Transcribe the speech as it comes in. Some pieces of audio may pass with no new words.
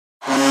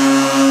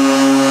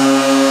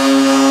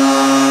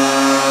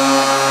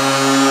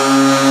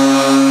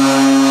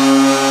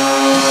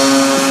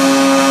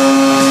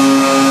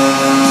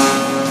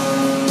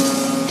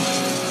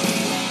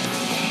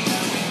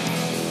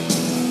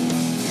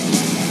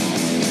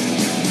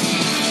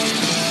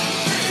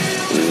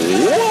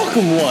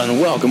Welcome one,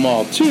 welcome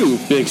all to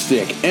Big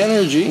Stick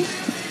Energy.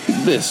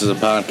 This is a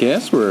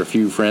podcast where a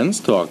few friends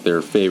talk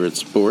their favorite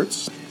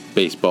sports,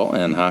 baseball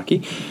and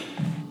hockey.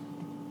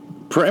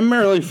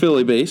 Primarily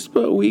Philly-based,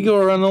 but we go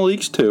around the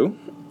leagues too.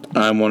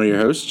 I'm one of your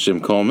hosts, Jim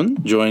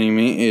Coleman. Joining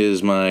me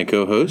is my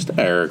co-host,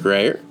 Eric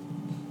Rayer.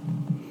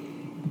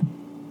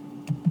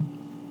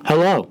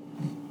 Hello.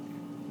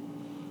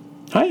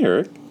 Hi,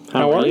 Eric.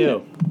 How are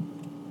you?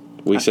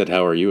 We said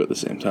how are you at the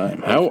same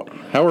time. How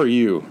are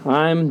you?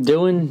 I'm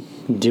doing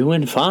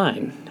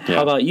fine. Yeah.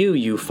 How about you,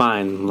 you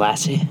fine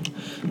lassie?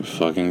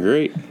 Fucking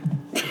great.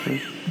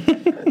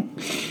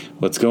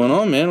 What's going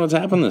on, man? What's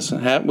happening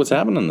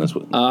this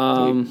week?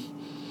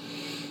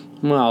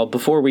 Well,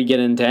 before we get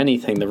into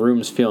anything, the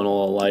room's feeling a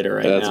little lighter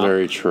right now. That's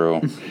very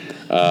true.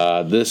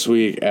 This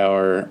week,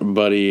 our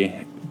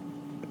buddy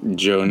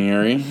Joe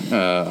Neary,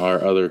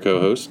 our other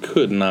co-host,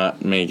 could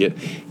not make it.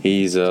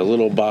 He's a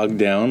little bogged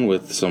down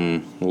with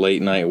some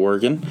late night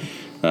working.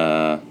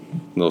 A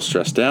little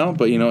stressed out,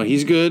 but you know,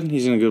 he's good.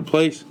 He's in a good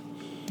place.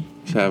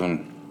 He's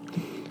having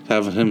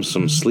him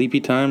some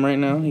sleepy time right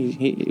now.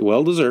 He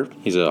well deserved.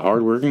 He's a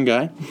hard-working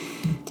guy.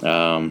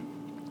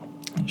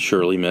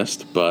 Surely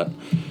missed, but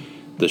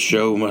the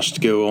show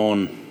must go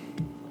on.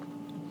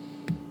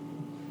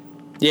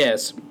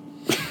 Yes.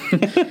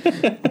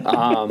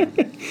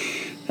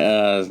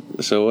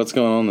 So what's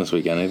going on this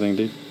week? Anything,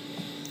 dude?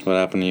 What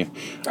happened to you?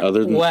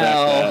 Other than the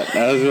fact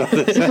that I was about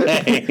to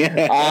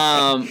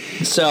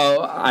say.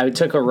 So I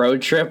took a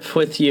road trip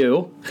with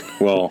you.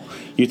 Well,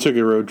 you took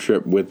a road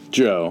trip with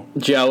Joe.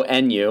 Joe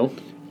and you.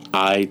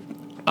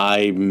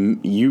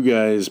 You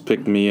guys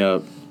picked me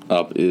up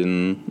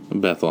in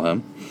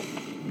Bethlehem.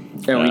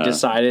 And we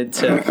decided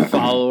to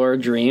follow our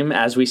dream,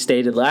 as we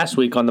stated last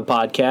week on the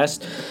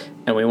podcast.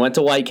 And we went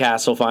to White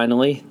Castle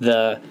finally,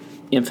 the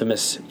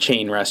infamous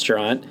chain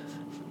restaurant.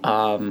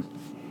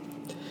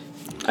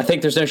 I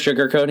think there's no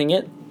sugarcoating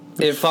it.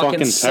 It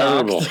fucking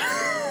sucked.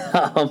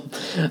 Terrible.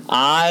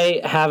 I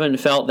haven't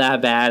felt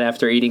that bad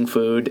after eating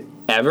food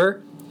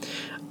ever.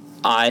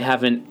 I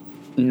haven't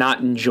not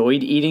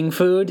enjoyed eating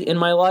food in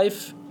my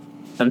life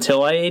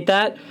until I ate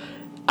that.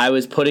 I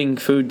was putting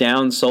food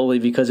down solely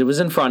because it was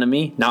in front of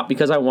me, not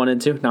because I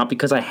wanted to, not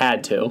because I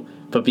had to,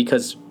 but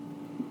because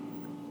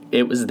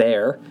it was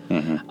there.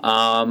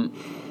 Mm-hmm.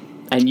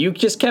 And you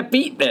just kept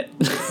eating it.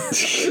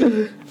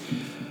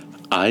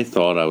 I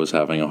thought I was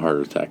having a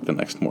heart attack the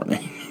next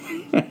morning.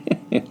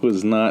 It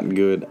was not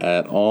good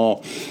at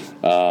all.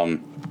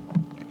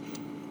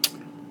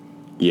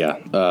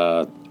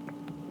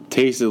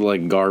 Tasted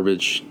like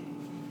garbage.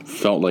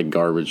 Felt like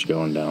garbage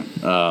going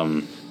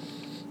down.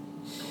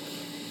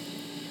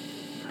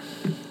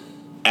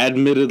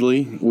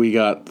 Admittedly, we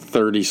got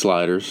 30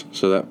 sliders,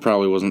 so that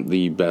probably wasn't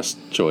the best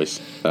choice.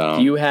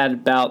 You had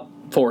about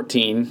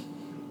 14.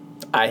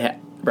 I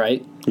had,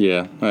 right?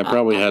 Yeah, I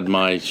probably had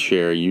my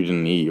share. You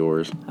didn't eat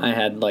yours. I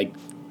had like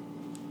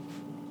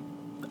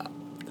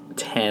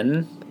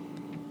 10.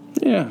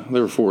 Yeah,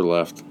 there were 4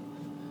 left.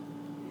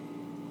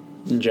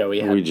 And Joey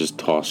had. We just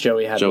tossed.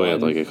 Joey had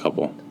like a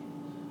couple.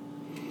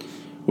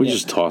 We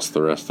just tossed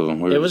the rest of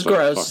them. It was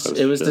gross.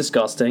 It was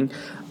disgusting.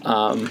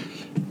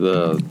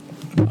 The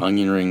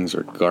onion rings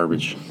are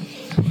garbage.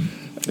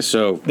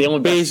 So the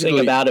only best thing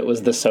about it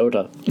was the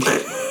soda.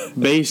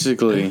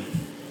 Basically,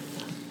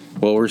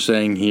 what we're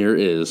saying here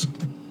is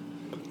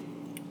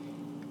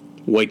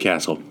White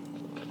Castle,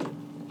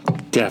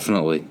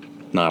 definitely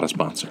not a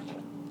sponsor.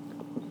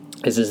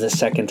 This is the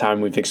second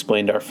time we've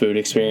explained our food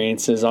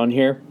experiences on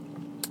here.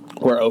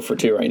 We're 0 for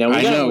 2 right now.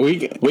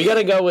 We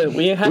gotta go with.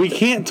 We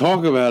can't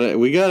talk about it.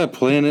 We gotta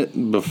plan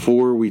it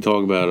before we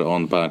talk about it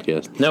on the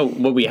podcast. No,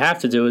 what we have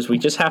to do is we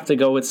just have to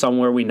go with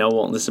somewhere we know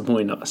won't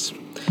disappoint us.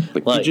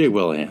 Like PJ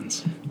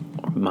Willihan's.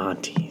 Or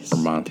Monty's.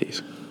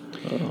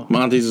 Oh.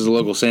 Monty's is a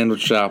local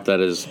sandwich shop that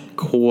is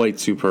quite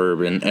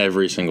superb in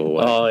every single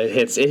way. Oh, it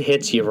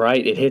hits you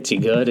right. It hits you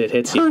good. It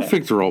hits you.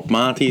 Perfect roll.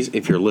 Monty's,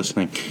 if you're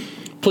listening,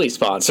 please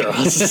sponsor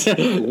us.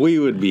 We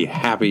would be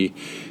happy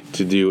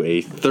to do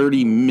a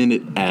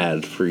 30-minute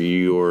ad for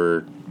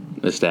your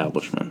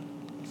establishment.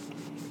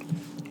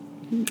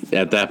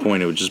 At that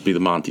point, it would just be the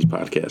Monty's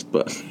podcast,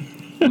 but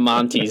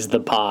Monty's the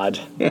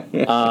pod.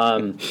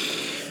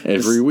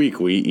 Every week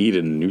we eat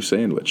a new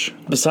sandwich.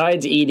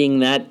 Besides eating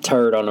that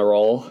turd on a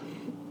roll,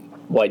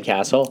 White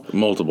Castle.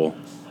 Multiple.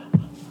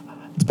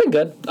 It's been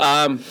good.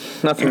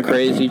 Nothing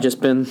crazy. Just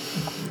been,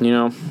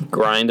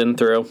 grinding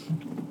through.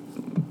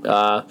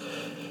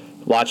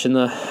 Watching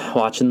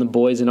the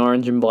boys in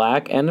orange and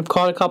black, and I've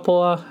caught a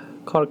couple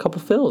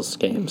Phils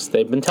games.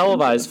 They've been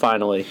televised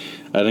finally.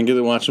 I didn't get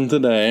to watch them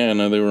today. I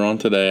know they were on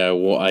today.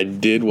 I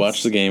did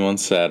watch the game on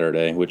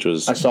Saturday, which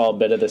was... I saw a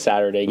bit of the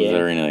Saturday game.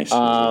 Very nice. It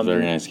was a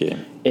very nice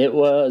game. It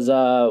was...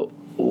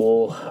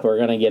 we're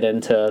going to get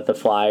into the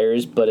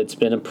Flyers, but it's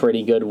been a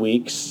pretty good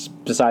week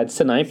besides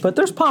tonight. But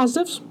there's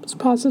positives. It's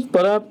positive.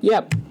 But,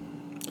 yeah,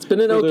 it's been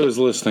an okay... For those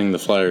listening, the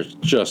Flyers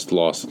just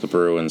lost to the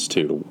Bruins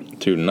 2-0.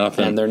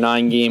 And their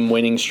 9-game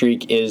winning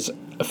streak is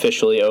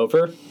officially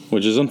over.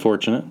 Which is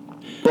unfortunate.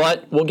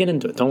 But we'll get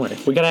into it. Don't worry.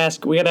 We gotta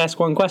ask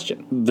one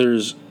question.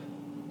 There's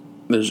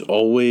there's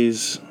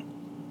always,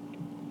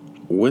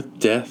 with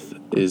death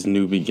is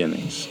new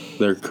beginnings.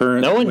 Their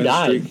current No one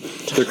died.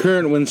 Their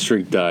current win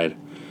streak died,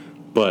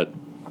 but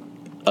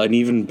an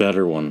even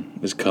better one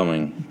is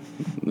coming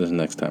this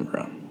next time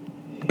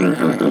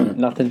around.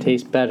 Nothing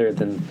tastes better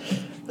than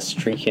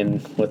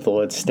streaking with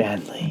Lord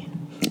Stanley.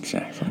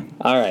 Exactly.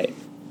 All right.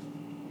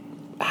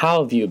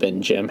 How have you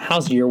been, Jim?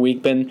 How's your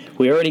week been?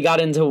 We already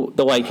got into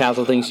the White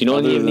Castle things. You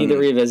don't even need to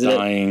revisit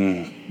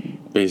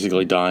it.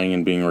 Basically dying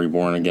and being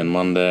reborn again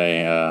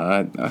Monday.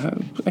 I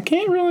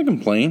can't really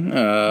complain.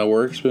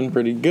 Work's been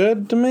pretty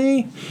good to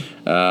me.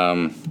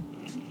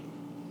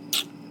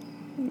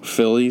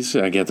 Phillies.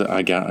 I got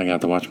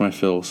to watch my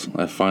Phils.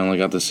 I finally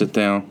got to sit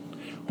down,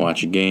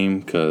 watch a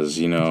game because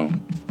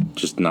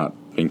just not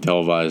being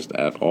televised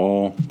at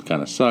all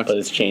kind of sucks. But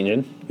it's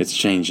changing. It's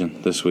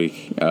changing this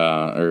week,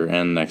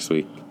 and next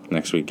week.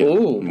 Next week.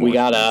 Ooh, we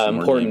got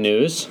important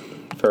news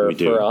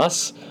for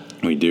us.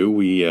 We do.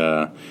 We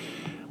are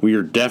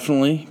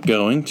definitely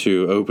going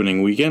to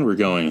opening weekend. We're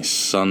going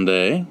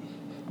Sunday.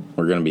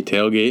 We're going to be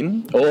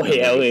tailgating. Oh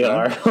yeah, we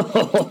are.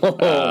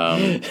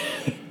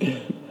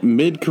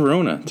 Mid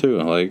Corona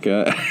too, like.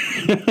 Oh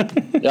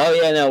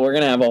yeah, no, we're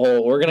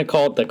gonna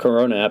call it the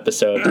Corona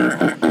episode.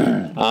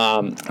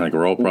 Like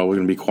we're all probably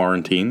gonna be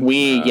quarantined.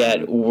 We're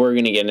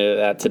gonna get into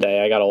that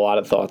today. I got a lot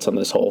of thoughts on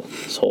this whole.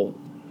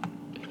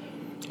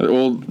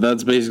 Well,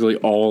 that's basically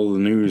all the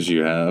news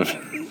you have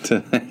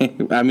today.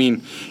 I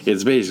mean,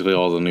 it's basically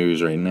all the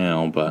news right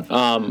now, but.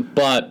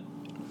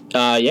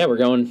 Yeah, we're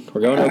going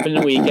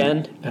opening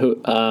weekend.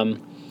 Who are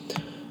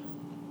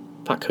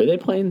they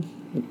playing?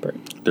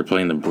 They're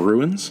playing the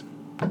Bruins.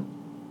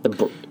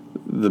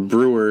 The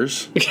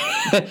Brewers.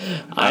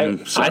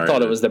 I'm sorry. I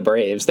thought it was the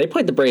Braves. They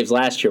played the Braves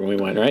last year when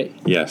we went, right?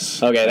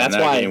 Yes. Okay, that's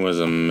why. That game was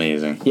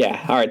amazing.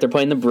 Yeah. All right, they're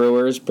playing the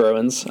Bruins.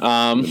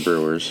 The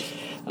Brewers.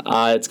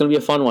 It's gonna be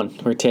a fun one.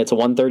 It's a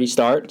 1:30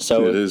 start.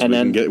 So it is.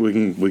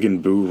 We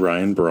can boo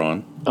Ryan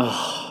Braun.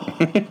 Oh,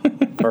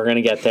 we're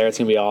gonna get there. It's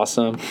gonna be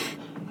awesome.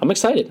 I'm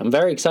excited. I'm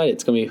very excited.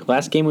 It's gonna be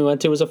last game we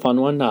went to was a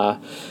fun one. Gonna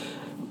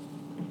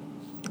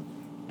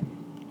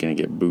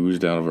get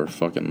boozed out of our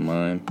fucking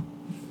mind.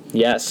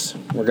 Yes,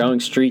 we're going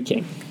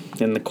streaking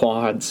in the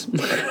quads.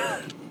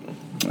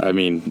 I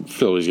mean,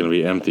 Philly's gonna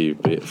be empty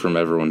from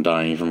everyone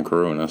dying from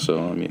Corona.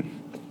 So I mean.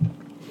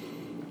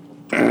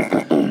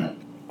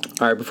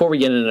 All right, before we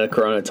get into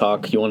Corona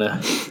talk, you want to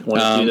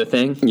do the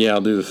thing? Yeah,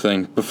 I'll do the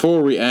thing.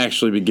 Before we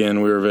actually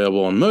begin, we're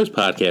available on most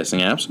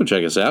podcasting apps, so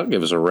check us out.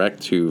 Give us a rec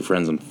to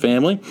friends and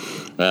family.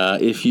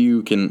 If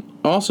you can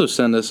also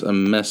send us a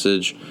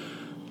message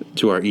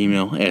to our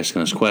email,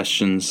 asking us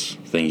questions,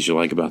 things you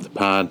like about the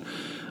pod.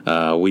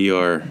 We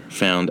are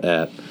found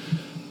at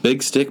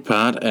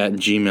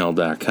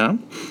bigstickpod@gmail.com.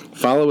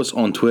 Follow us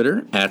on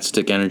Twitter,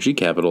 @StickEnergy,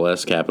 capital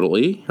S, capital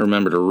E.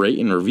 Remember to rate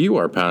and review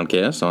our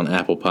podcast on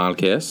Apple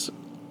Podcasts,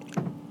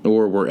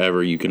 or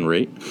wherever you can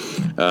rate.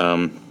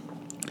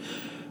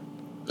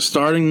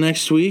 Starting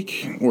next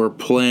week, we're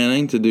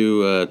planning to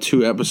do a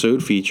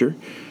 2-episode feature.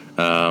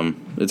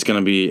 It's going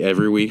to be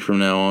every week from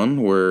now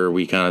on, where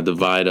we kind of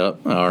divide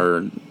up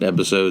our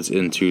episodes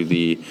into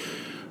the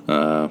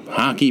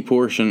hockey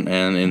portion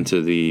and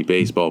into the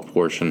baseball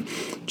portion,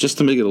 just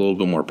to make it a little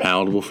bit more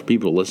palatable for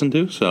people to listen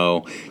to.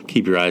 So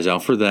keep your eyes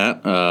out for that.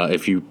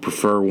 If you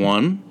prefer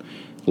one,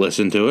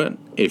 listen to it.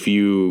 If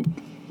you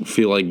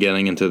feel like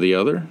getting into the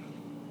other,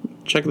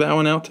 check that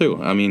one out too.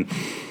 I mean,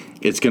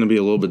 it's going to be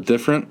a little bit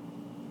different,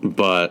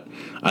 but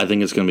I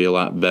think it's going to be a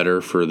lot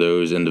better for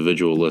those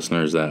individual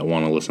listeners that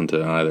want to listen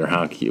to either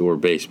hockey or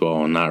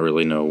baseball and not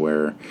really know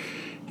where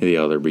the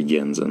other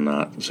begins and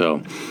not.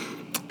 So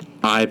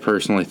I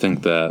personally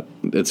think that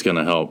it's going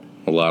to help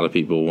a lot of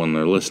people when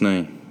they're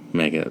listening,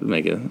 make it a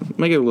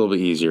little bit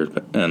easier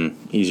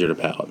to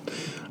palate.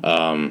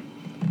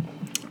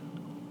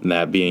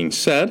 That being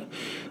said,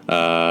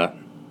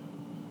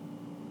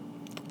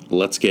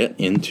 let's get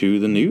into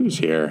the news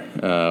here.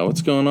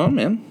 What's going on,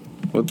 man?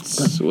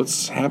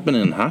 What's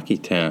happening in Hockey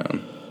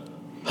Town?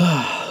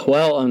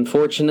 Well,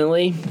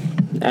 unfortunately,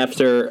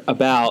 after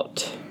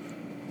about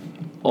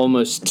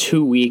almost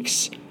 2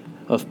 weeks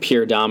of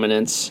pure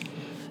dominance,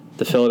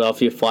 the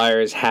Philadelphia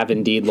Flyers have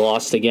indeed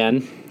lost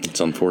again. It's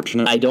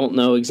unfortunate. I don't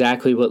know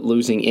exactly what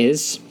losing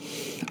is.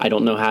 I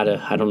don't know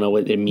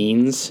what it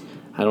means.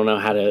 I don't know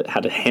how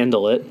to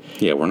handle it.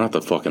 Yeah, we're not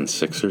the fucking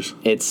Sixers.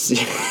 It's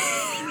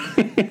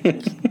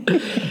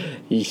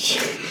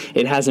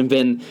it hasn't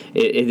been.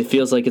 It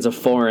feels like it's a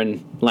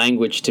foreign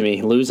language to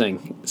me,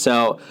 losing.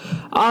 So,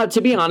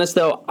 to be honest,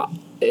 though,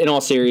 in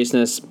all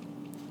seriousness,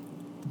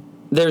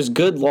 there's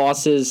good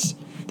losses.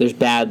 There's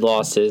bad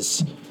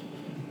losses.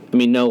 I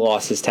mean, no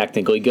loss is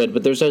technically good,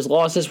 but there's those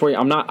losses where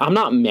I'm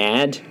not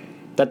mad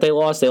that they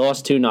lost. They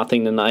lost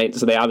 2-0 tonight,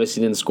 so they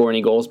obviously didn't score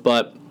any goals.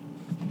 But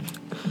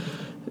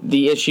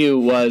the issue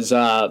was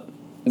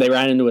they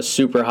ran into a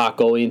super hot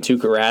goalie in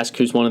Tuukka Rask,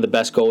 who's one of the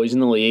best goalies in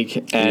the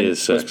league. And he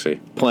is sexy.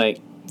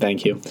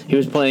 Thank you. He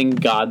was playing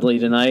godly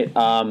tonight.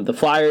 The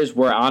Flyers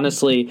were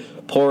honestly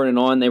pouring it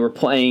on. They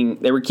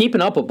were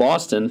keeping up with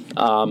Boston.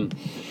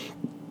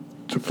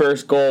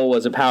 First goal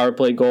was a power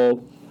play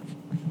goal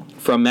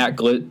from Matt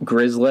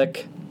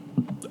Grzelcyk.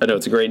 I know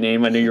it's a great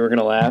name. I knew you were going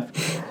to laugh.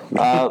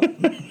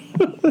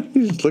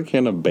 He's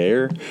looking a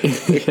bear.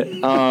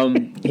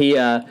 He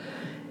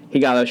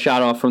got a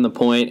shot off from the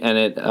point, and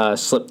it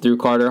slipped through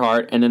Carter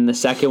Hart. And then the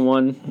second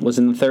one was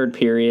in the third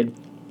period.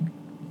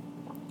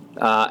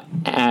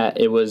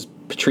 It was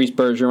Patrice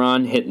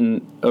Bergeron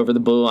hitting over the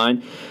blue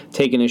line,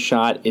 taking a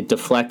shot. It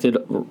deflected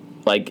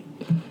like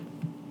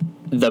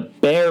the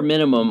bare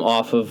minimum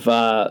off of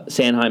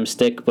Sanheim's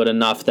stick, but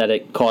enough that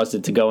it caused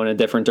it to go in a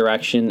different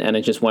direction, and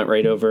it just went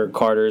right over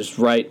Carter's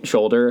right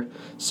shoulder,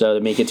 so to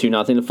make it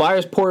 2-0. The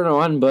Flyers poured it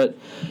on, but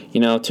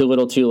too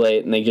little, too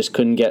late, and they just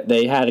couldn't get.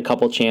 They had a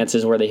couple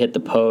chances where they hit the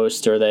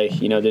post, or they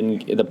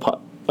didn't. The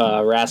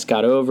Rask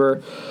got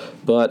over,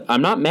 but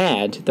I'm not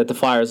mad that the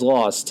Flyers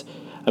lost.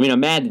 I mean,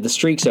 I'm mad that the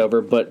streak's over,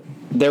 but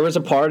there was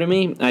a part of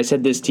me. I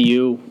said this to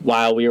you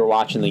while we were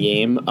watching the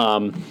game.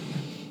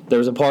 There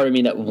was a part of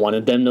me that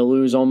wanted them to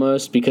lose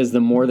almost, because the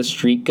more the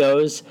streak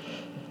goes,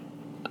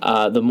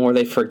 the more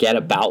they forget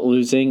about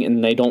losing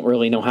and they don't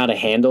really know how to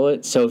handle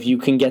it. So if you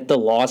can get the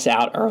loss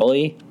out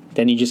early,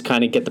 then you just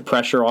kind of get the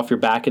pressure off your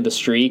back of the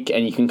streak,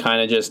 and you can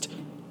kind of just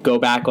go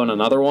back on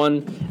another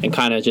one and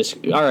kind of just,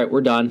 all right,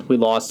 we're done. We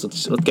lost.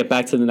 Let's get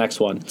back to the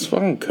next one. It's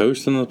fucking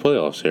coasting the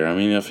playoffs here. I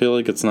mean, I feel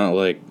like it's not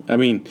like, I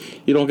mean,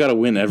 you don't got to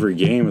win every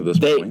game at this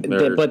point.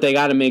 But they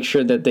got to make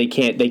sure that they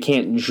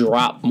can't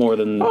drop more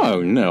than.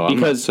 Oh no,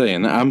 I'm not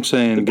saying that. I'm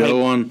saying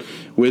go on,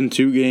 win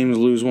 2 games,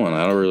 lose 1.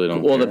 I really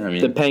don't care.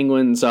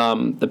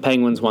 The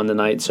Penguins won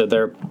tonight, so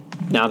they're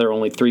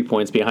only 3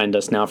 points behind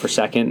us now for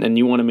second, and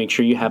you want to make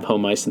sure you have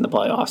home ice in the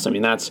playoffs. I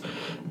mean, that's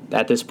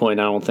at this point.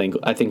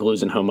 I think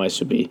losing home ice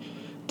would be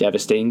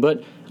devastating,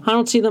 but I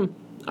don't see them.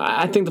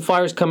 I think the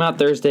Flyers come out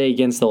Thursday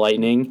against the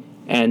Lightning,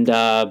 and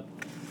I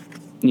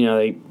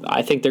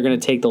think they're going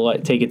to take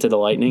it to the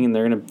Lightning, and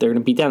they're going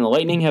to beat down. The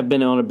Lightning have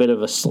been on a bit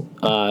of a slope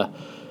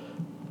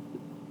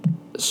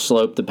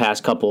the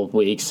past couple of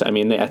weeks. I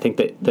mean, I think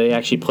that they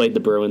actually played the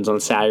Bruins on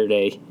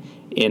Saturday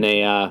in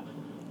a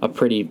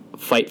pretty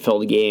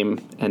fight-filled game,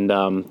 and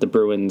the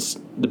Bruins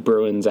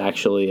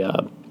actually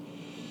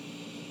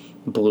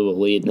blew a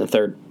lead in the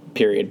third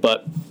period.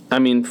 But I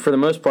mean, for the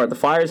most part, the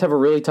Flyers have a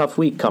really tough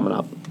week coming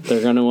up.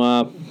 They're going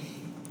to.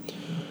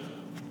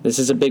 This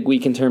is a big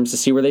week in terms to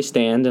see where they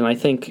stand, and I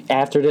think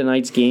after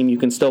tonight's game, you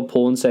can still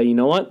pull and say, you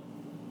know what,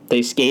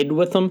 they skated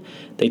with them,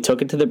 they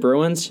took it to the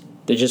Bruins.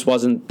 They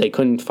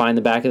couldn't find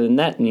the back of the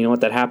net, and you know what,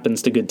 that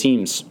happens to good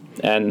teams.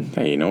 And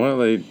hey, you know what,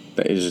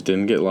 they just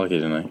didn't get lucky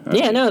tonight.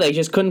 They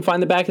just couldn't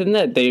find the back of the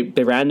net.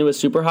 They ran into a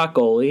super hot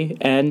goalie,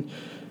 and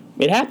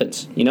it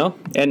happens,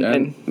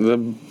 And the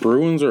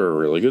Bruins are a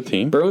really good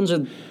team. Bruins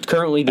are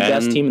currently the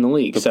best team in the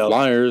league. The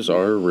Flyers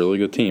are a really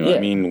good team. Yeah. I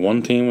mean,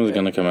 one team was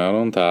going to come out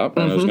on top,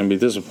 and it was going to be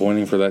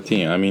disappointing for that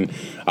team. I mean,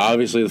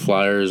 obviously the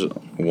Flyers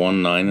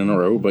won 9 in a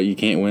row, but you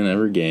can't win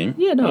every game.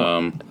 Yeah,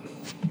 no.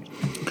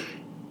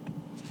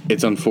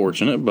 It's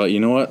unfortunate, but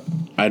you know what?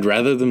 I'd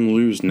rather them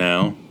lose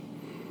now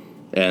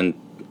and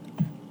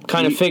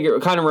kind of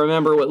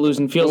remember what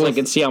losing feels like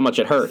and see how much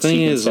it hurts. The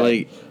thing is,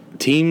 like,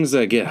 teams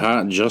that get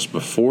hot just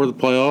before the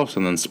playoffs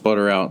and then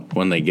sputter out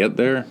when they get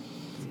there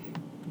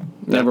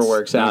never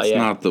works out.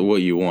 That's not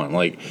what you want.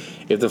 Like,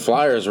 if the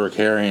Flyers were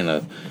carrying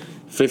a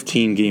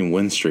 15-game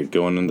win streak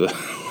going into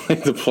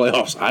the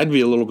playoffs, I'd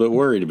be a little bit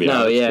worried. To be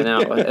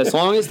honest. As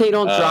long as they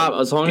don't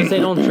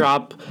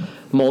drop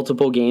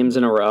multiple games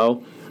in a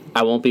row,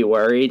 I won't be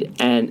worried.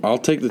 And I'll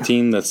take the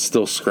team that's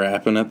still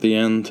scrapping at the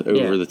end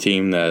over the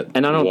team that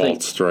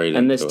waltzed right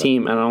into it.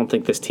 I don't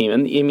think this team,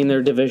 and I mean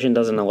their division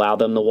doesn't allow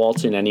them to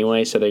waltz in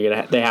anyway, so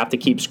they have to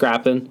keep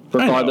scrapping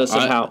regardless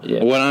of how.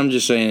 Yeah. What I'm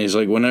just saying is,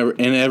 like, whenever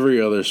in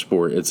every other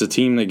sport, it's a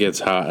team that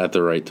gets hot at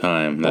the right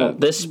time.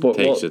 This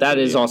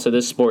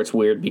sport's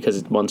weird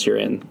because once you're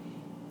in,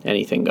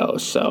 anything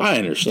goes. So I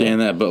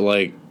understand that, but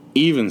like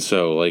even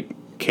so, like,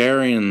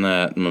 carrying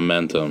that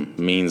momentum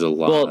means a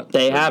lot. Well,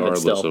 they have it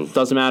still.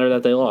 Doesn't matter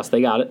that they lost.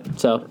 They got it.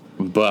 So.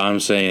 But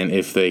I'm saying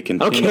if they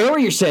continue... I don't care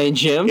what you're saying,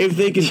 Jim. If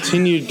they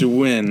continued to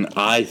win,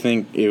 I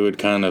think it would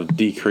kind of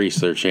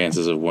decrease their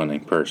chances of winning,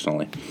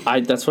 personally.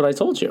 That's what I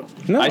told you.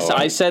 No,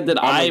 I said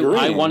that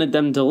I wanted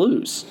them to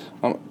lose.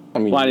 I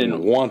mean, I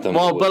didn't want them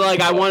to lose. But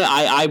like,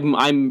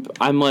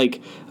 I'm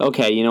like,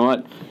 okay, you know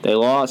what? They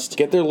lost.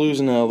 Get their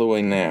losing out of the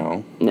way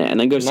now. Yeah, and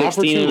then go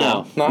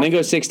 16-0. And then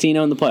go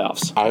 16-0 in the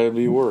playoffs. I would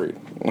be worried.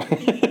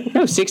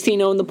 No,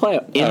 16-0 in the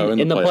playoffs.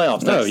 In the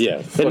playoffs. Oh, yeah.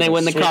 Then they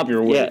win the cup.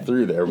 Your way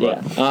through there,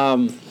 but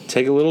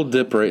take a little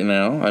dip right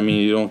now. I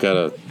mean, you don't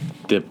gotta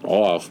dip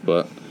off,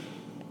 but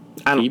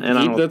keep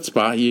that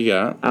spot you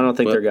got. I don't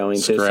think they're going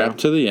to. Scrap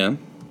to the end.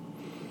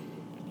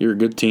 You're a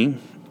good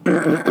team.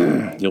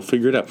 You'll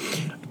figure it out.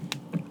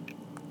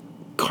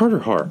 Carter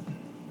Hart.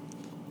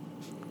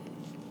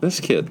 This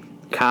kid.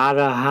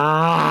 Carter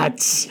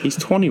Hart. He's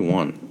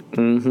 21.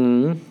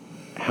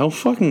 Mm-hmm. How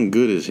fucking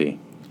good is he?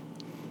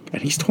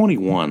 And he's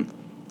 21.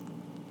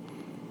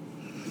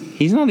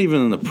 He's not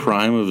even in the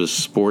prime of his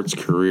sports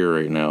career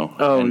right now.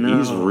 Oh, and no.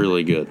 He's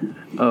really good.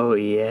 Oh,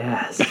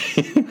 yes.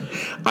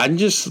 I'm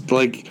just,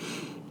 like,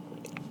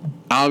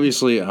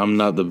 obviously I'm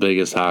not the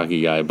biggest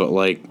hockey guy, but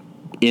like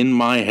in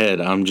my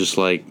head, I'm just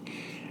like,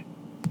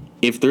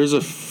 if there's a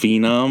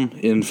phenom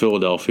in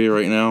Philadelphia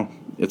right now,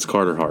 it's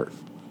Carter Hart.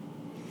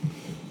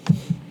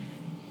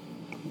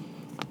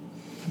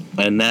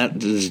 And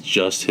that is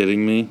just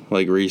hitting me,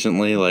 like,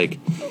 recently. Like,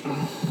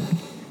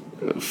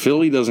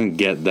 Philly doesn't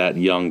get that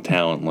young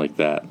talent like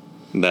that.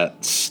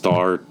 That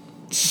star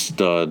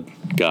stud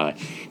guy.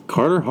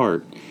 Carter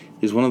Hart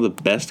is one of the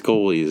best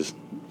goalies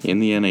in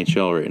the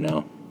NHL right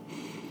now.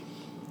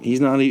 He's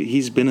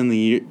been in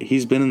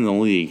the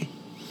league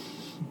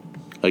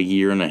a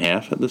year and a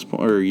half at this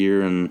point, or a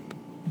year and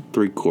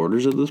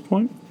 3/4 at this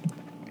point.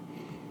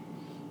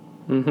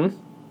 Mm-hmm.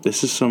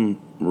 This is some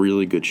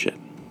really good shit.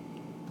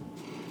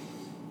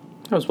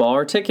 That was well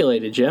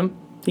articulated, Jim.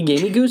 You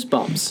gave me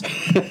goosebumps.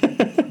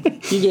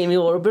 You gave me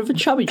a little bit of a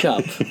chubby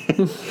chub.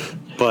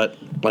 But,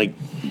 like,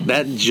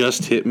 that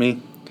just hit me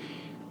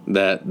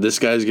that this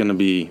guy's going to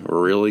be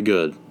really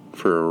good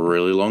for a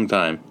really long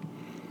time.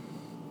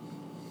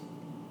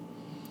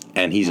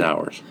 And he's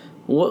ours.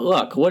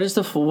 What do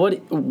the Phillies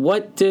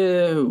what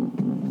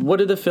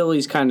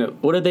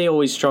do they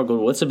always struggle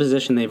with? What's the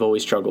position they've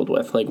always struggled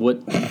with? Like, what,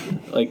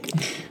 like...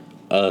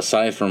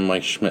 aside from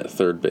Mike Schmidt,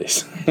 third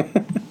base.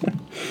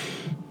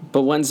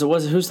 But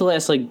who's the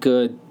last, like,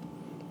 good...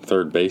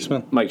 Third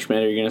baseman? Mike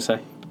Schmidt, are you going to say?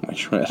 Mike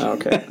Schmidt.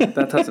 Okay.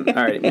 That doesn't...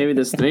 All right, maybe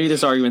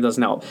this argument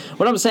doesn't help.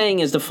 What I'm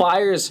saying is the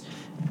Flyers,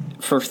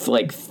 for,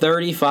 like,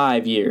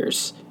 35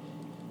 years...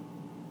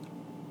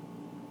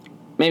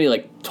 maybe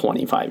like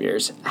 25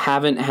 years,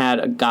 haven't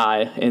had a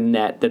guy in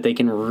net that they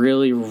can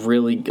really,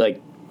 really,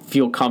 like,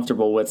 feel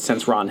comfortable with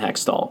since Ron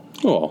Hextall.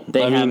 Well,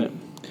 They haven't.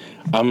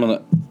 I'm going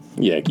to...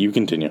 Yeah, you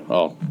continue.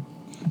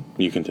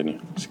 You continue.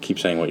 Just keep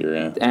saying what you're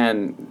in.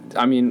 And,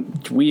 I mean,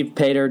 we've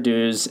paid our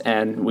dues,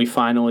 and we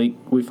finally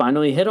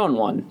hit on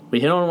one. We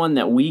hit on one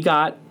that we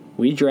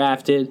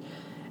drafted,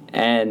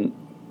 and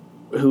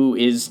who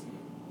is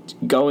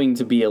going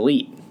to be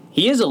elite.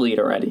 He is elite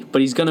already,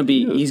 but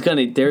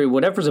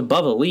whatever's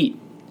above elite,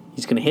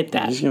 he's going to hit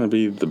that. He's going to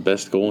be the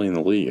best goalie in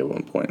the league at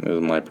one point,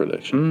 is my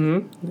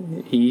prediction.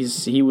 Mm-hmm.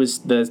 He was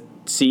the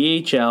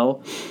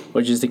CHL,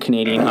 which is the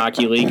Canadian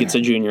Hockey League. It's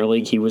a junior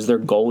league. He was their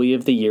goalie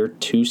of the year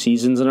 2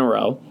 seasons in a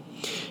row.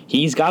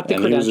 He's got the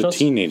credentials. He was a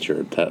teenager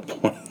at that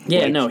point.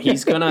 Yeah, no,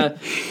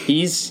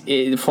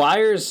 the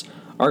Flyers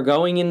are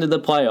going into the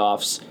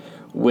playoffs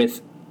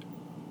with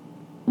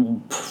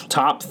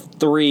top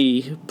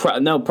 3,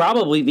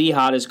 probably the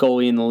hottest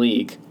goalie in the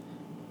league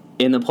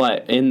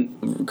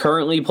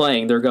currently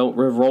playing.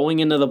 We're rolling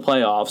into the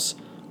playoffs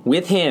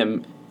with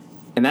him,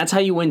 and that's how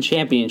you win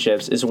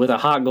championships, is with a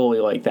hot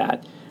goalie like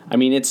that. I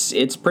mean,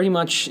 it's pretty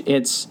much,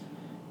 it's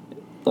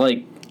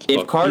like,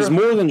 if Carter... He's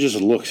more than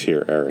just looks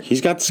here, Eric.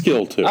 He's got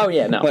skill, too. Oh,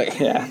 yeah, no.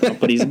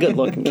 But he's a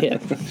good-looking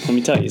kid. Let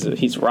me tell you,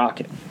 he's a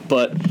rocket.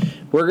 But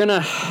we're going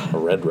to... A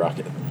red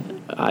rocket.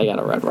 I got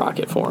a red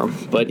rocket for him.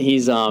 But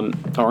he's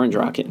orange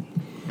rocket.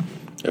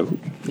 Oh.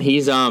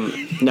 He's he's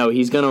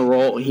going to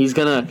roll. He's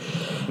going to...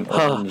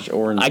 Orange.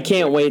 I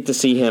can't wait to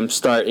see him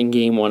start in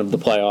game 1 of the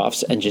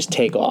playoffs and just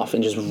take off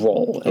and just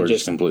roll. Or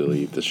just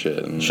completely eat the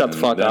shit. And, shut the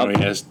fuck up.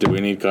 Do we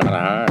need Carter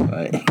Hart?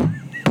 Like...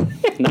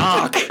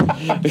 Knock.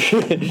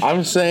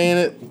 I'm saying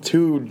it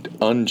to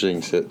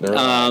unjinx it.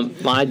 I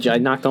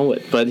knocked on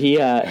wood, but he's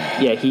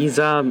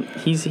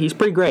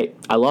pretty great.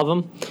 I love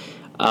him.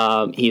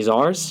 He's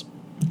ours,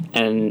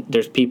 and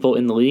there's people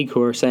in the league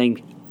who are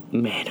saying,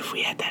 "Man, if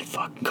we had that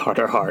fucking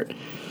Carter Hart."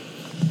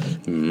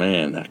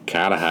 Man, that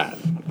Carter Hart.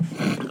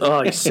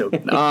 Oh, he's so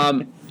good.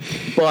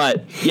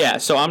 But yeah,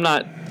 so I'm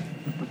not.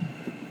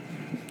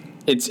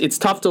 It's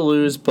tough to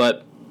lose,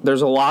 but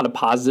there's a lot of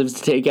positives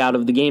to take out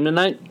of the game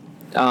tonight.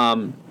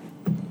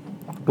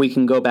 We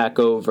can go back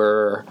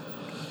over...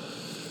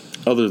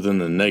 Other than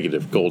the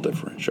negative goal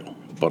differential.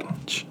 But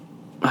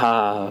we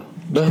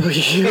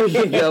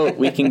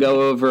can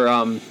go over...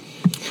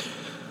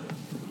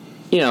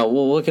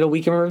 we'll look at a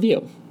week in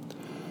review.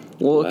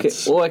 We'll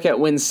look at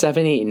wins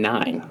 7, 8,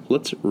 9.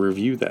 Let's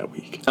review that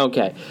week.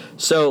 Okay.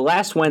 So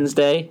last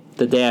Wednesday,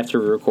 the day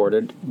after we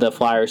recorded, the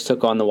Flyers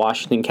took on the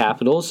Washington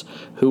Capitals,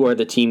 who are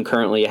the team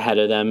currently ahead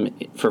of them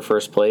for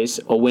first place.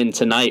 A win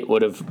tonight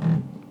would have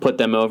put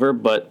them over,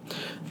 but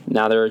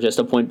now they're just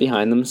a point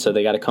behind them, so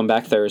they got to come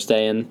back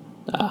Thursday and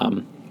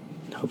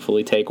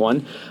hopefully take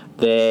one.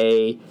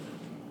 Who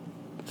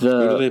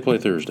do they play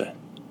Thursday?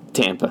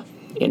 Tampa.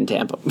 In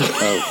Tampa.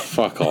 Oh,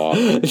 fuck off.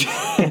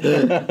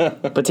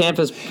 But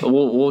Tampa's...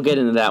 We'll get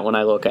into that when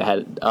I look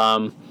ahead.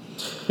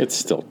 It's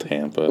still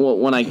Tampa. Well,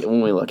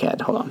 when we look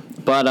ahead. Hold on.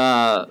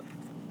 But,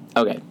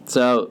 okay.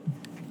 So,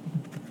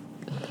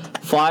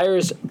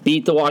 Flyers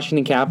beat the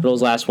Washington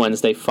Capitals last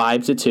Wednesday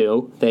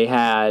 5-2. They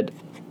had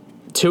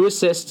 2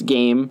 assist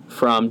game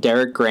from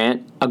Derek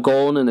Grant, a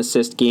goal and an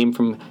assist game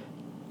from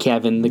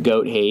Kevin the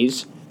Goat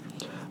Hayes.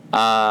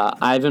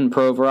 Ivan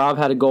Provorov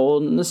had a goal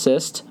and an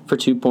assist for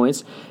 2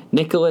 points.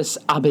 Nicholas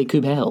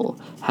Aube-Kubel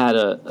had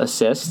an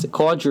assist.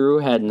 Claude Giroux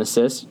had an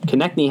assist.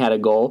 Konechny had a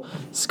goal.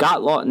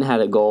 Scott Lawton had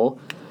a goal.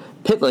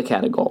 Pitlick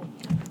had a goal.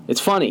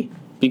 It's funny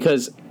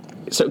because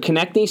So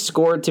Konechny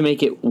scored to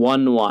make it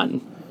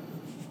 1-1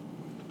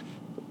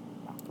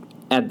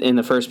 in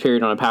the first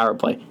period on a power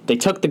play. They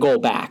took the goal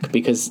back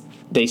because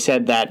they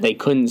said that they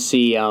couldn't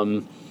see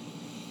the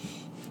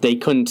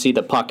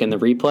puck in the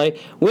replay,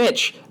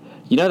 which,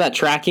 you know, that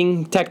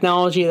tracking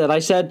technology that I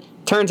said,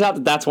 turns out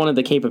that that's one of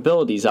the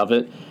capabilities of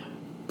it.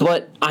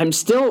 But I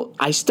still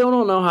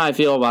don't know how I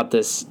feel about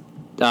this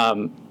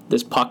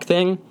this puck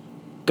thing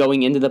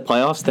going into the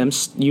playoffs. Them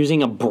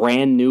using a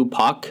brand new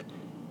puck,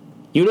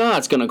 you know,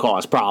 that's going to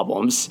cause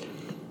problems.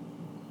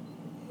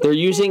 They're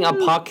using a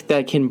puck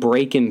that can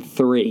break in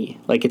 3,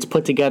 like it's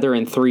put together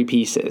in 3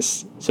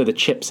 pieces, so the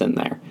chip's in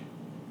there.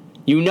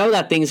 You know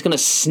that thing's going to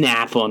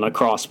snap on a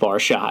crossbar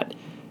shot.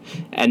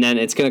 And then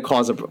it's going to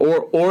cause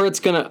or it's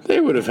going to. They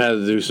would have had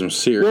to do some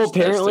serious. Well,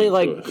 apparently,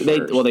 like they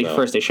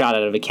shot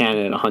it out of a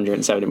cannon at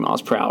 170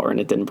 miles per hour and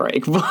it didn't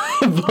break.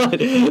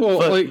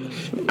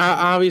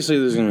 Obviously,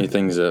 there's going to be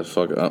things that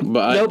fuck up.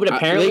 But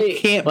apparently they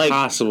can't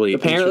possibly.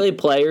 Apparently,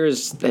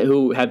 players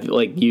who have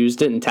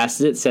used it and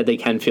tested it said they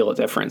can feel a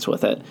difference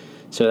with it.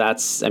 So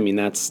that's.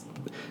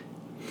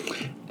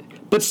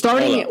 But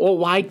starting it, well,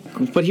 why?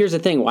 But here's the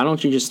thing: why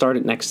don't you just start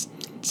it next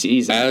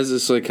season? As a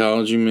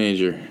psychology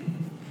major,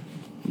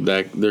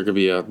 that there could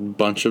be a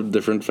bunch of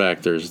different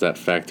factors that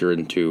factor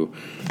into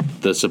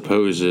the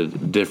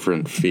supposed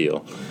different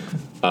feel.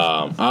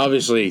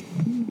 Obviously,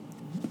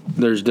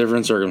 there's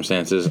different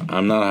circumstances.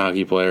 I'm not a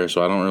hockey player,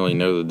 so I don't really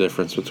know the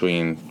difference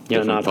between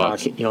different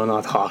pucks. You're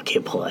not hockey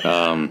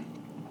player.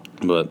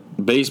 But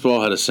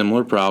baseball had a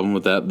similar problem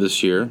with that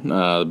this year.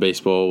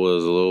 Baseball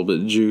was a little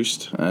bit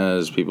juiced,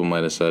 as people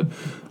might have said.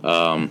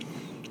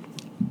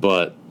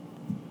 But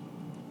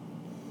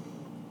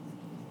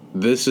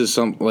this is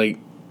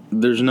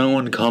there's no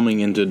one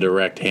coming into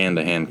direct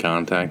hand-to-hand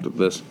contact with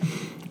this.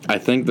 I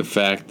think the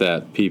fact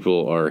that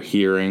people are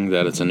hearing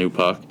that it's a new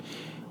puck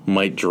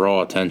might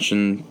draw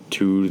attention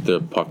to the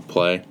puck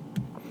play.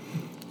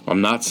 I'm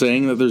not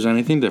saying that there's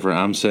anything different.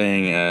 I'm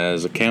saying,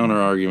 as a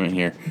counter-argument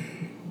here,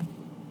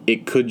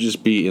 it could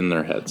just be in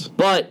their heads.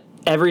 But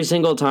every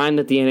single time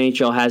that the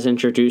NHL has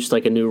introduced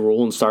a new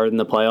rule and started in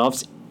the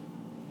playoffs,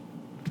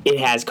 it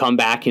has come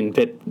back and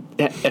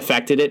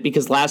affected it.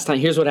 Because last time,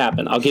 here's what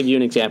happened. I'll give you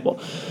an example.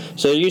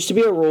 So there used to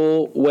be a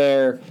rule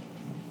where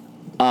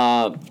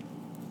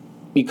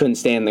you couldn't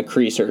stay in the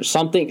crease or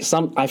something.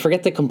 I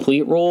forget the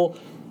complete rule,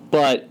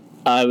 but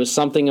it was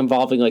something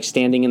involving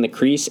standing in the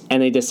crease,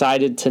 and they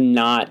decided to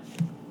not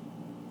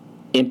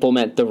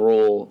implement the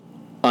rule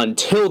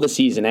until the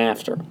season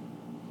after.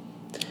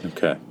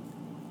 Okay.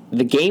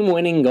 The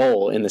game-winning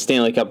goal in the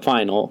Stanley Cup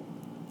Final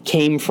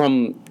came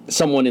from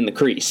someone in the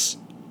crease.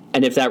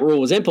 And if that rule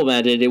was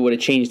implemented, it would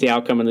have changed the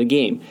outcome of the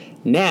game.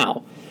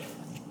 Now,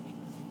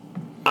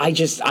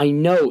 I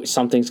know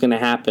something's going to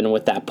happen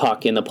with that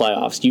puck in the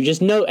playoffs. You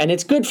just know, and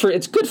it's good for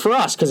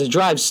us because it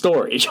drives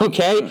story,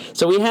 okay?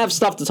 So we have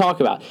stuff to talk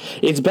about.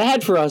 It's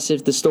bad for us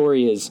if the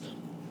story is,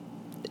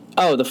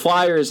 the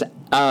Flyers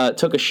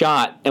took a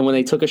shot, and when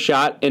they took a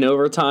shot in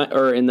overtime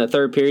or in the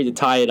third period to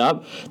tie it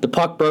up, the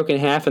puck broke in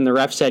half, and the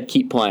ref said,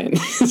 "Keep playing."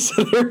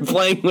 So they're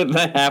playing with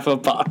the half a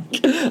puck.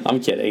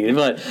 I'm kidding,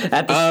 but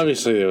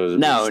obviously there was a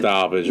big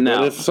stoppage. No.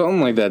 But if something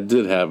like that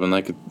did happen,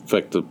 that could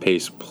affect the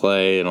pace of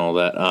play and all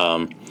that.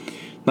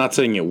 Not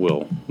saying it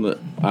will.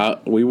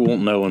 We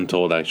won't know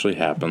until it actually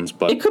happens.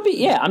 But it could be.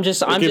 Yeah, I'm just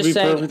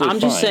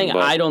saying.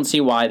 I don't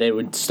see why they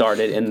would start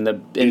it in the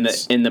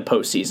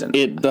postseason.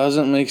 It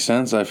doesn't make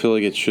sense. I feel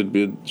like it should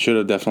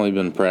have definitely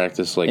been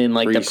practiced in the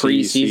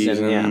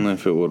preseason. Yeah.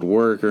 If it would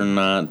work or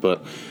not.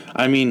 But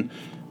I mean,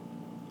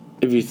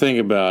 if you think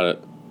about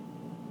it,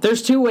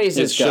 there's 2 ways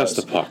this goes. It's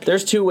just a puck.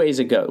 There's 2 ways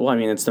it goes. Well, I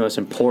mean, it's the most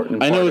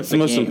important part. I know it's the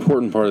most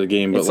important part of the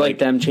game, but it's like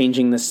them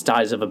changing the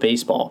size of a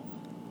baseball.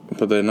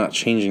 But they're not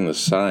changing the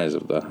size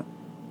of the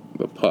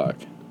puck.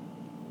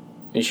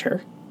 You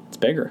sure? It's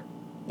bigger.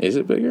 Is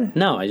it bigger?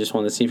 No, I just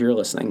wanted to see if you're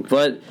listening.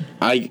 But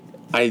I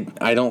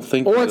don't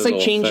think. Or it's like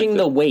changing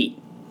the weight.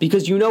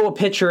 Because a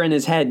pitcher in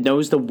his head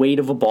knows the weight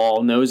of a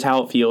ball, knows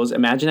how it feels.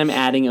 Imagine them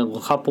adding a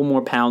couple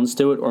more pounds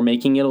to it or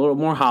making it a little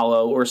more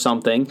hollow or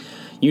something.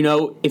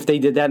 If they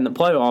did that in the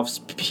playoffs,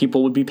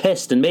 people would be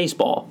pissed in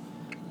baseball.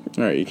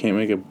 All right, you can't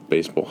make a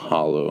baseball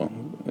hollow.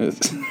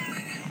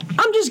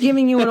 I'm just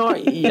giving you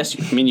an yes.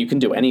 I mean, you can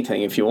do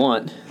anything if you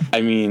want.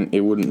 I mean, it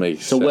wouldn't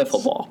make sense. It's a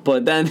wiffle ball,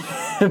 but then,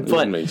 it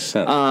wouldn't make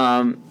sense.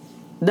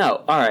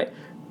 No, all right,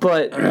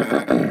 but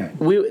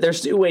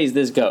there's 2 ways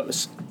this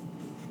goes.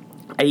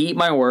 I eat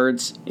my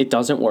words. It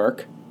doesn't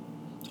work,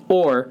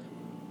 or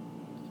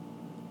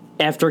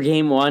after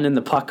game 1 and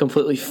the puck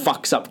completely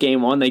fucks up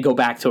game 1, they go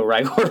back to a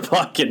regular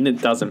puck and it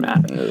doesn't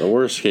matter. The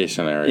worst case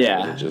scenario.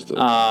 Yeah.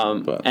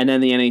 And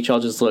then the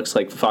NHL just looks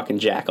like fucking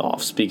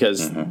jack-offs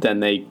because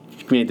then they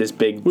made this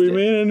big... We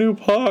made a new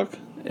puck.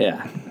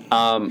 Yeah.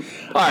 All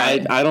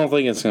right. I don't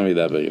think it's going to be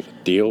that big of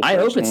a deal. I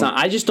hope it's not.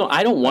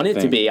 I don't want it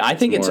to be. I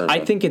think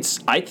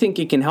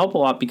it can help a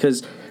lot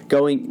because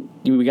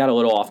we got a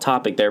little off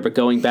topic there, but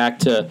going back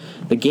to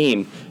the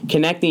game,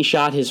 Konechny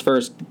shot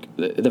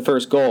the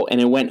first goal and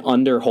it went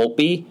under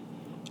Holtby,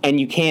 and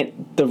you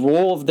can't. The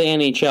rule of the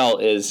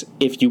NHL is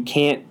if you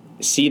can't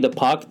see the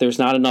puck, there's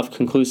not enough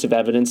conclusive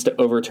evidence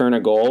to overturn a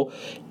goal.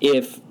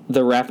 If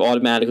the ref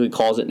automatically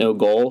calls it no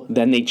goal,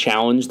 then they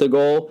challenge the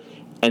goal,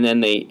 and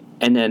then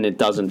it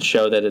doesn't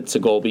show that it's a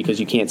goal because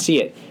you can't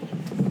see it.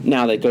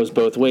 Now that goes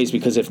both ways,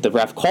 because if the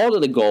ref called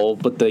it a goal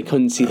but they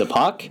couldn't see the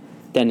puck,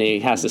 then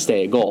it has to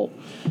stay a goal.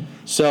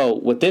 So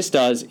what this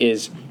does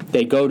is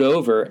they go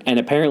over, and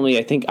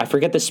apparently I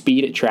forget the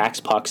speed it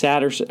tracks pucks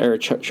at or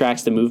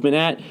tracks the movement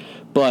at,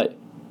 but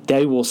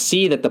they will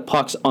see that the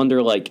puck's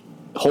under like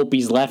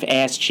Holtby's left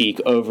ass cheek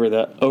over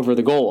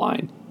the goal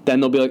line. Then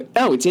they'll be like,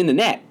 oh, it's in the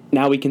net.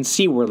 Now we can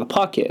see where the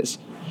puck is.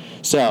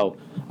 So,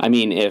 I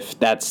mean, if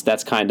that's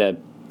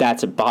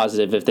a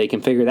positive. If they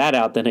can figure that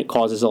out, then it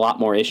causes a lot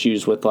more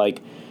issues with,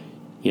 like,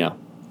 you know,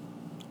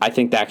 I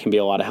think that can be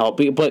a lot of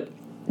help. But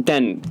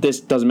then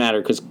this doesn't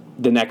matter because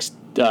the next,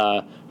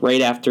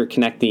 right after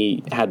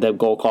Konecny had the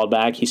goal called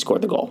back, he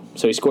scored the goal.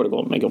 So he scored a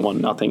goal to make it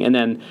 1-0. And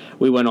then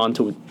we went on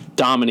to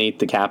dominate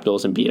the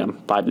Capitals and beat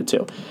them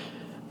 5-2.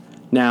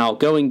 Now,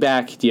 going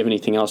back, do you have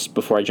anything else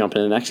before I jump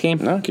into the next game?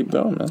 No, keep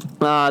going, man.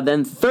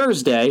 Then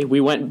Thursday, we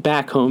went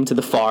back home to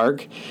the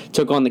Farg,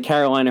 took on the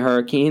Carolina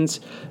Hurricanes,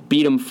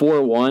 beat them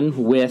 4-1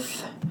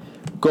 with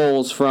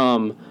goals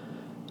from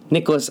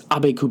Nicolas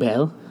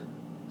Aube-Kubel,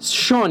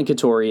 Sean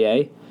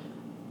Couturier,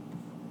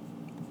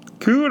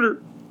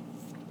 Cooter,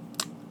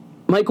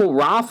 Michael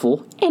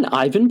Raffl, and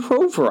Ivan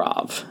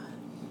Provorov.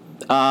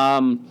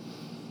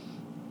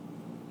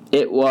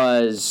 It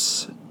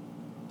was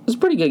a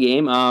pretty good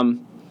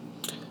game.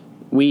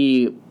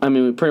 We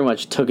pretty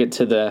much took it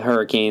to the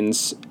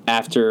Hurricanes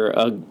after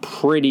a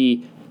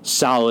pretty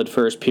solid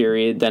first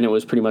period. Then it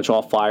was pretty much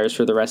all Flyers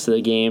for the rest of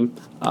the game.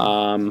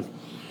 And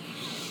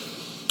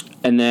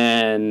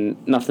then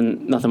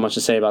nothing much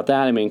to say about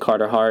that. I mean,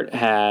 Carter Hart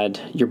had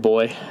your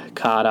boy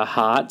Carter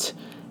Hart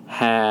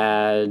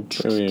had.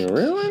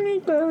 Really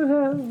need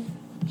that?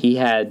 He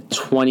had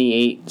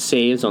 28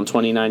 saves on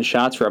 29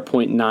 shots for a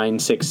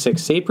 .966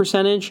 save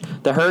percentage.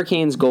 The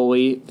Hurricanes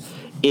goalie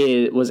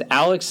was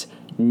Alex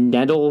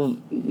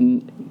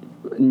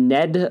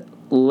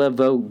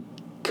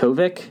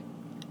Nedlevokovic.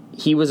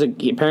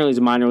 Apparently he's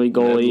a minor league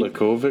goalie.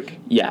 Nedlevokovic?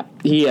 Yeah,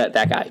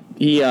 that guy.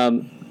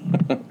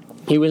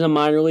 He was a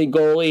minor league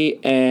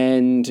goalie,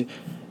 and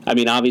I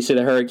mean, obviously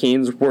the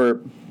Hurricanes were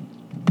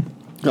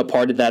a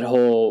part of that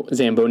whole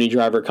Zamboni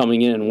driver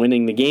coming in and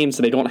winning the game,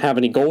 so they don't have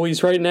any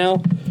goalies right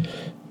now.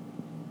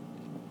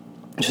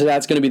 So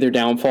that's going to be their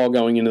downfall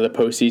going into the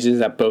postseason, is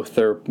that both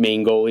their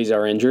main goalies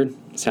are injured.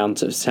 Sound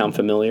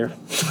familiar?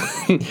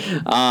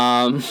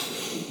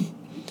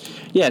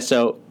 Yeah,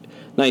 so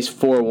nice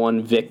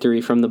 4-1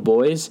 victory from the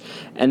boys.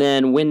 And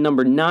then win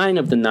number 9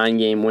 of the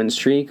 9-game win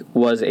streak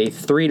was a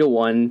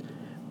 3-1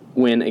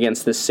 win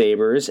against the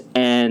Sabres.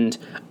 And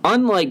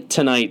unlike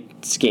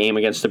tonight's game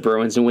against the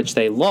Bruins, in which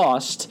they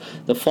lost,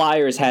 the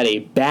Flyers had a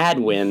bad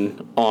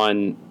win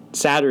on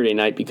Saturday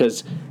night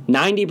because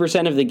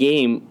 90% of the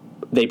game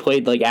they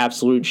played like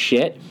absolute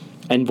shit.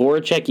 And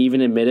Voracek even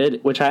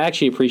admitted, which I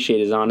actually appreciate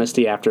his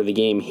honesty after the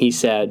game, he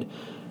said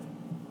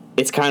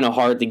it's kind of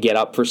hard to get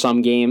up for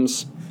some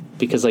games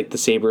because like the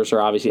Sabres are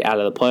obviously out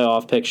of the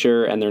playoff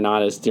picture and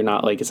it's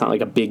not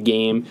like a big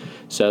game,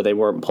 so they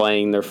weren't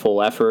playing their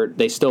full effort.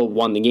 They still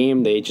won the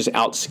game. They just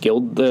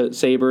outskilled the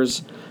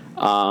Sabres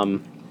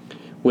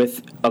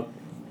with a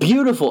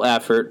beautiful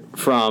effort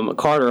from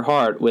Carter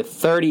Hart with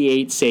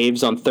 38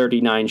 saves on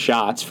 39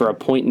 shots for a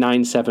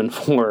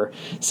 .974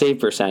 save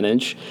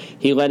percentage.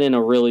 He let in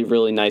a really,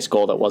 really nice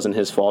goal that wasn't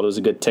his fault. It was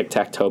a good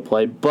tic-tac-toe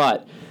play.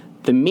 But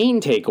the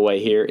main takeaway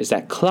here is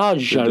that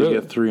Claude Giroux... Did they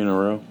get 3 in a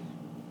row?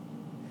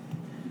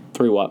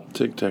 3 what?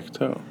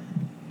 Tic-tac-toe.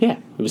 Yeah,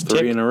 it was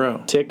 3 in a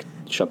row. Tick.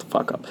 Shut the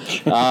fuck up.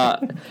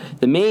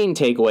 The main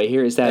takeaway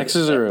here is that...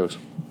 X's or O's?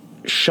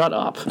 Shut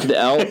up. The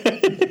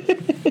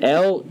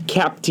El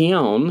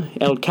Capitan,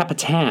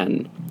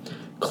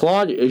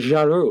 Claude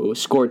Giroux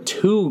scored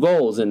 2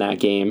 goals in that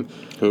game.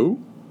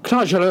 Who?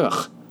 Claude Giroux.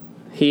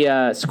 He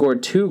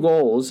scored 2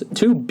 goals,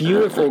 2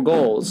 beautiful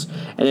goals,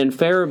 and then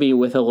Farabee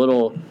with a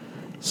little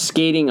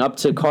skating up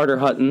to Carter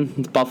Hutton,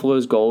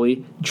 Buffalo's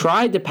goalie,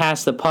 tried to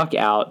pass the puck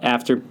out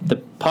after the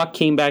puck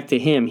came back to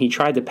him. He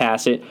tried to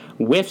pass it,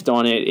 whiffed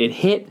on it, it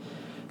hit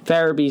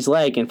Farabee's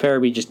leg, and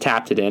Farabee just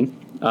tapped it in.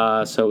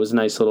 So it was a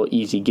nice little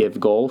easy give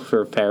goal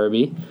for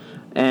Farabee.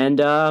 And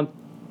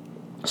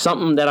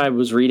something that I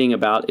was reading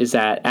about is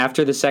that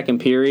after the second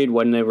period,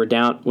 when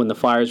the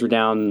Flyers were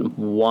down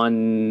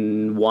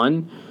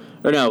 1-1,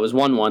 or no, it was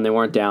 1-1, they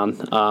weren't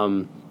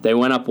down. They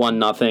went up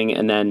 1-0,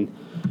 and then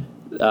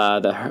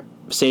the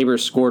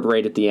Sabres scored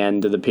right at the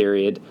end of the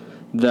period.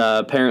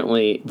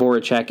 Apparently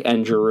Voracek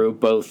and Giroux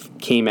both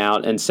came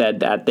out and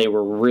said that they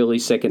were really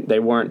sick and they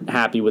weren't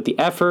happy with the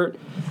effort,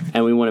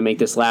 and we got to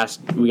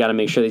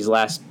make sure these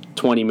last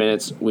 20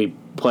 minutes we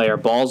play our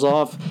balls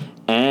off.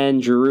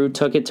 And Giroux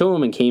took it to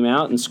him and came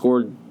out and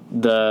scored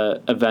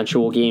the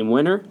eventual game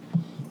winner.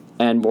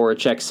 And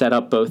Voracek set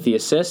up both the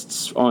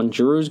assists on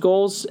Giroux's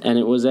goals, and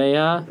it was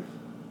a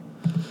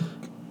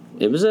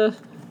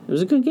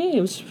was a good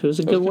game. It was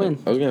a good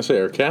win. I was gonna say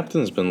our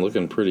captain's been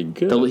looking pretty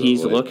good.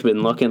 He's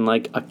been looking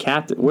like a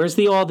captain. Where's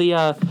all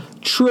the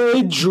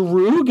Trey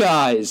Drew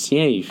guys?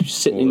 Yeah, you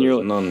sitting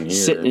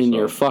in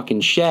your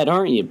fucking shed,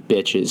 aren't you,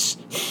 bitches?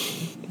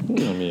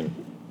 I mean,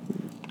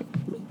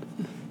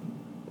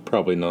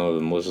 probably none of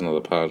them listen to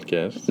the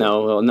podcast.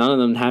 No, well, none of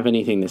them have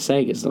anything to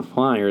say because the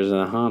Flyers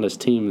are the hottest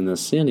team in the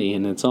city,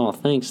 and it's all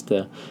thanks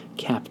to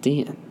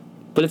Captain.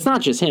 But it's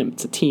not just him;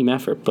 it's a team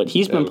effort. But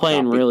he's been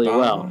playing really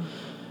well.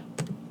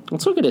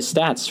 Let's look at his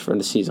stats for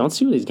the season. Let's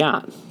see what he's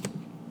got.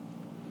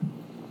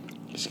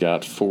 He's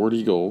got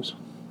 40 goals.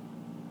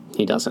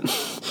 He doesn't.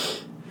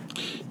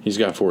 He's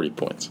got 40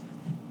 points.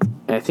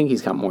 I think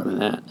he's got more than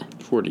that.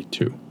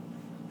 42.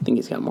 I think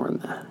he's got more than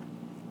that.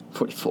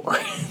 44.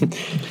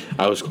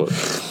 I was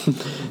close.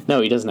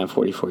 No, he doesn't have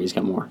 44. He's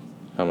got more.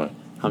 How much?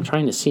 I'm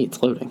trying to see.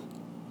 It's loading.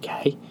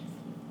 Okay.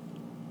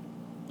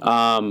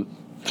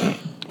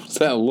 What's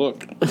that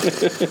look?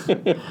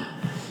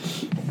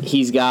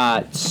 He's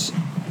got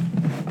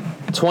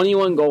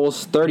 21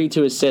 goals,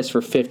 32 assists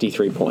for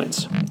 53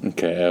 points.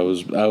 Okay, I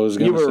was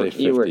going to say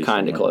 50. You were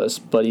kind of close,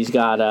 but he's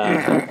got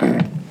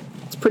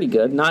it's pretty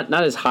good. Not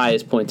as high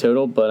as point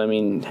total, but I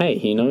mean, hey,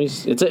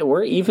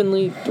 we're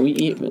evenly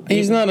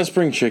He's not a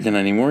spring chicken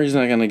anymore. He's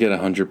not going to get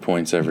 100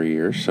 points every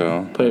year,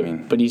 so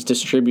but he's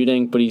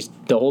distributing,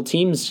 the whole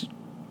team's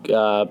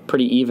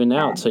pretty even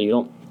out, so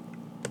you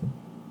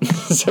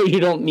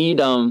don't need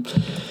him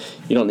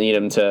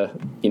to,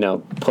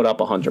 put up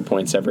 100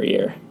 points every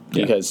year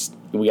because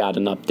we got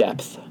enough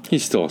depth.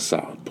 He's still a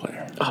solid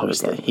player. Oh,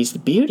 he's the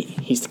beauty.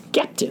 He's the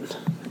captain.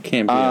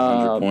 Can't be a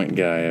 100-point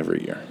guy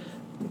every year.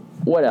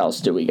 What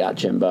else do we got,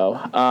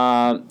 Jimbo?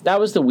 That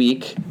was the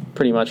week,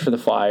 pretty much, for the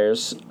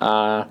Flyers.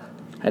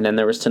 And then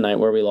there was tonight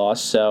where we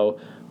lost. So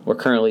we're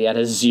currently at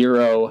a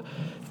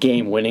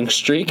 0-game winning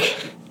streak.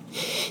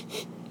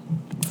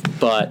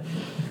 But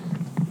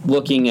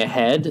looking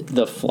ahead,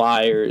 the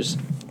Flyers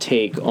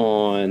take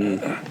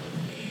on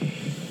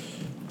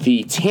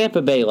the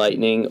Tampa Bay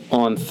Lightning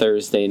on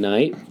Thursday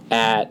night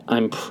at,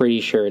 I'm pretty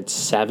sure it's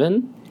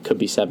 7. Could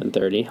be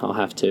 7:30. I'll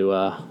have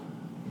to...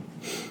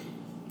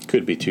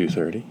 Could be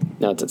 2:30.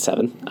 No, it's at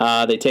 7.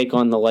 They take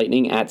on the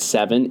Lightning at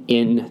 7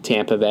 in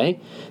Tampa Bay.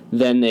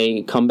 Then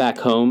they come back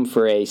home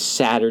for a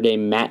Saturday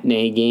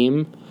matinee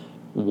game,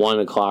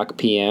 1:00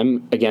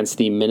 p.m. against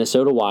the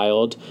Minnesota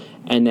Wild.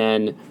 And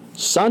then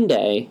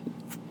Sunday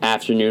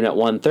afternoon at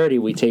 1:30,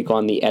 we take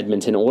on the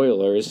Edmonton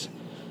Oilers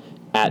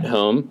at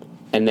home.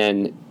 And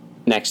then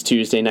next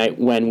Tuesday night,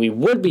 when we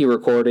would be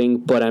recording,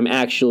 but I'm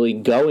actually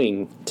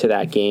going to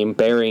that game,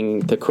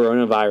 bearing the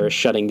coronavirus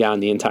shutting down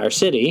the entire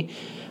city.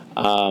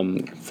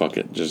 Fuck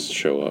it, just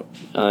show up.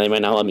 They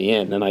might not let me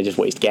in, and I just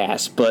waste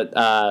gas.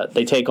 But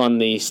they take on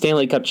the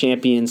Stanley Cup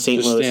champion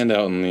St. Louis. Just stand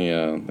out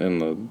in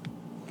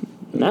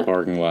the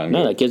parking lot.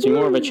 No, that gives me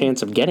more of a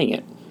chance of getting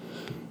it.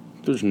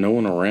 There's no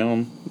one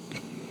around.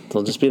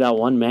 There'll just be that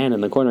one man in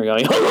the corner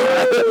going,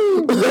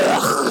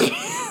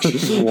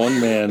 just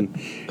one man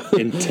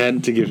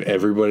intent to give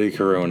everybody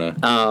corona.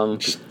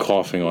 Just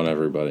coughing on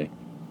everybody.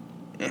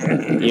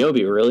 It would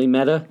be really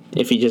meta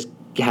if he just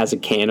has a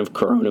can of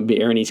Corona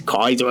beer and he's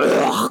coughing,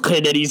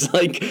 and then he's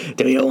like,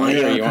 "Do you want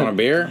a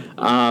beer?"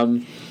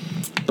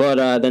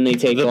 But then they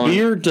take on the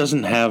beer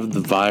doesn't have the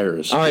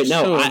virus. All right,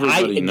 no,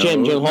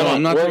 Jim, hold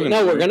on.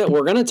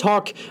 We're gonna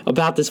talk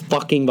about this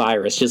fucking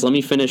virus. Just let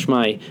me finish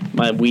my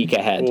week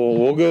ahead. Well,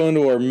 we'll go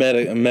into our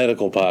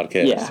medical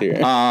podcast here.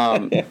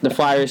 The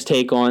Flyers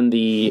take on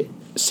the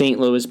St.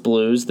 Louis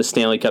Blues, the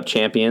Stanley Cup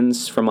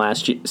champions from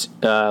last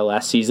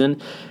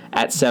season,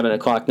 at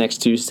 7:00 next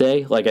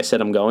Tuesday. Like I said,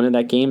 I'm going to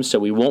that game, so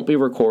we won't be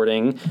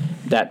recording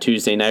that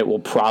Tuesday night. We'll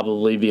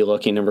probably be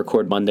looking to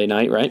record Monday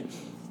night, right?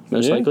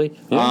 Most likely.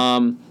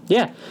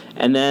 Yeah.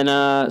 And then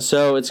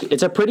so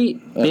it's a pretty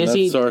busy. And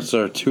that starts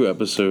our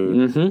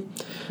 2-episode.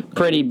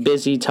 Pretty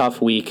busy,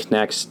 tough week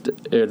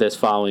this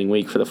following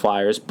week for the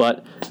Flyers,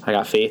 but I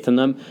got faith in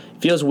them.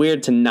 It feels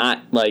weird to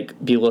not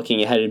be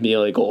looking ahead and be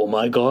like, oh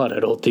my god,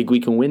 I don't think we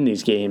can win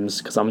these games,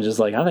 because I'm just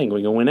like, I think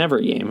we can win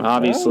every game.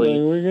 Obviously, I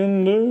think we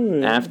can do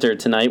it. After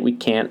tonight, we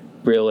can't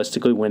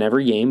realistically win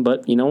every game,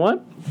 but you know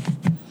what?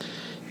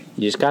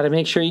 You just got to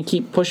make sure you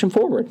keep pushing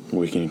forward.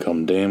 We can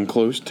come damn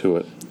close to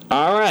it.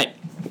 All right.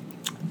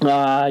 You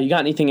got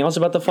anything else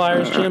about the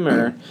Flyers, Jim?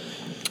 Or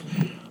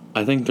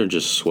I think they're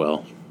just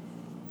swell.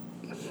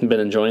 Been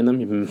enjoying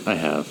them? I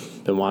have.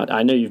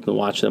 I know you've been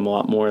watching them a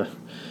lot more.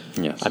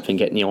 Yes. I've been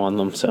getting you on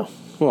them, so.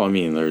 Well, I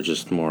mean, they're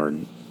just more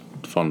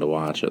fun to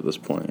watch at this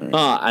point,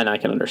 right? And I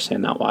can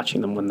understand not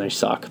watching them when they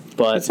suck,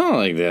 but it's not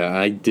like that.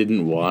 I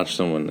didn't watch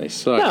them when they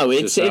suck. No,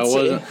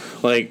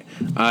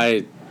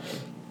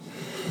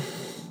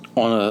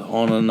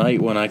 on a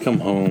night when I come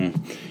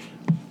home.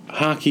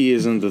 Hockey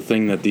isn't the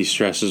thing that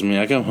de-stresses me.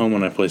 I come home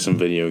and I play some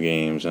video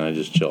games and I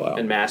just chill out.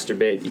 And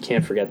masturbate. You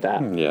can't forget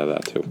that. Yeah,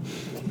 that too.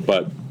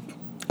 But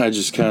I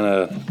just kind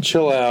of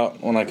chill out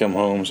when I come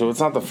home, so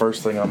it's not the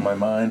first thing on my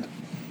mind.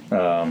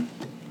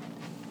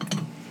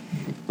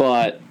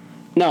 But,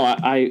 no,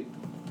 I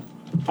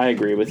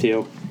agree with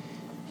you.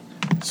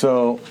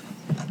 So,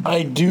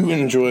 I do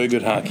enjoy a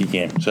good hockey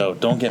game, so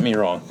don't get me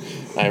wrong.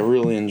 I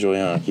really enjoy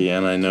hockey,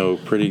 and I know a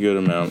pretty good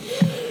amount,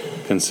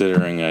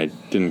 considering I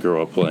didn't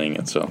grow up playing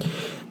it. So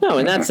no,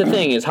 and that's the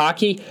thing is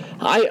hockey.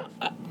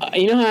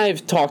 You know how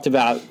I've talked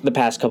about the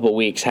past couple of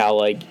weeks how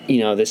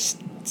this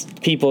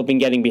people have been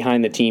getting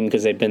behind the team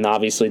because they've been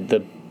obviously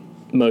the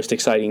most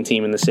exciting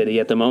team in the city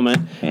at the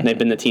moment, and they've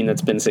been the team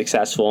that's been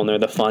successful, and they're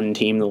the fun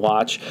team to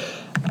watch.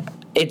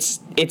 It's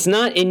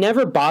not. It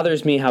never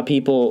bothers me how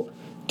people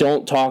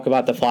don't talk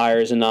about the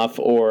Flyers enough,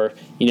 or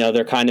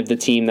they're kind of the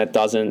team that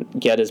doesn't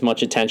get as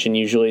much attention.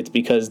 Usually, it's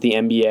because the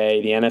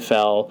NBA, the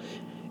NFL,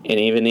 and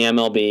even the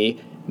MLB,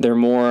 they're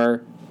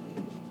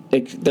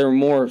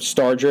more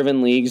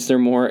star-driven leagues. They're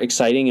more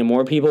exciting, and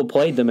more people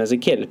played them as a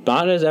kid.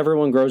 Not as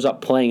everyone grows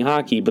up playing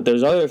hockey, but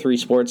those other three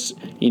sports,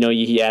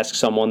 you ask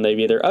someone, they've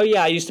either, oh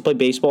yeah, I used to play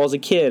baseball as a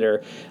kid,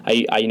 or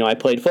I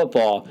played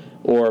football.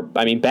 Or,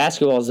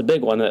 basketball is a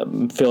big one that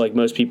I feel like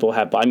most people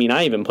have. I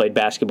even played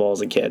basketball as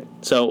a kid.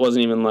 So it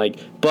wasn't even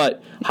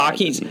but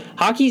hockey's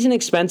an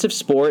expensive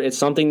sport. It's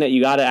something that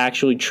you got to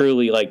actually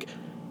truly,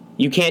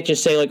 you can't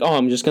just say, oh,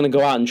 I'm just going to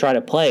go out and try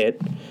to play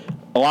it.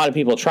 A lot of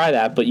people try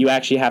that, but you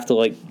actually have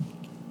to,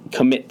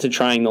 commit to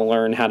trying to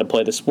learn how to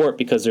play the sport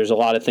because there's a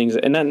lot of things.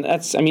 And then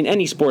that's,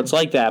 any sport's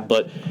like that,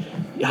 but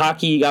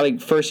hockey, you got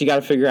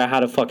to figure out how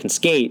to fucking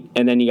skate,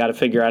 and then you got to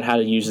figure out how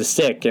to use the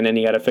stick, and then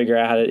you got to figure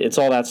out it's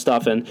all that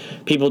stuff, and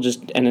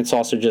it's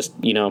also just,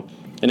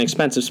 an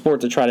expensive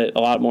sport to try to,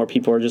 a lot more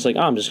people are just oh,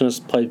 I'm just going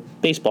to play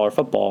baseball or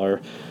football,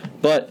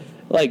 but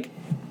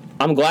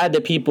I'm glad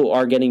that people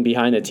are getting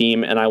behind the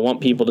team, and I want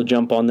people to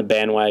jump on the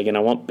bandwagon. I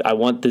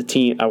want the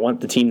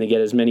team to get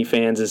as many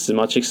fans, as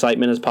much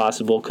excitement as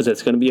possible, because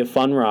it's going to be a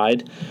fun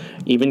ride.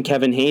 Even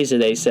Kevin Hayes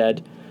today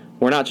said,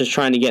 we're not just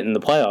trying to get in the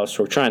playoffs,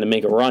 we're trying to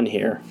make a run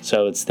here.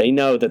 So they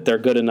know that they're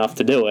good enough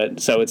to do it.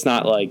 So it's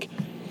not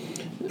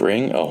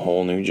bring a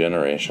whole new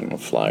generation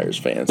of Flyers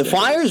fans. The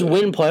Flyers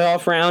win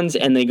playoff rounds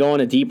and they go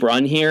on a deep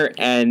run here,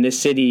 and this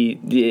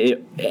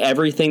city,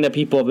 everything that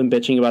people have been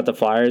bitching about the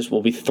Flyers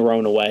will be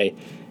thrown away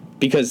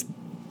because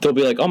they'll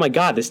be oh my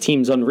God, this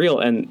team's unreal.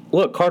 And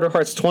look, Carter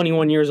Hart's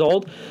 21 years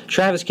old.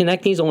 Travis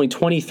Konecny's only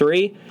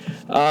 23.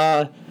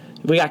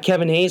 We got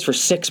Kevin Hayes for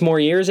 6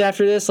 more years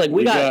after this.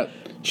 We got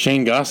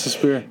Shane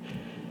Gostisbehere.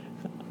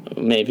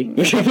 Maybe.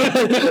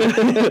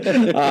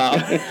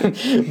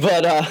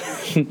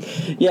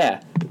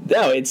 Yeah.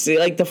 No, it's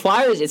the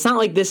Flyers, it's not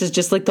like this is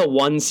just the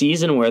one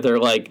season where they're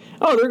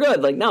oh, they're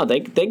good. No, they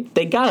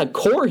got a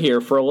core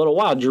here for a little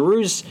while.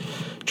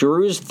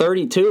 Giroux's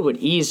 32, but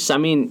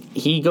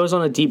he goes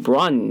on a deep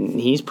run.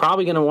 He's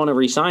probably going to want to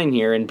resign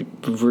here and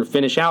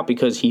finish out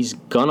because he's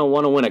going to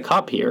want to win a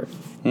cup here.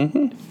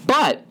 Mm-hmm.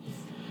 But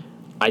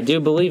I do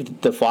believe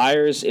that the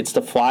Flyers,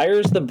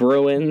 the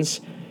Bruins,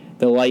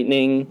 the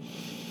Lightning,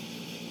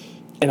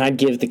 and I'd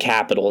give the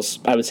Capitals.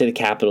 I would say the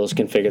Capitals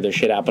can figure their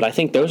shit out, but I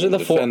think those are the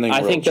four.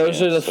 I think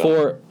those are the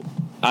four.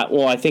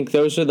 I think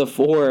those are the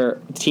 4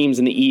 teams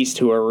in the East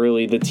who are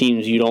really the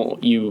teams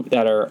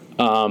that are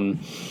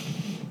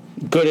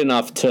good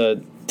enough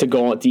to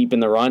go deep in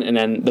the run, and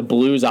then the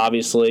Blues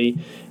obviously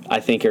I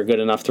think are good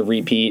enough to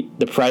repeat.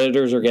 The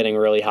Predators are getting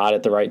really hot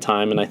at the right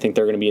time, and I think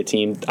they're going to be a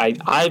team.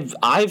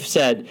 I've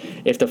said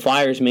if the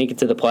Flyers make it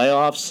to the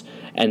playoffs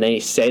and they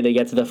say they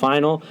get to the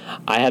final,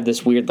 I have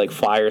this weird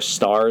Flyers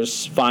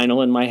Stars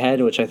final in my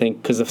head, which I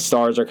think because the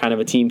Stars are kind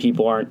of a team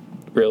people aren't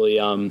really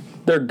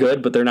they're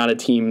good, but they're not a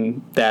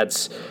team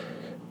that's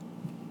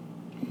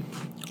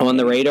on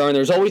the radar, and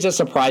there's always a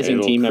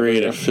surprising team every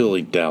year. Create a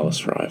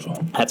Philly-Dallas rival.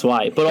 That's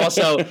why. But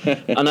also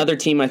another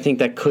team I think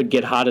that could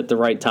get hot at the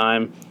right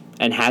time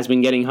and has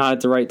been getting hot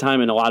at the right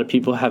time, and a lot of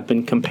people have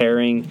been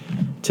comparing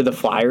to the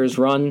Flyers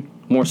run.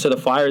 More so the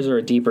Flyers are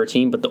a deeper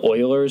team, but the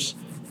Oilers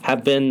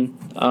have been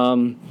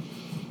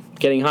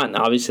getting hot. And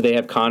obviously they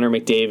have Connor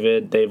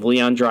McDavid. They have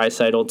Leon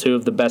Draisaitl, 2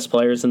 of the best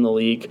players in the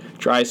league.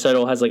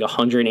 Draisaitl has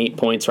 108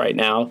 points right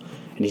now,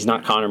 and he's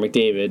not Connor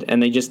McDavid.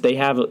 And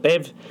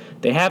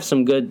they have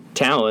some good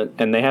talent,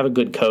 and they have a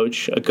good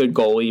coach, a good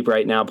goalie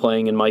right now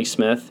playing in Mike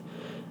Smith.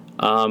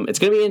 It's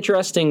going to be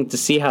interesting to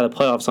see how the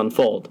playoffs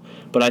unfold.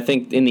 But I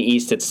think in the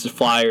East it's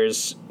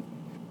Flyers,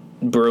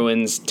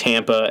 Bruins,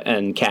 Tampa,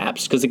 and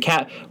Caps.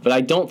 But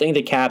I don't think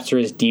the Caps are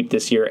as deep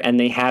this year, and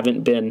they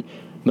haven't been,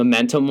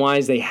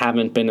 momentum-wise, they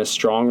haven't been as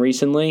strong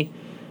recently.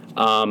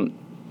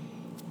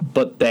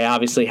 But they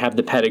obviously have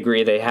the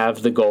pedigree, they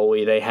have the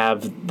goalie, they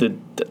have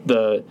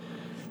the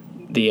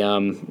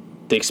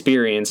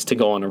experience to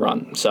go on a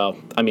run. So,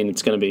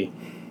 it's going to be...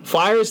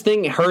 Flyers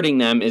thing hurting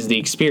them is the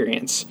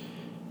experience.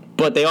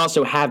 But they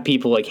also have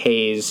people like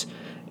Hayes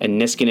and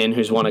Niskanen,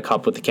 who's won a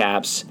cup with the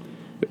Caps.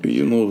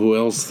 You know who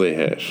else they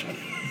have?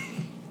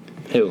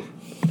 Who?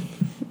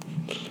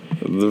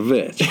 The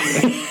Vetch.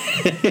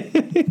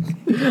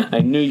 I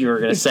knew you were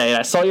going to say it.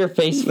 I saw your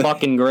face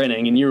fucking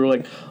grinning, and you were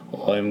like,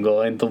 I'm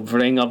going to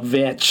bring up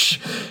Vetch.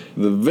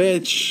 The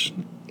Vetch,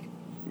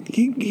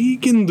 he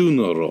can do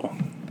no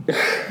wrong.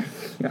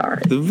 All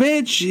right. The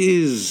Vetch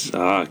is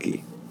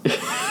hockey.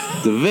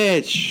 The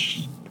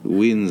Vetch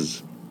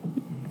wins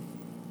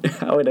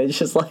How would I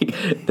just like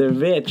the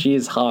Vitch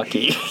is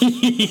hockey.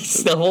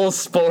 He's the whole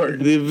sport.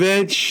 The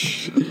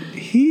Vitch,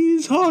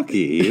 he's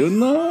hockey, you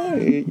know.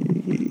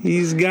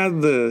 He's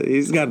got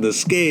the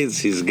skates,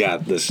 he's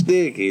got the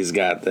stick, he's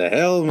got the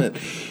helmet,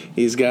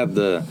 he's got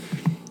the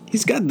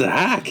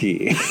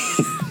hockey.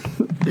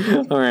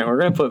 All right, we're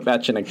gonna put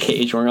Vetch in a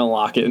cage. We're gonna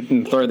lock it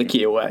and throw the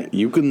key away.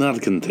 You could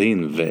not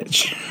contain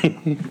Vetch.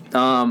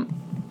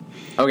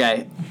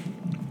 Okay.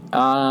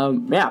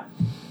 Yeah.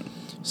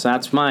 So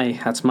that's my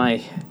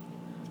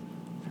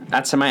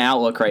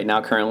outlook right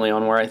now, currently,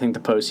 on where I think the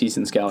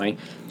postseason's going.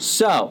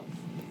 So,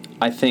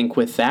 I think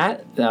with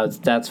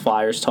that's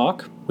Flyers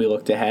talk. We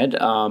looked ahead.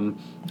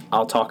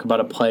 I'll talk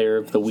about a player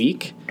of the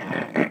week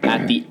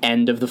at the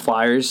end of the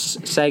Flyers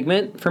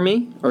segment for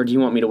me, or do you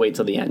want me to wait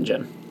till the end,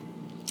 Jim?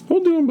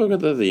 We'll do them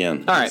both at the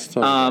end. All right.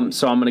 So I'm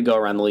going to go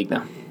around the league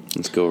now.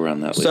 Let's go around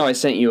that league. So I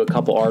sent you a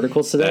couple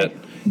articles today.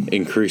 That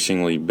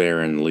increasingly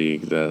barren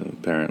league that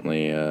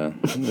apparently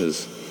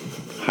is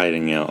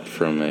hiding out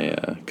from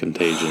a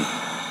contagion.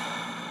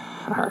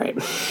 All right.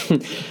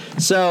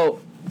 So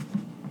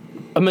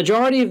a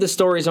majority of the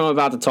stories I'm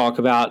about to talk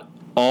about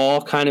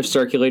all kind of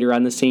circulate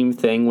around the same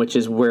thing, which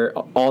is where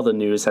all the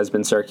news has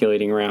been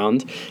circulating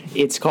around.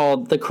 It's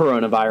called the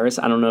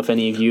coronavirus. I don't know if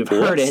any of you have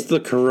heard it. What's the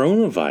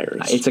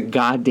coronavirus? It's a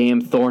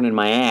goddamn thorn in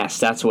my ass.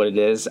 That's what it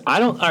is.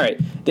 All right.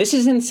 This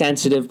is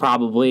insensitive,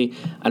 probably.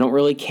 I don't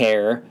really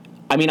care.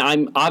 I mean,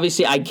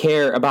 I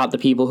care about the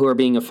people who are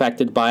being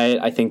affected by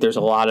it. I think there's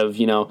a lot of,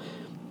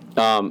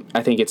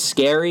 I think it's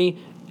scary.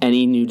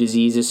 Any new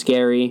disease is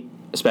scary,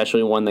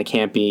 especially one that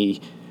can't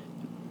be,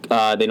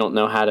 they don't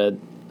know how to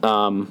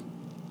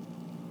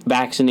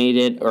vaccinate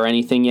it or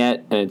anything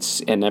yet,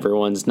 and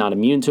everyone's not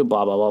immune to it,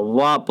 blah, blah, blah,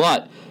 blah, blah.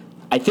 But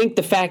I think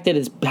the fact that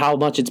it's how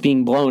much it's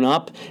being blown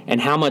up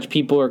and how much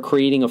people are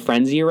creating a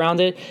frenzy around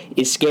it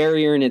is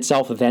scarier in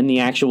itself than the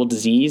actual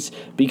disease,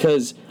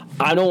 because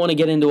I don't want to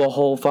get into a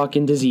whole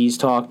fucking disease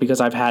talk because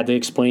I've had to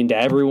explain to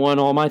everyone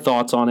all my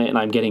thoughts on it, and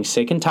I'm getting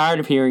sick and tired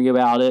of hearing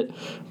about it.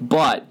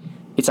 But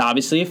it's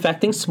obviously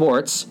affecting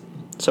sports,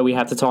 so we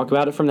have to talk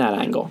about it from that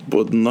angle.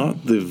 But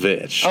not the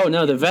Vetch. Oh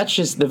no, the Vetch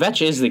is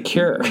the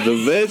cure.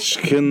 The Vetch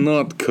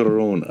cannot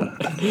corona.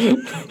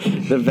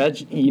 The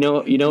Vetch,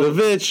 The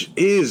Vetch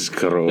is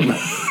corona.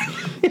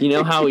 You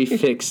know how we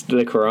fixed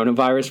the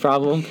coronavirus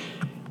problem?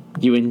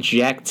 You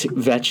inject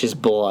Vetch's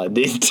blood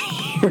into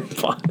your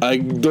body. I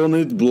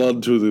donate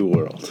blood to the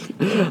world.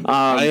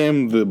 I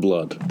am the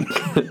blood.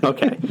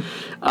 Okay.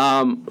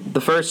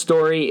 The first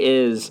story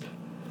is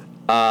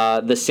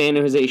the San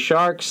Jose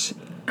Sharks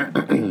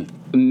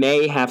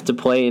may have to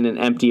play in an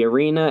empty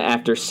arena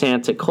after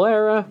Santa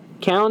Clara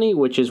County,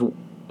 which is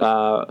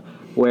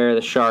where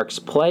the Sharks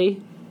play,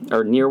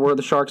 or near where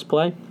the Sharks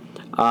play.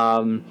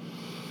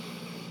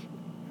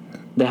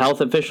 The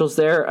health officials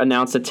there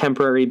announced a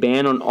temporary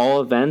ban on all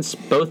events,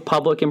 both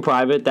public and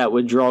private, that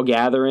would draw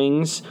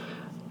gatherings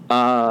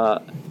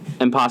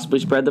and possibly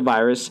spread the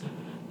virus.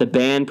 The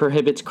ban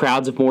prohibits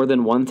crowds of more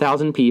than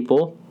 1,000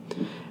 people,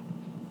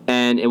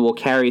 and it will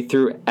carry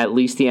through at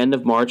least the end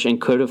of March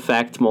and could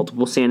affect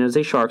multiple San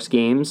Jose Sharks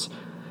games.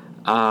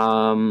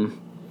 New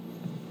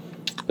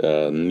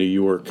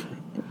York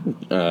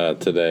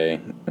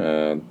today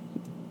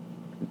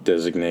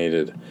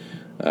designated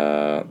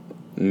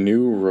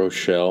New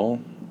Rochelle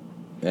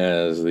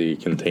as the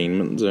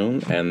containment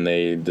zone, and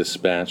they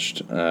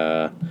dispatched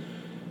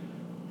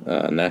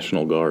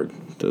National Guard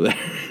to there.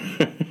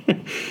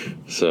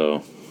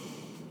 So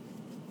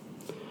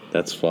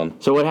that's fun.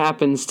 So what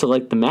happens to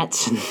like the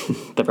Mets and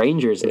the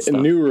Rangers and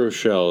stuff? New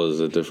Rochelle is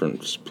a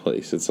different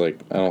place. It's like,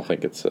 I don't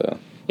think it's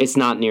It's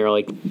not near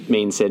like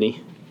main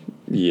city.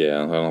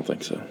 Yeah, I don't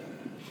think so.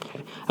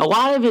 A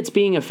lot of it's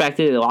being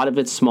affected. A lot of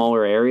it's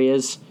smaller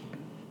areas.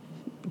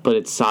 But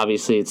it's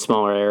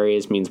smaller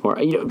areas means more.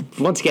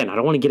 Once again, I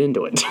don't want to get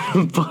into it.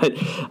 But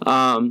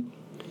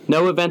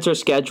no events are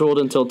scheduled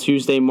until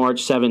Tuesday,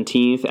 March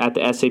 17th at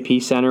the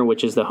SAP Center,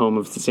 which is the home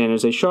of the San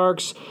Jose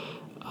Sharks.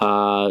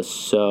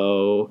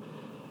 So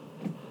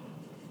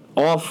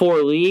all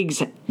four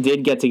leagues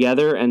did get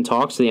together and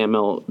talk. So the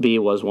MLB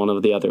was one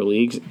of the other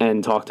leagues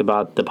and talked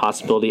about the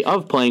possibility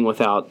of playing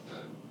without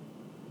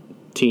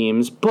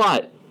teams.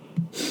 But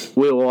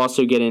we will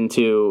also get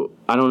into,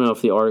 I don't know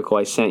if the article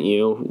I sent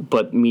you,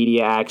 but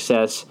media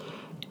access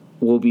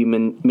will be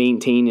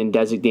maintained in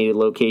designated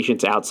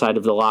locations outside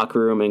of the locker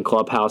room and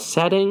clubhouse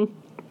setting.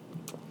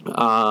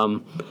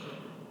 That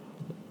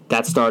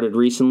started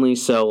recently,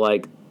 so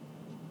like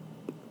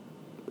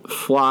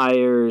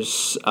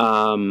Flyers,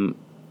 the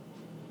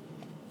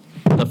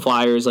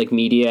Flyers like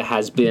media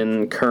has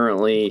been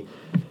currently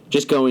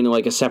just going to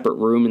like a separate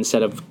room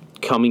instead of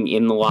coming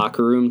in the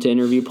locker room to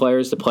interview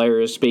players. The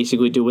players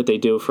basically do what they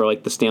do for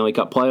like the Stanley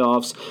Cup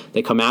playoffs.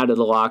 They come out of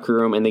the locker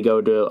room and they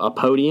go to a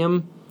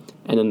podium,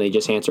 and then they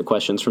just answer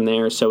questions from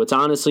there. So it's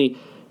honestly,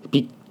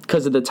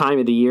 because of the time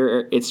of the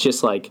year, it's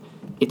just like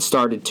it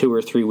started 2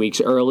 or 3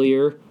 weeks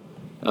earlier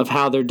of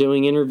how they're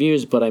doing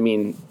interviews. But I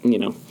mean,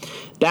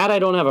 that I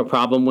don't have a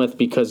problem with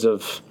because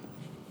of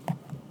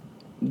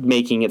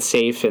making it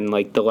safe and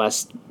like the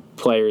less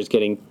players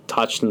getting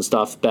touched and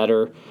stuff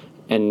better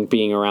and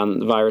being around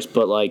the virus,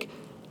 but like,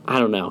 I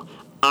don't know.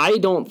 I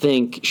don't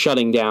think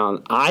shutting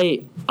down.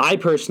 I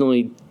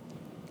personally,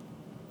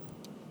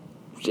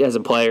 as a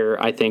player,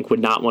 I think would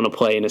not want to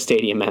play in a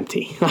stadium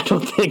empty. I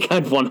don't think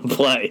I'd want to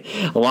play.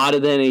 A lot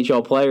of the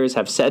NHL players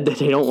have said that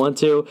they don't want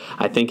to.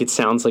 I think it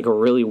sounds like a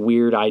really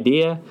weird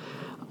idea.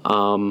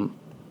 What's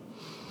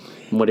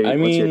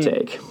your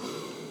take?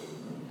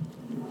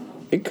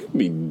 It could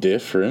be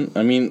different.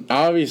 I mean,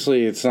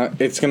 obviously, it's not.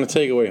 It's going to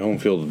take away home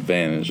field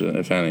advantage,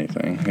 if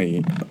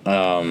anything.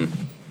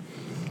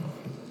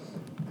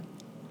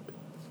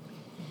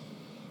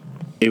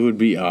 It would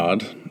be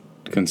odd,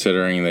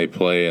 considering they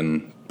play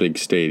in big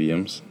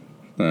stadiums,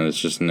 and it's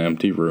just an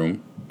empty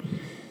room,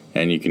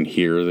 and you can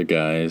hear the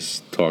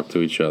guys talk to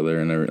each other,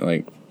 and they're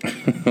like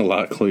a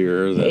lot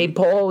clearer. Hey,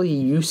 Paul,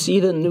 you see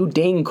the new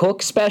Dane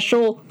Cook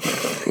special?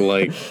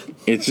 Like,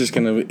 it's just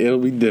it'll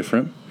be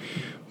different,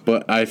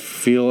 but I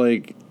feel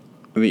like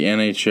the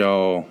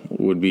NHL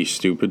would be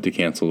stupid to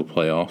cancel the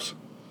playoffs.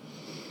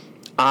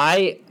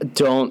 I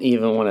don't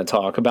even want to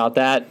talk about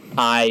that.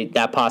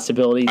 That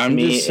possibility to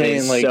me just saying,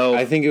 is like, so...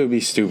 I think it would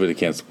be stupid to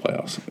cancel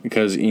playoffs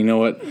because you know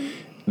what,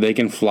 they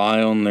can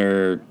fly on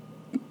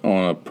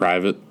a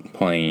private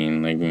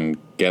plane. They can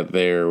get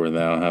there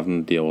without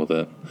having to deal with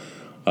it.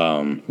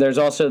 There's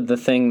also the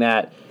thing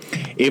that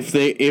if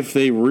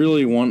they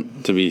really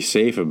want to be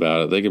safe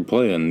about it, they could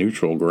play a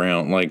neutral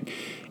ground. Like,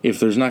 if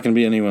there's not going to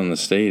be anyone in the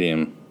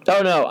stadium.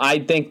 Oh no, I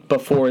think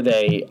before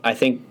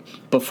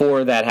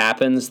that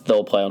happens,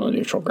 they'll play on a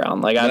neutral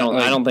ground. Like I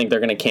don't think they're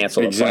going to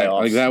cancel the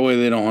playoffs. Like that way,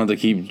 they don't have to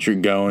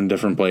keep going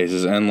different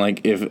places. And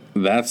like if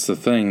that's the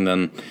thing,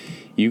 then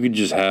you could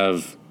just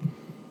have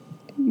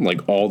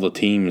like all the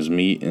teams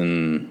meet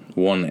in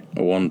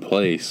one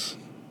place,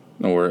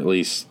 or at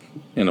least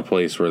in a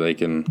place where they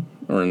can,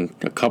 or in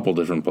a couple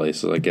different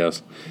places, I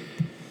guess.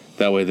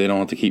 That way, they don't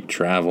have to keep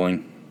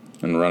traveling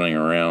and running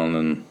around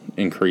and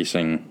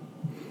increasing.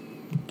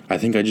 I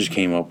think I just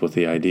came up with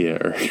the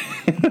idea.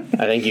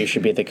 I think you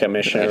should be the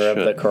commissioner of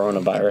the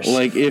coronavirus.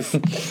 Like,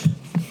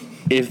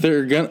 if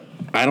they're gonna...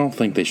 I don't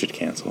think they should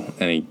cancel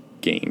any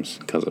games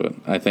because of it.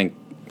 I think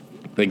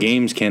the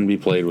games can be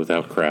played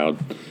without crowd.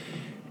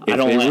 If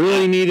they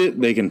really need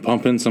it, they can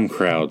pump in some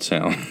crowd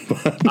sound.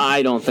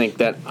 I don't think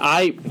that...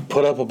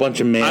 Put up a bunch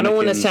of mannequins. I don't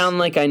want to sound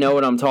like I know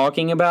what I'm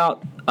talking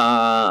about.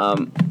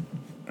 But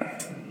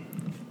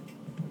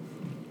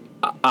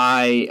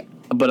I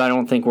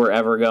don't think we're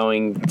ever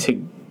going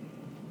to...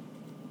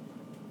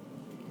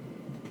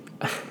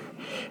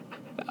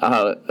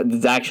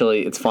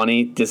 it's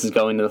funny. This is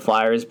going to the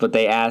Flyers, but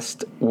they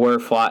asked,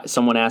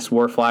 someone asked,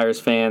 were Flyers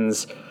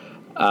fans,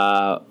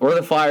 were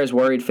the Flyers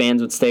worried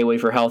fans would stay away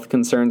for health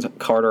concerns?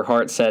 Carter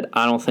Hart said,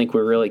 I don't think we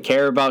really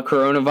care about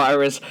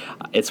coronavirus.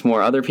 It's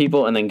more other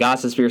people. And then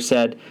Gossespierre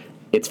said,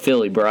 it's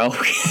Philly, bro.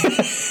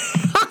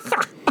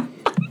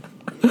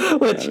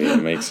 Which,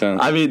 it makes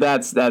sense. I mean,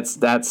 that's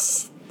That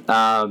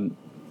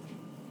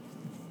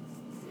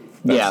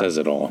says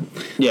it all.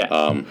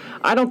 Yeah.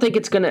 I don't think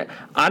it's gonna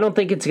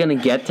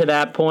get to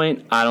that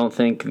point. I don't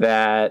think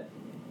that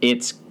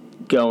it's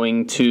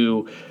going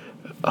to.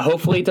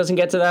 Hopefully, it doesn't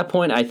get to that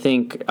point. I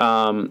think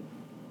they're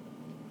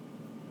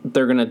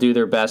gonna do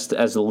their best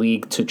as a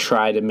league to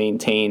try to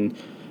maintain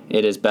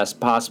it as best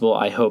possible.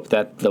 I hope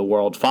that the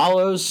world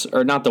follows,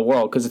 or not the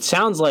world, because it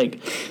sounds like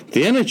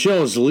the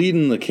NHL is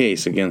leading the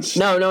case against.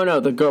 No.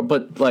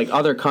 But like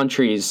other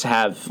countries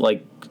have,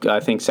 like, I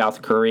think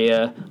South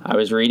Korea, I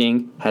was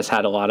reading, has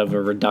had a lot of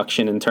a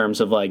reduction in terms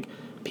of like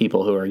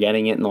people who are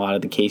getting it, and a lot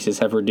of the cases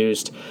have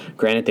reduced.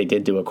 Granted, they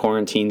did do a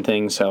quarantine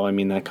thing, so I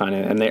mean that kind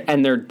of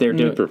they're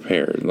doing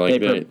prepared. Like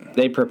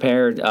they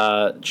prepared.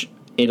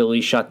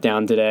 Italy shut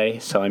down today,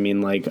 so I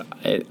mean, like,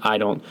 I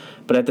don't.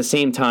 But at the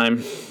same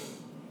time,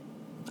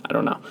 I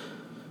don't know.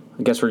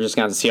 I guess we're just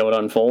going to see how it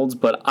unfolds,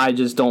 but I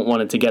just don't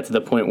want it to get to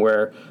the point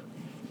where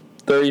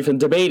they're even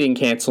debating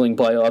canceling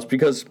playoffs,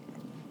 because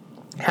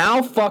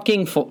how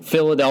fucking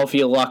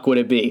Philadelphia luck would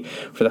it be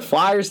for the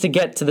Flyers to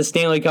get to the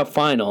Stanley Cup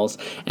Finals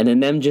and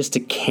then them just to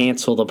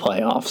cancel the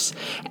playoffs?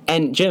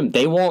 And Jim,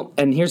 they won't.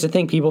 And here's the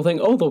thing: people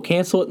think, oh, they'll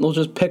cancel it and they'll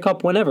just pick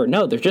up whenever.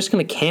 No, they're just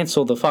going to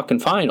cancel the fucking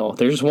final.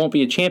 There just won't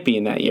be a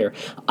champion that year.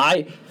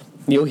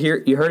 You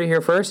heard it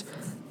here first.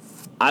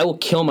 I will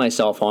kill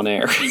myself on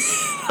air.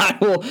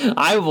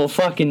 I will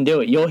fucking do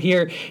it. You'll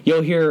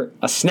hear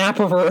a snap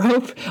of a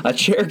rope, a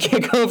chair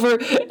kick over,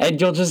 and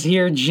you'll just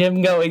hear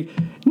Jim going,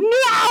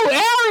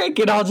 "No, Eric!"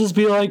 And I'll just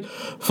be like,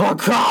 "For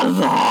God's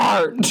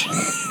heart!"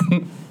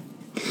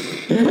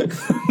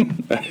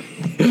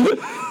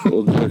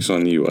 Well, joke's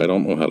on you. I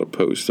don't know how to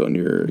post on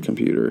your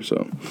computer,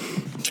 so.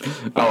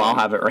 I'll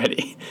have it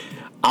ready.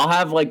 I'll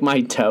have like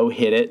my toe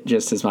hit it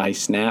just as I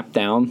snap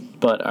down.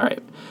 But all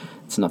right,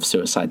 it's enough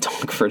suicide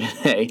talk for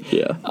today.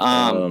 Yeah.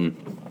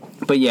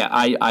 But yeah,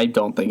 I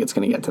don't think it's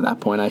going to get to that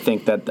point. I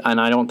think that, and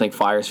I don't think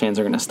Flyers fans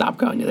are going to stop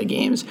going to the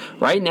games.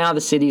 Right now,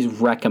 the city's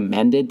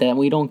recommended that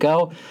we don't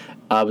go.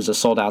 It was a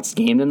sold-out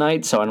game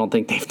tonight, so I don't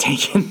think they've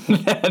taken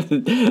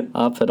that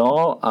up at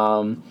all.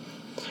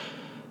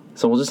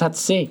 So we'll just have to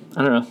see.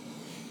 I don't know.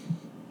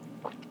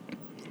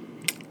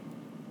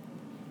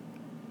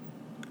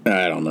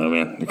 I don't know,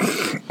 man.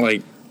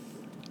 Like,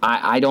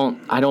 I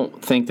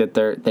don't think that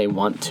they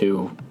want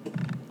to.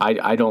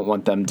 I don't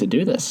want them to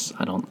do this.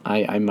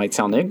 I might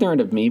sound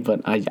ignorant of me,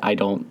 but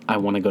I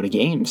want to go to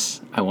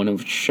games. I want to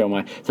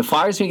show the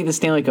Flyers make it the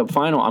Stanley Cup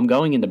final. I'm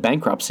going into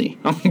bankruptcy.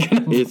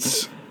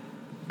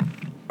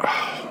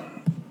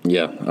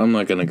 Yeah, I'm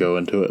not gonna go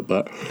into it,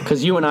 but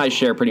because you and I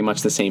share pretty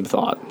much the same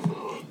thought.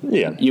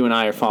 Yeah, you and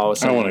I are following.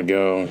 I want to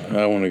go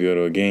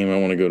to a game.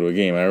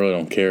 I really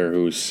don't care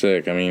who's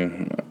sick. I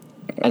mean,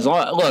 as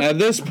long look at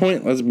this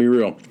point, let's be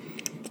real.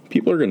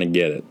 People are gonna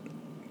get it.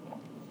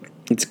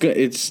 It's good.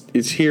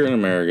 It's here in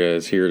America.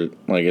 It's here.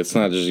 It's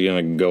not just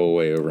gonna go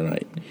away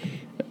overnight.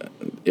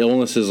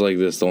 Illnesses like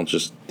this don't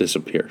just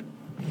disappear.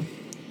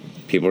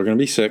 People are gonna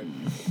be sick.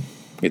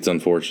 It's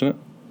unfortunate,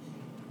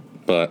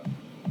 but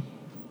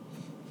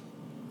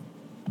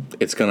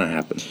it's gonna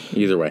happen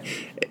either way.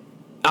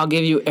 I'll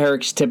give you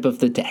Eric's tip of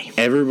the day.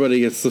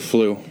 Everybody gets the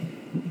flu.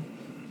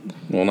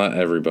 Well, not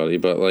everybody,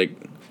 but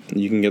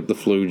you can get the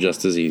flu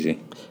just as easy.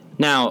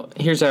 Now,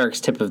 here's Eric's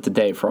tip of the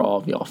day for all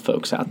of y'all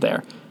folks out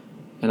there.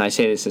 And I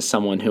say this as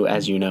someone who,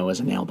 as you know, is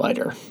a nail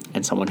biter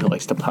and someone who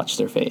likes to touch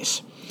their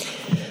face.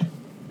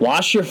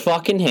 Wash your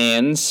fucking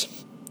hands.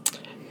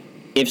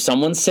 If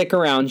someone's sick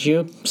around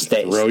you,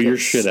 throw your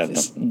shit at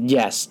them.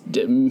 Yes,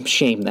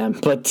 shame them.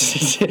 But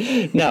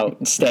no,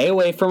 stay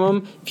away from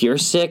them. If you're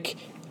sick,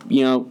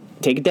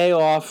 take a day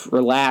off,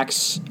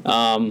 relax.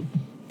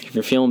 If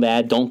you're feeling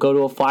bad, don't go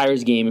to a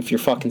Flyers game if you're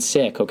fucking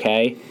sick,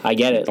 okay? I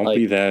get it. Don't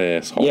be that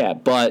asshole. Yeah,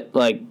 but,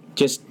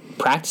 just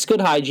practice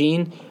good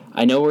hygiene.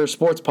 I know we're a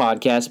sports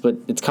podcast, but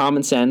it's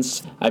common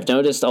sense. I've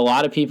noticed a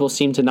lot of people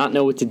seem to not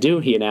know what to do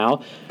here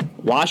now.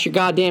 Wash your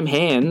goddamn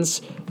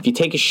hands. If you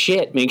take a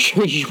shit, make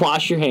sure you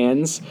wash your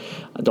hands.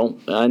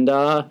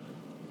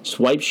 Just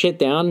wipe shit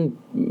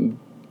down.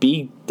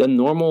 Be a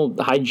normal,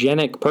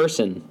 hygienic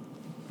person.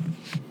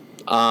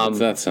 It's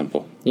that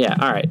simple. Yeah,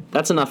 all right.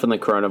 That's enough on the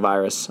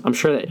coronavirus. I'm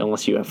sure that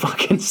unless you have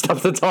fucking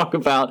stuff to talk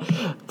about.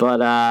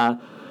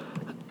 But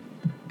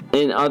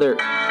in other...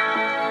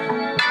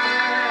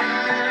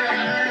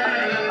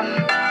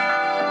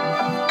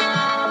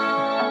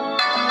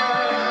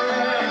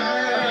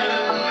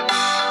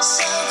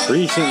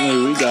 Recently,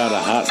 we got a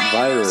hot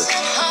virus.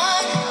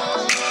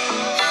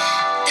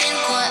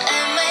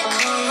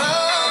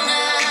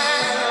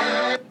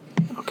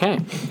 Okay.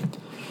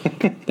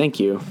 Thank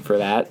you for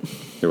that.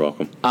 You're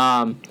welcome.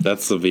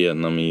 That's the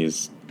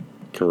Vietnamese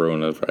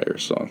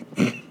coronavirus song.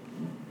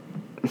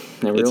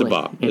 It's a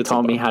bop. It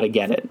taught me how to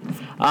get it.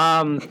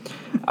 All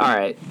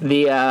right.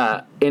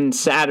 In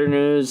sadder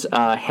news,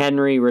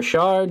 Henry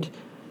Richard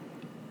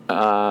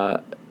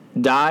died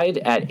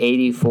at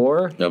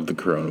 84. Of the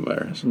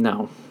coronavirus.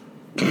 No.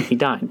 He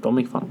died. Don't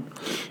make fun.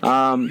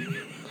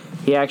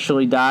 He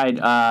actually died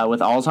with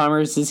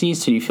Alzheimer's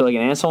disease. So do you feel like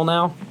an asshole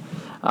now?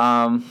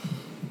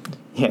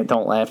 Yeah,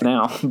 don't laugh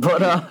now.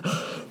 But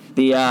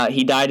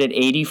he died at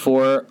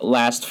 84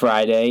 last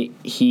Friday.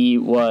 He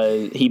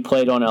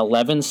played on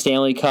 11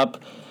 Stanley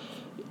Cup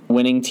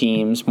winning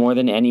teams, more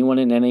than anyone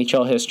in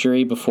NHL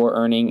history, before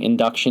earning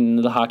induction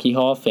into the Hockey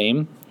Hall of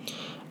Fame.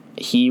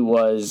 He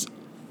was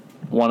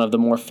one of the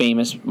more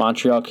famous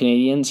Montreal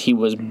Canadiens. He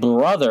was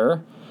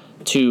brother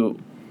to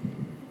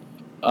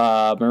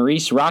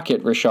Maurice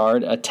Rocket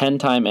Richard, a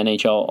 10-time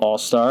NHL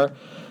All-Star.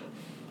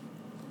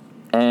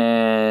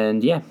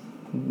 And, yeah.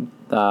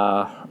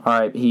 All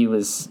right, he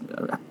was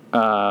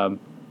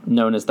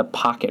known as the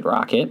Pocket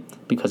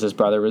Rocket because his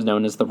brother was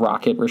known as the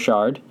Rocket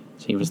Richard.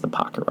 So he was the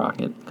Pocket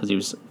Rocket because he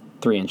was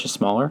 3 inches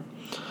smaller.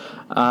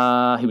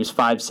 He was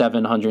 5'7",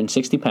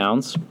 160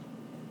 pounds.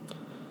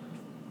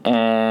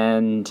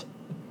 And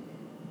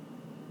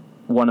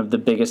one of the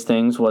biggest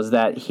things was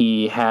that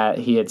he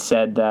had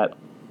said that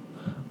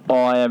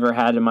all I ever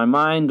had in my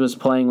mind was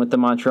playing with the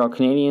Montreal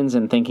Canadiens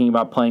and thinking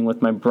about playing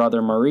with my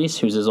brother Maurice,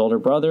 who's his older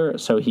brother.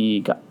 So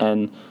he got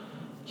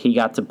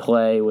to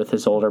play with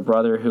his older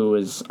brother, who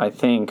was I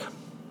think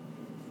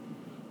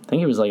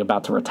he was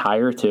about to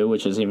retire too,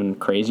 which is even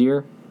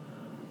crazier.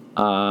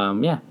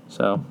 Yeah.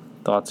 So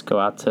thoughts go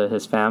out to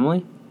his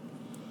family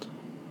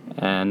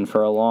and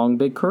for a long,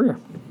 big career.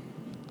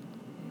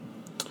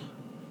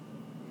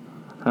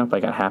 I hope I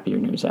got happier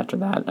news after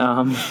that.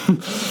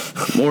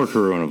 More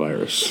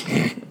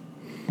coronavirus.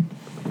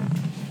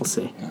 We'll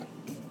see.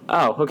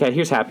 Oh, okay,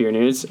 here's happier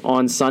news.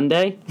 On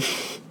Sunday,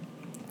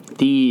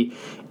 the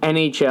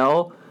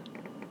NHL,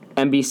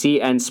 NBC,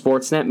 and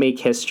Sportsnet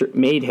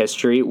made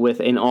history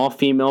with an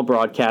all-female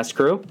broadcast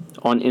crew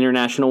on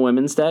International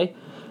Women's Day.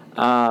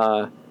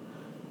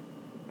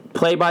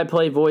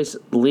 Play-by-play voice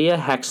Leah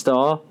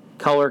Hextall,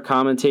 color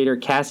commentator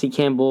Cassie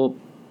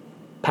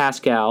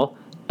Campbell-Pascal,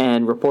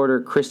 and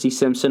reporter Christy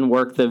Simpson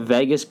worked the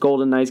Vegas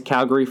Golden Knights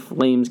Calgary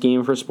Flames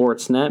game for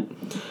Sportsnet.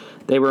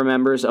 They were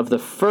members of the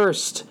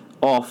first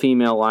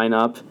all-female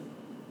lineup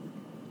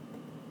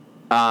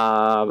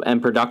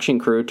and production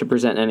crew to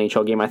present an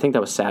NHL game. I think that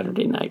was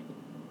Saturday night.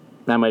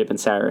 That might have been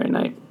Saturday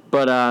night.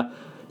 But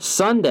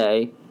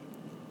Sunday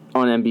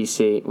on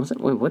NBC...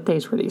 What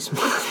days were these?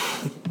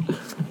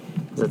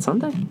 Was it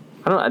Sunday?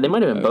 I don't know. They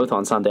might have been both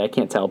on Sunday. I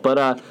can't tell. But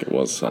It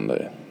was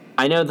Sunday.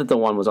 I know that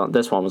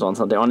this one was on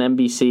Sunday. On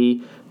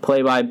NBC,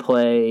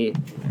 play-by-play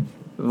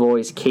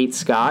voice Kate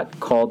Scott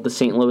called the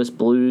St. Louis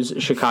Blues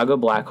Chicago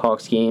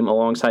Blackhawks game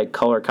alongside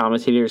color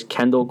commentators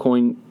Kendall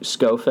Coyne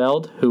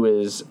Schofield, who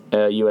is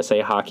a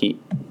USA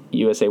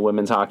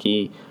women's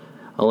hockey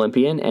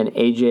Olympian, and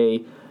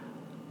AJ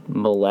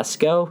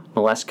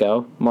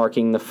Malesko,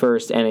 marking the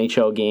first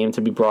NHL game to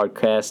be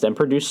broadcast and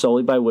produced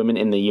solely by women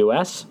in the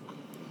U.S.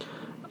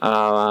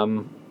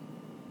 I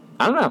don't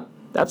know.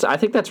 I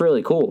think that's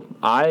really cool.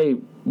 I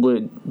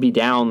would be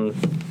down.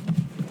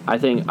 I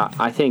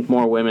think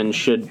more women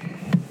should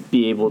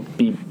be able to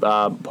be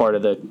part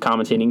of the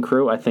commentating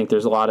crew. I think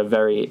there's a lot of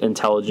very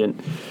intelligent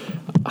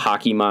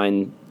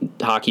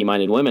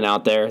hockey-minded women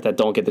out there that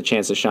don't get the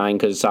chance to shine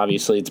because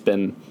obviously it's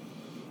been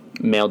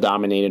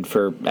male-dominated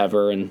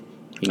forever, and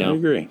I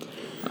agree.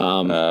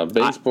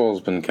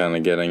 Baseball's been kind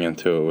of getting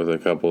into it with a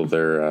couple of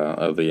their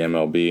of the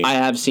MLB. I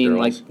have seen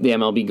girls. the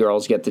MLB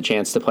girls get the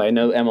chance to play. I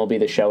know MLB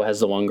The Show has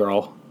the one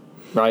girl,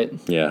 right?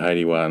 Yeah,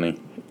 Heidi Watney.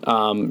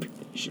 And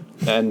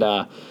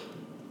I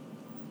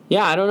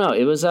don't know.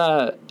 It was.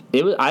 I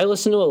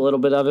listened to a little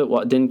bit of it.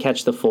 Didn't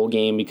catch the full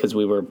game because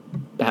we were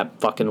at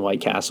fucking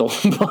White Castle.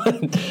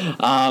 But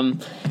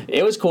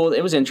it was cool.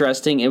 It was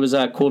interesting. It was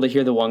cool to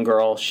hear the one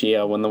girl. She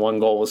when the one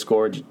goal was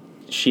scored,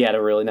 she had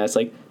a really nice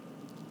go.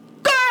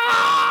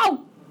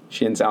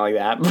 She didn't sound like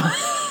that. But,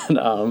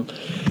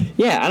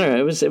 I don't know.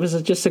 It was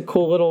just a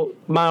cool little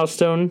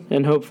milestone,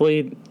 and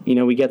hopefully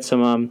we get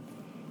some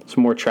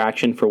more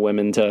traction for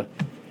women to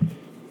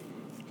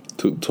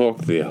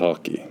talk the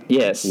hockey.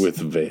 Yes. With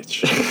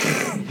Vitch.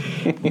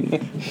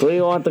 Do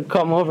you want to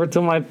come over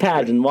to my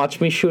pad and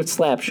watch me shoot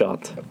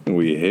Slapshot?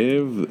 We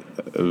have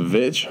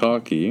Vitch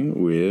hockey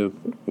with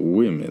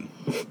women.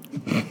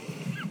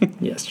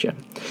 Yes, Jim.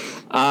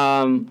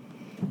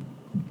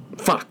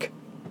 Fuck.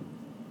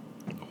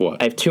 What?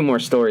 I have two more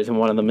stories, and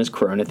one of them is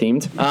Corona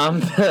themed. All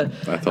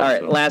right,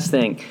 so. last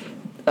thing.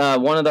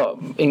 One of the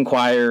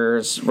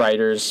Inquirer's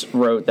writers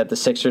wrote that the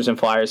Sixers and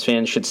Flyers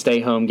fans should stay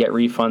home, get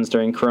refunds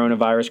during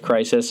coronavirus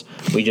crisis.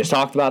 We just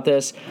talked about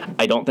this.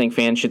 I don't think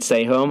fans should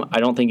stay home. I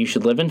don't think you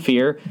should live in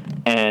fear,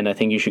 and I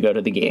think you should go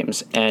to the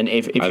games. And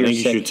if I you're think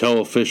sick, you should tell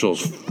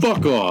officials,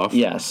 fuck off.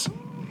 yes.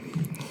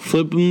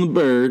 Flip them the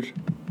bird,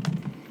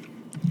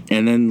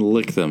 and then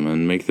lick them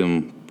and make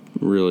them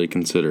really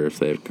consider if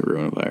they have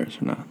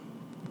coronavirus or not.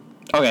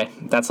 Okay,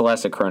 that's the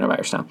last of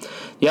coronavirus now.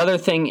 The other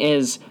thing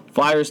is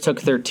Flyers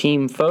took their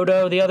team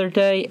photo the other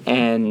day,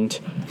 and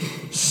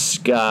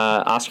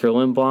Oscar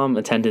Lindblom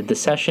attended the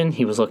session.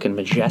 He was looking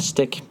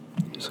majestic. He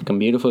was looking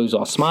beautiful. He was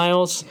all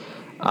smiles.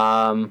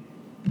 It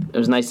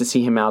was nice to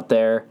see him out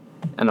there,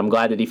 and I'm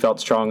glad that he felt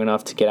strong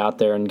enough to get out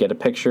there and get a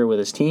picture with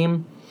his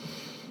team.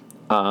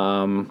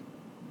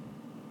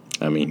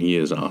 He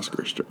is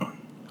Oscar strong.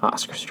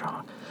 Oscar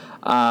strong.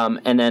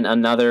 And then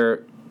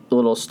another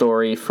little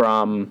story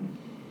from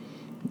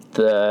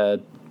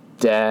from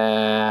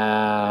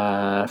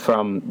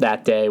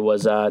that day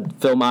was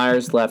Phil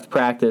Myers left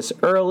practice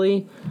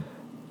early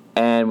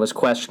and was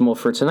questionable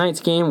for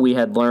tonight's game. We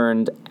had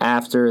learned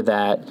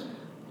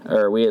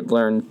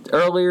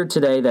earlier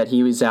today that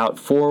he was out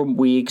 4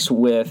 weeks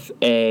with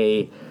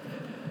a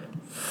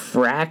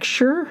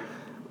fracture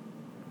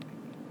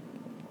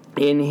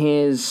in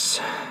his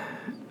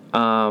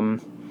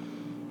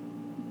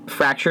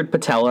fractured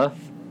patella.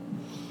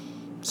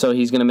 So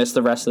he's going to miss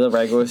the rest of the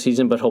regular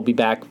season, but he'll be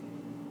back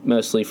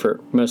most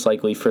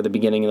likely for the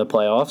beginning of the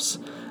playoffs.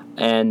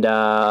 And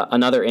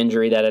another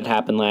injury that had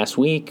happened last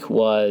week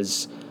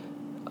was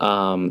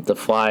the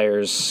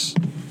Flyers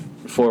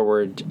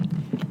forward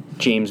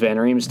James Van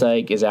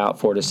Riemsdyk is out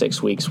 4 to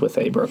 6 weeks with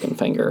a broken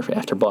finger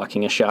after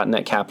blocking a shot in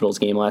that Capitals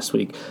game last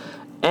week.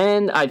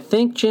 And I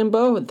think,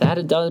 Jimbo, that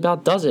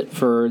about does it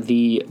for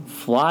the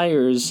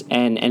Flyers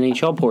and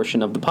NHL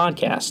portion of the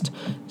podcast.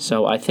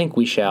 So I think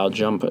we shall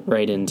jump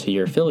right into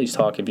your Phillies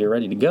talk if you're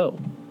ready to go.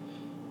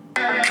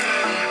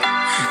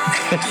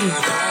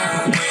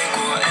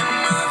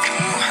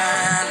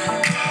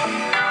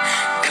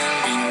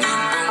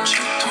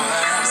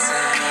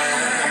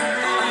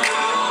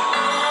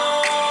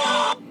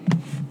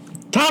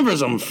 Time for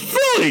some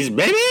Phillies,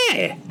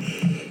 baby!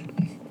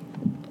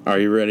 Are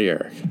you ready,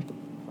 Eric?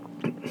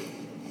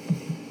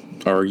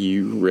 Are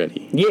you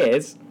ready?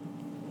 Yes.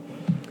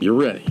 You're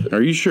ready.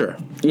 Are you sure?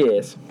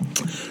 Yes.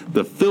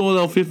 The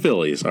Philadelphia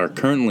Phillies are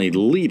currently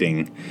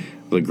leading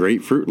the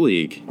Grapefruit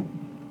League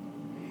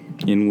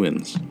in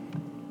wins.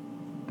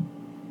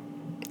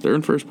 They're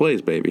in first place,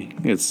 baby.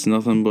 It's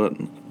nothing but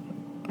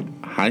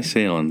high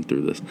sailing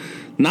through this.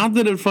 Not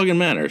that it fucking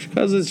matters,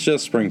 because it's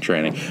just spring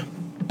training.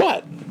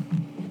 But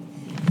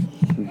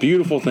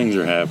beautiful things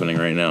are happening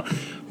right now.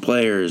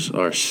 Players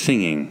are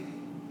singing.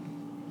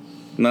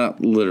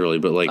 Not literally,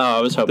 but like... Oh,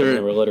 I was hoping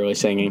they were literally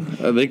singing.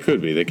 They could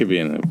be. They could be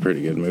in a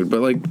pretty good mood. But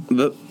like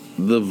the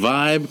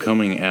vibe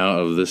coming out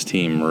of this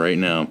team right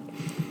now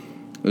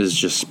is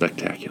just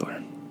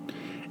spectacular.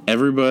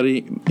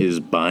 Everybody is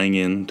buying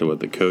into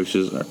what the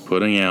coaches are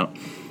putting out.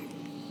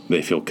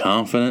 They feel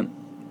confident.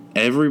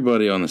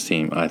 everybody on this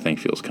team, I think,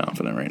 feels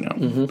confident right now.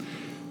 Mm-hmm.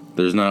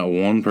 There's not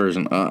one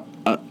person,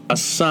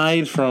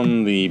 aside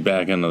from the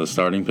back end of the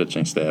starting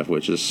pitching staff,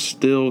 which is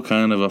still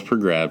kind of up for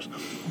grabs.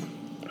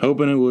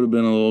 Hoping it would have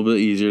been a little bit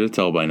easier to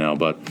tell by now,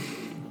 but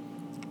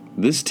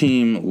this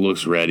team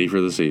looks ready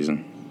for the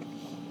season,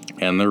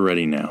 and they're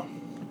ready now.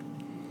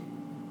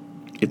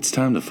 It's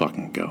time to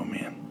fucking go,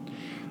 man.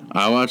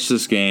 I watched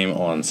this game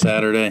on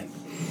Saturday.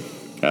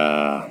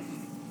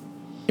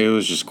 It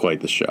was just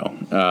quite the show.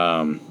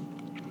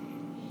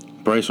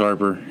 Bryce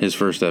Harper, his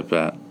first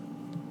at-bat,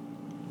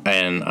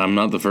 and I'm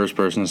not the first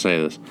person to say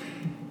this,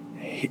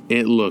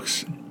 it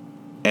looks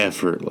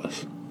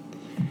effortless.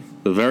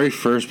 The very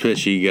first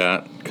pitch he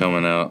got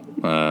coming out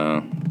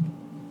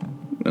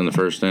in the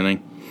first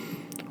inning,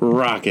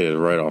 rocketed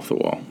right off the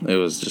wall. It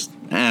was just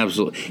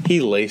absolutely. He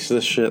laced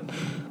this shit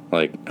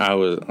like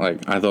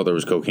I thought there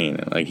was cocaine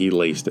in it. Like, he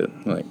laced it.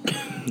 Like,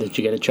 did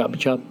you get a choppy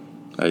chop?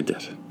 I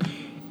did.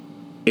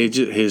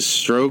 His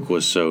stroke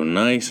was so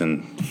nice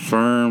and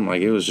firm.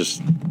 Like, it was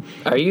just.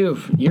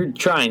 You're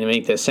trying to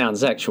make this sound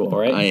sexual,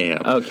 right? I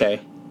am. Okay.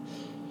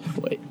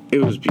 Wait. It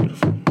was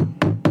beautiful.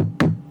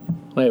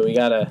 Wait, we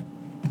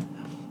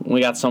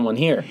got someone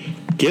here.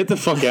 Get the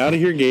fuck out of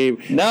here, Gabe.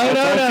 No.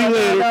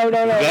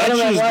 That's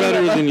just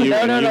better than you.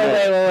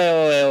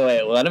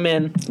 Wait. Let him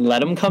in.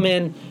 Let him come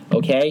in,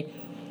 okay?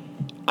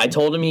 I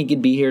told him he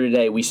could be here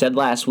today. We said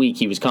last week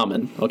he was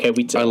coming, okay?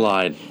 I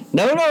lied.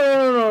 No.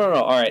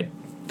 All right,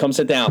 come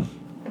sit down.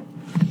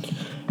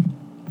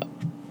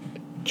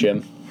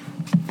 Jim.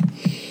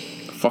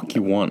 Fuck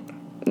you want?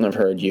 I've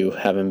heard you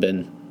haven't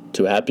been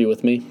too happy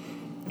with me.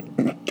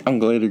 I'm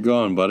glad you're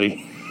gone,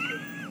 buddy.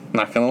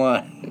 Not gonna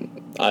lie.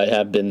 I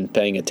have been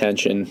paying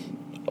attention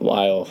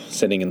while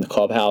sitting in the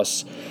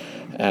clubhouse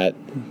at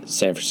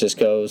San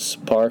Francisco's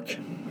park.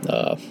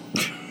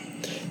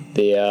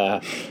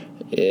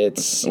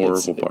 It's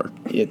Oracle Park.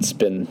 It's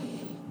been,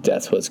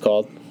 that's what it's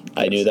called.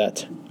 I knew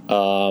that.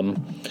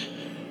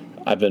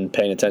 I've been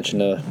paying attention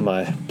to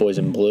my boys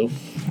in blue.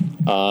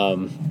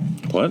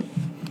 What?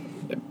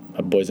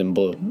 My boys in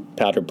blue,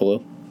 powder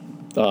blue.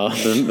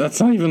 That's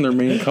not even their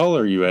main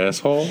color, you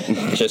asshole.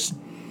 Just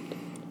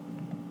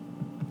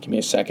give me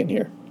a second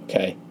here,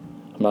 okay?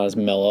 I'm not as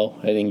mellow.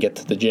 I didn't get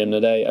to the gym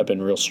today. I've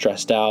been real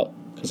stressed out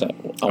because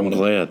I'm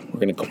glad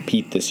we're gonna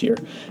compete this year,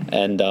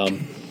 and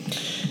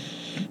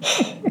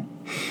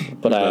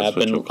but I've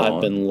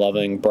been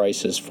loving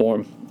Bryce's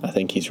form. I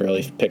think he's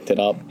really picked it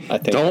up.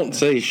 Don't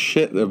say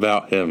shit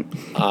about him.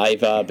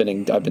 I've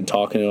been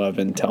talking to him. I've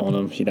been telling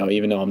him,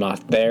 even though I'm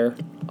not there,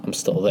 I'm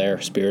still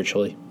there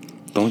spiritually.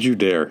 Don't you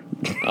dare.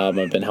 I've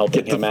been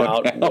helping him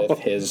out with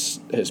his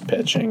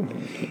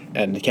pitching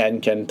and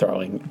Ken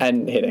throwing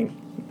and hitting.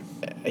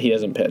 He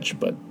doesn't pitch,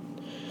 but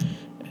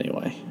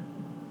anyway.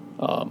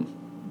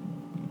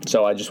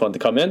 So I just wanted to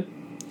come in.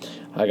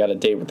 I got a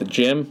date with the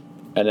gym,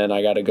 and then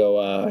I got to go.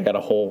 I got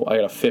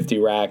a 50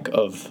 rack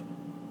of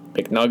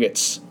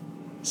McNuggets,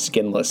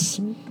 skinless,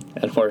 and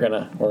we're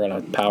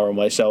gonna power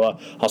away. So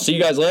I'll see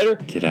you guys later.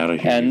 Get out of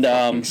here, and you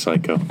fucking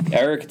psycho.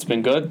 Eric, it's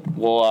been good.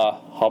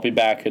 I'll be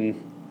back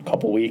in a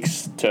couple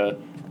weeks to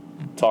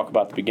talk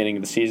about the beginning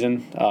of the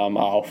season.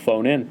 I'll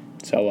phone in.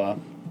 So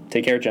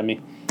take care,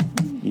 Jimmy.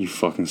 You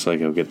fucking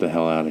psycho. Get the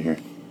hell out of here.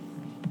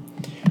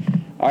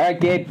 All right,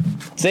 Gabe.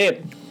 See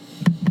you.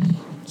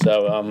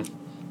 So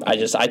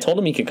I told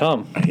him he could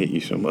come. I hate you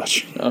so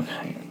much.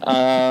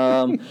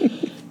 Okay.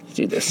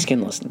 Dude, the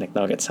skinless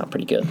McNuggets sound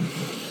pretty good.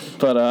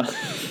 But all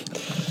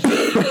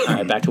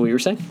right, back to what you were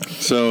saying.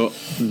 So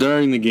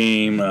during the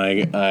game,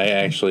 I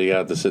actually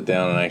got to sit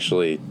down and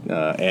actually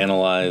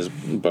analyze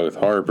both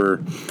Harper,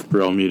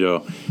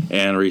 Realmuto,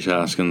 and Rhys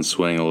Hoskins'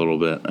 swing a little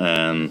bit.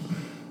 And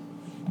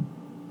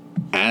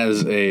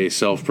as a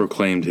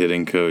self-proclaimed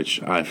hitting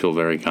coach, I feel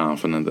very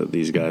confident that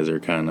these guys are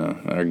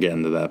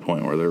getting to that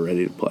point where they're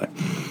ready to play.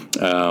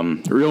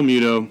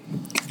 Realmuto,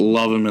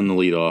 love him in the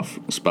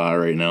leadoff spot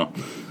right now.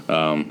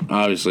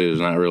 Obviously,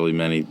 there's not really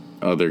many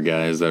other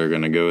guys that are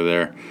going to go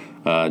there.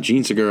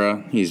 Gene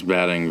Segura, he's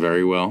batting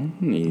very well.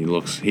 He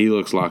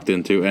looks locked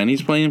into, and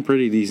he's playing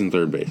pretty decent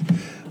third base.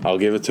 I'll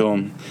give it to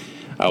him.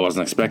 I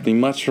wasn't expecting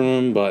much from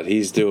him, but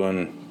he's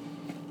doing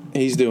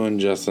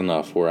just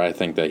enough where I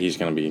think that he's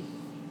going to be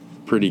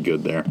pretty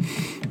good there.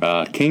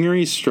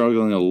 Kingery's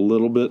struggling a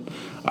little bit.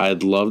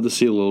 I'd love to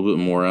see a little bit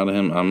more out of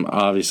him.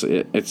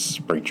 Obviously it's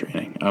spring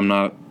training. I'm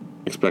not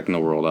expecting the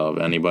world out of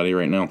anybody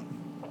right now,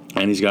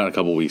 and he's got a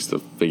couple weeks to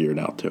figure it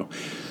out too.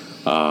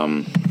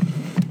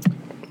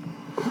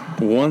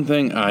 One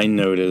thing I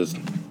noticed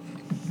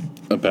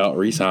about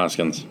Rhys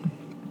Hoskins,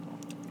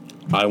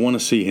 I want to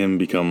see him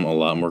become a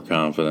lot more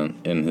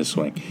confident in his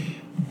swing.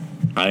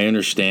 I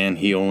understand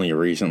he only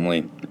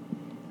recently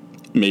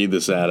made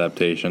this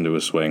adaptation to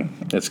his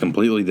swing. It's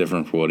completely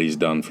different from what he's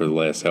done for the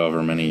last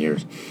however many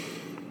years.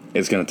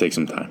 It's going to take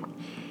some time.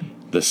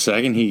 The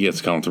second he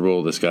gets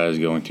comfortable, this guy is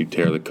going to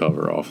tear the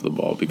cover off the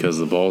ball, because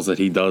the balls that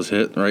he does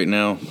hit right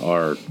now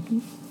are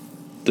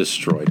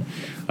destroyed.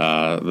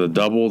 The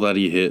double that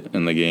he hit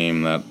in the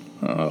game that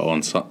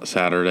on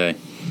Saturday,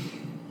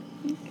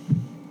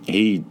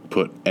 he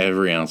put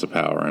every ounce of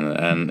power in it,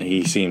 and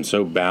he seemed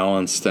so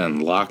balanced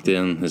and locked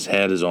in. His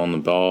head is on the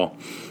ball.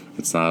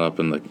 It's not up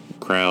in the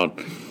crowd.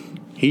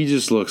 He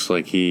just looks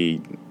like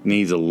he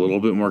needs a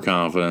little bit more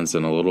confidence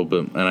and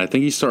I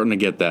think he's starting to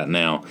get that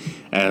now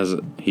as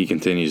he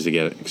continues to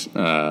get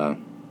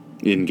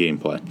in-game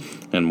play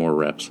and more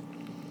reps.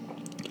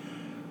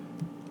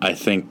 I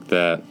think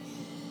that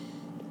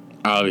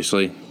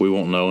obviously we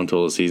won't know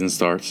until the season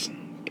starts.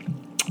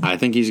 I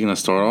think he's going to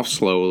start off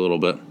slow a little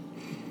bit.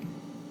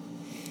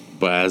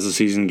 But as the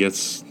season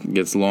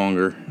gets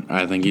longer,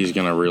 I think he's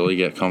going to really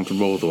get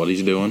comfortable with what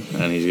he's doing,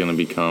 and he's going to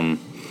become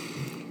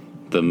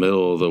the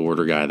middle of the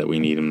order guy that we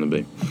need him to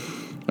be.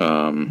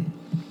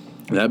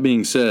 That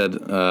being said,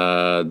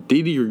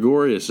 Didi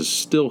Gregorius is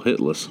still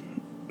hitless.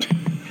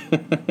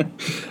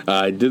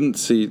 I didn't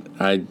see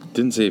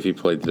if he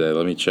played today.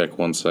 Let me check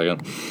 1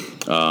 second.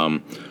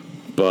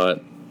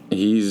 But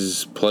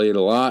he's played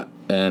a lot,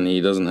 and he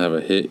doesn't have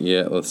a hit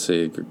yet. Let's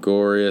see,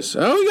 Gregorius.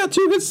 Oh, he got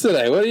 2 hits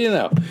today. What do you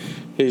know?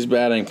 He's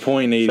batting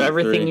 .83. So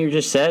everything you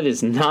just said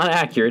is not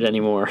accurate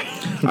anymore.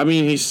 I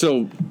mean, he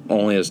still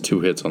only has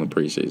 2 hits on the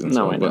preseason.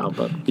 No, I know,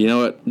 but you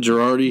know what?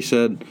 Girardi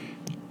said,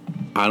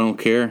 I don't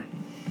care.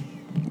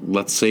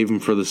 Let's save him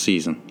for the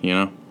season, you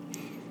know?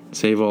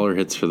 Save all our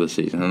hits for the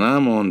season. And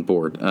I'm on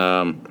board. You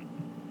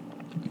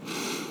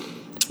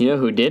know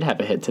who did have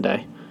a hit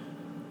today?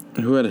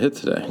 Who had a hit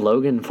today?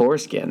 Logan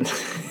Foreskin.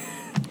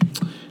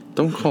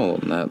 Don't call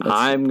him that.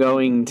 I'm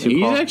going to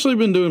He's actually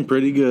been doing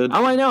pretty good.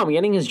 Oh, I know. I'm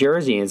getting his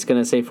jersey, and it's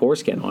going to say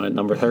Foreskin on it,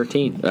 number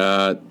 13.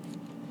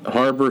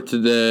 Harper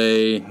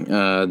today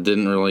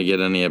didn't really get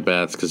any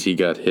at-bats because he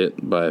got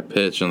hit by a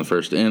pitch in the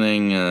first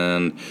inning,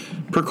 and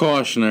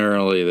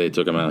precautionarily they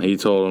took him out. He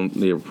told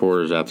the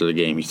reporters after the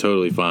game he's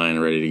totally fine,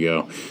 ready to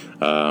go.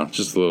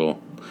 Just a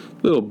little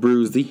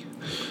bruisey.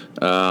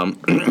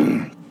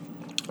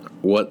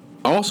 What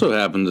also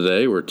happened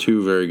today were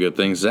 2 very good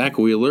things. Zach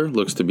Wheeler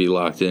looks to be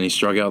locked in. He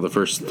struck out the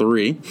first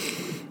 3,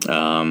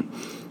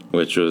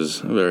 which was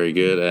very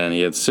good, and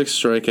he had 6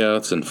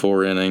 strikeouts in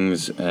 4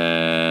 innings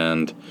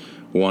and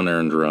 1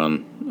 earned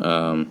run.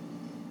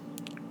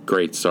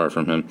 Great start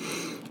from him.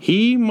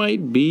 He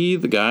might be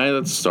the guy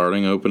that's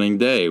starting opening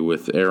day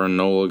with Aaron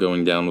Nola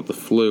going down with the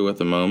flu at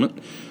the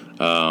moment.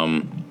 I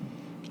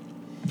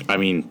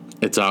mean,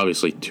 it's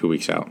obviously 2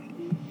 weeks out.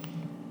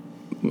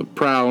 The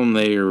problem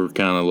they are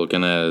kind of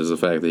looking at is the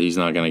fact that he's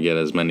not going to get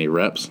as many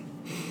reps,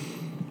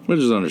 which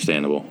is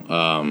understandable.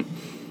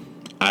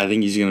 I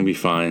think he's going to be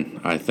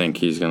fine. I think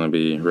he's going to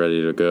be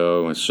ready to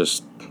go. It's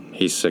just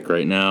he's sick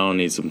right now and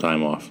needs some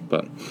time off.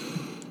 But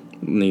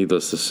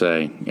needless to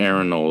say,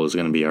 Aaron Nola is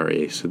going to be our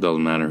ace. It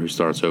doesn't matter who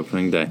starts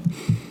opening day.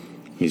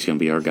 He's going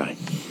to be our guy.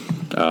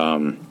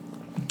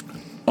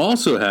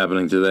 Also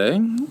happening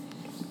today,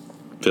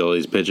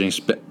 Phillies pitching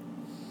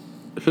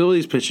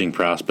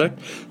prospect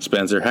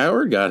Spencer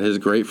Howard got his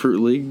Grapefruit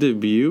League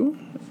debut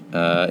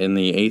in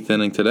the 8th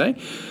inning today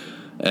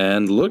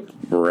and looked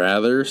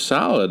rather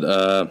solid.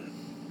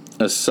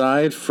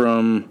 Aside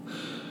from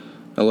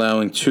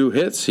allowing 2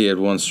 hits, he had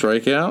 1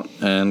 strikeout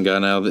and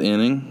got out of the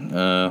inning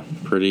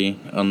pretty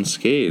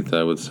unscathed,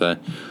 I would say.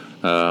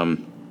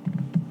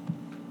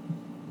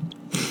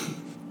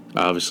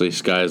 Obviously,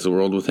 sky's the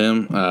world with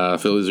him.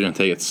 Phillies are going to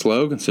take it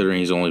slow, considering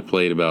he's only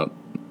played about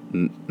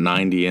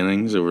 90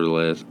 innings over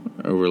last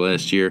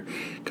year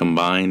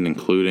combined,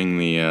 including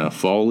the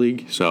fall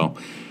league. So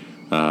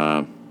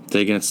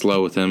taking it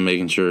slow with him,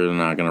 making sure they're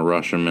not going to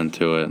rush him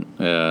into it.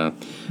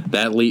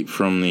 That leap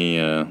from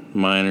the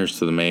minors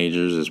to the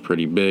majors is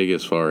pretty big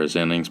as far as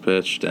innings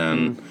pitched,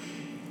 and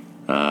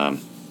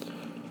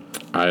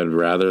I'd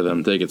rather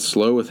them take it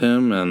slow with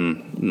him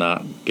and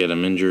not get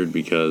him injured,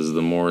 because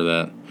the more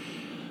that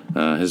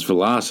his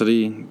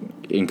velocity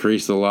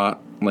increased a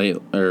lot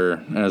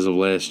as of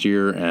last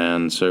year,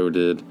 and so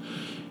did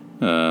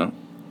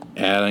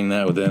adding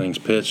that with innings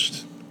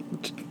pitched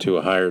to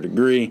a higher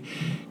degree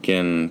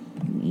can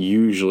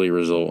usually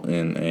result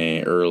in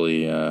a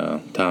early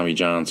Tommy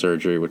John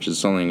surgery, which is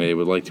something they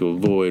would like to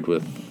avoid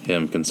with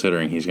him,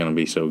 considering he's going to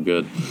be so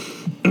good.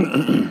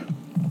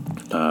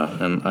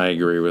 And I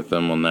agree with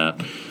them on that.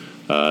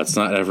 It's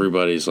not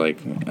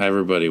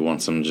everybody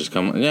wants him to just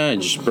come. Yeah,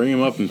 just bring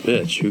him up and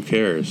pitch. Who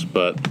cares?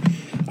 But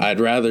I'd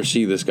rather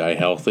see this guy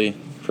healthy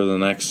for the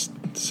next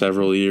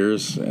several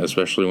years,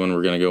 especially when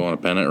we're going to go on a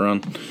pennant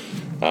run.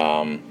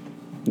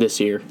 This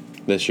year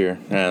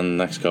and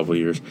next couple of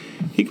years.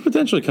 He could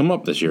potentially come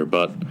up this year,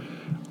 but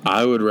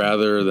I would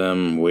rather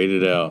them wait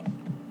it out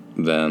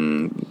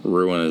than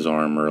ruin his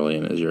arm early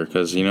in his year,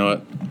 because you know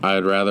what?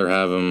 I'd rather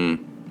have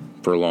him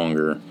for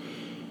longer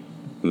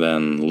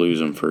than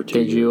lose him for 2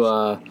 years. Did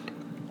you,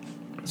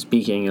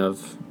 speaking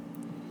of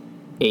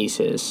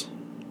aces,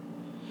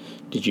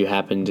 did you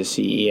happen to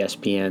see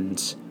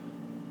ESPN's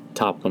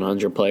top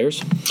 100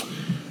 players?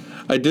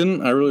 I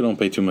didn't. I really don't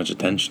pay too much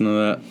attention to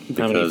that.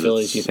 How many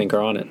Phillies do you think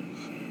are on it?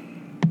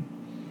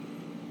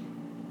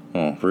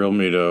 Oh, Real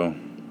Muto,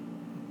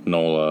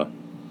 Nola,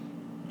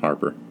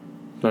 Harper.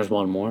 There's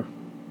one more.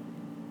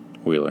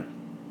 Wheeler.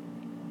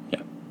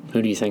 Yeah.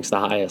 Who do you think's the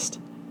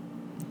highest?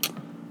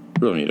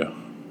 Realmuto.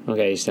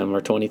 Okay, he's number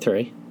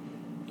 23.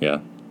 Yeah.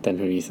 Then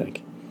who do you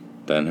think?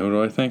 Then who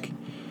do I think?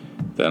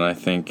 Then I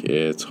think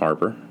it's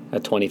Harper.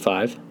 At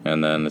 25.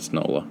 And then it's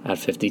Nola. At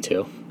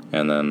 52.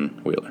 And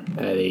then Wheeler.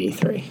 At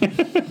 83.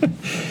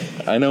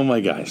 I know my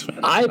guys, man.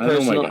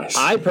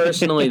 I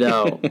personally,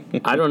 though,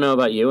 I don't know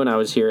about you, and I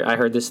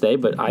heard this today,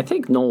 but I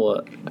think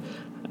Nola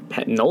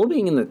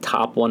being in the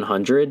top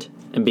 100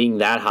 and being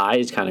that high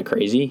is kind of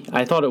crazy.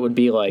 I thought it would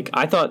be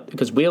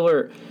because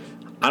Wheeler,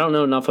 I don't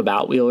know enough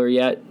about Wheeler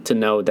yet to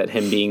know that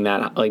him being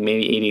that, like,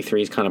 maybe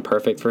 83 is kind of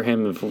perfect for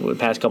him for the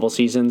past couple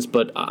seasons,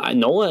 but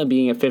Nola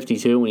being at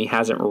 52 when he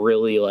hasn't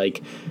really,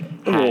 like,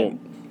 had...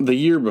 The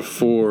year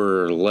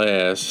before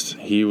last,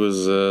 he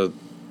was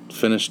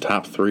finished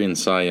top 3 in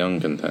Cy Young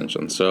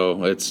contention,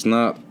 so it's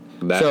not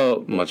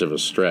that much of a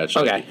stretch.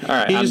 Okay, all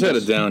right. He just had a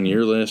down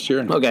year last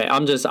year. Okay,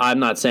 I'm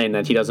not saying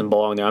that he doesn't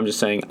belong there. I'm just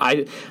saying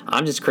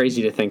I'm just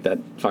crazy to think that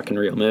fucking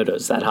Realmuto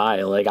is that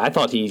high. Like I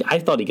thought he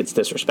gets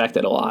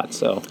disrespected a lot.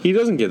 So he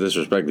doesn't get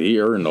disrespected. He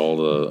earned all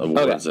the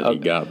awards that he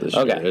got this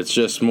year. It's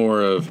just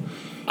more of.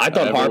 I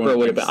thought Harper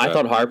would have been. I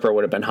thought Harper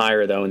would have been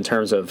higher though in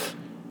terms of.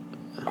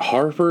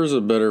 Harper's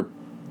a better.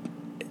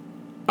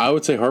 I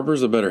would say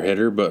Harper's a better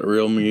hitter, but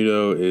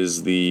Realmuto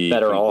is the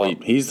better complete.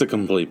 All. He's the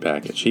complete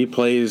package.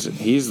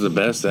 He's the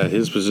best at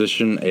his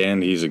position,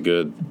 and he's a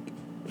good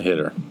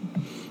hitter.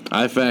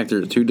 I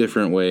factor it 2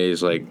 different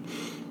ways. Like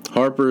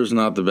Harper's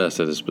not the best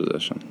at his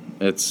position.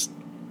 It's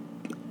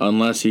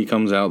unless he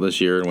comes out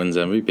this year and wins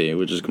MVP,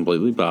 which is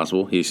completely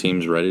possible. He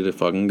seems ready to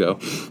fucking go.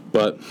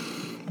 But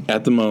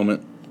at the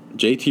moment,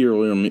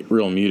 JT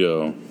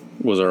Realmuto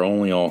was our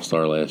only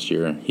All-Star last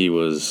year. He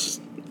was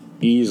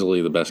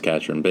easily the best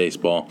catcher in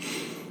baseball,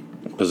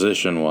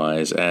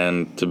 position-wise,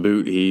 and to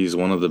boot, he's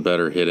one of the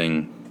better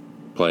hitting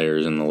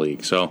players in the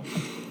league. So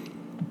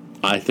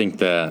I think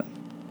that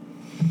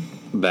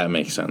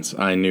makes sense.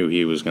 I knew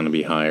he was going to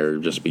be higher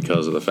just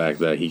because of the fact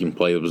that he can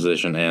play the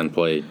position and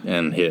play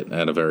and hit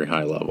at a very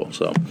high level.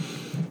 So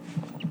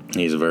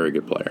he's a very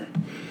good player.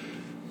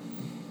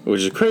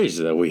 Which is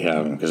crazy that we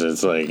have him because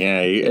it's like,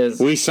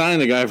 we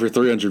signed the guy for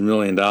 $300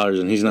 million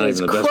and he's not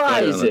even the best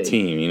player on the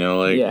team. You know,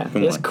 like,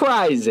 it's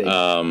crazy.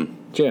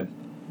 Jim,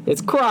 it's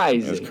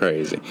crazy. It's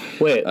crazy.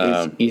 Wait,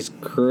 he's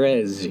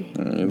crazy.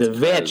 The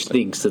Vetch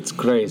thinks it's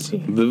crazy.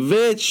 The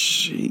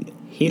Vetch,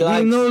 he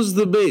knows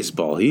the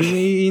baseball.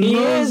 He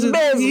knows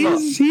baseball.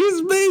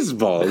 He's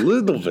baseball a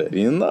little bit.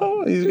 You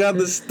know, he's got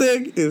the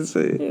stick. It's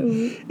big.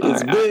 All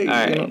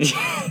right. You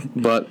know?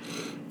 But.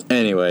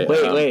 Anyway.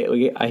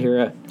 Wait. I hear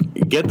a...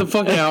 Get the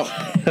fuck out.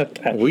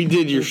 Okay. We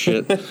did your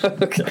shit.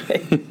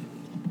 Okay.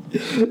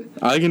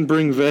 I can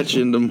bring Vetch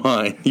into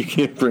mine. You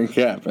can't bring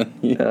Cap in.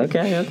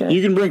 Okay.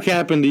 You can bring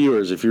Cap into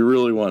yours if you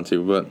really want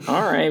to, but...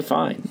 All right,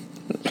 fine.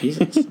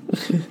 Jesus.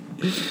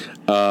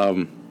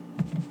 But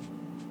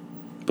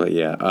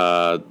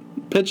yeah,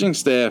 pitching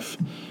staff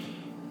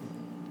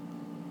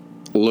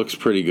looks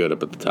pretty good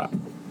up at the top.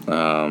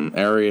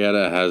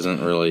 Arrieta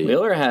hasn't really...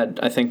 Wheeler had,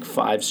 I think,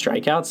 5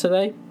 strikeouts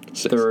today.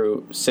 6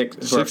 through 6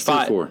 through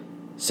 4.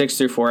 6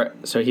 through 4.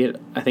 So I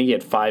think he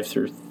had 5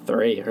 through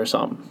 3 or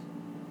something.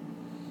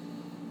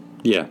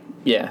 Yeah.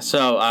 Yeah.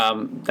 So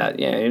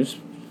he was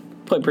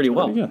played pretty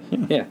well. Pretty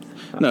good, yeah.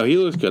 No, he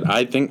looks good.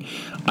 I think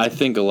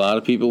a lot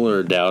of people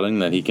are doubting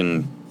that he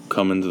can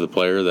come into the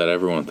player that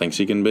everyone thinks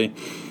he can be.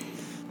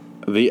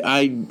 The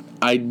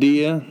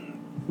idea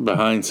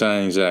behind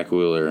signing Zach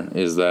Wheeler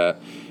is that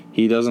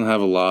he doesn't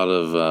have a lot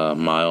of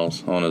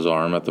miles on his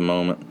arm at the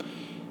moment.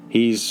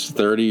 He's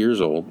 30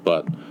 years old,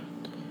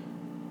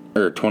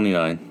 or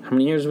 29. How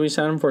many years did we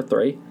sign him for?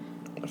 3?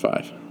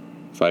 5.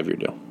 5-year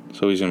deal.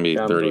 So he's going to be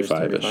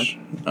 35-ish.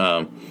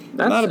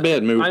 Not a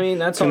bad move. I mean,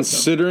 that's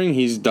considering awesome.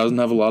 He doesn't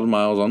have a lot of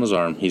miles on his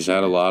arm. He's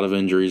had a lot of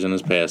injuries in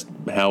his past.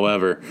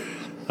 However,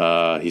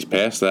 he's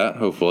past that,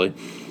 hopefully.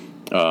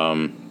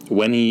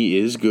 When he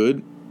is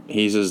good,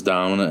 he's as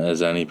dominant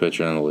as any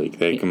pitcher in the league.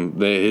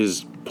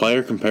 His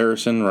player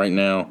comparison right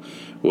now,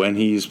 when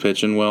he's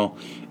pitching well,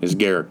 is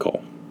Garrett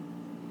Cole.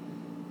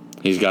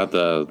 He's got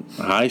the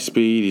high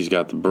speed. He's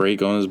got the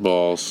break on his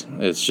balls.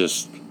 It's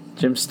just...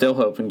 Jim's still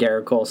hoping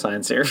Garrett Cole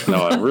signs here.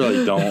 No, I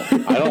really don't.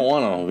 I don't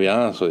want to be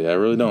honest with you. I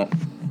really don't.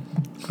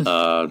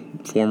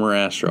 Former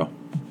Astro.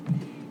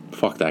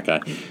 Fuck that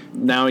guy.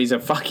 Now he's a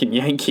fucking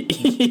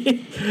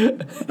Yankee.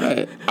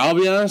 I'll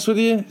be honest with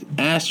you.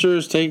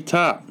 Astros take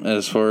top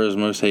as far as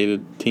most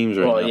hated teams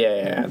right now. Well,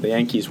 yeah. The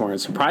Yankees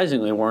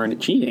surprisingly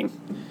weren't cheating.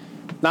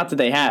 Not that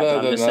they have.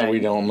 I'm just saying. We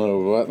don't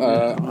know.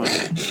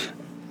 But,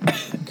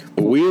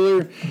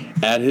 Wheeler,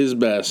 at his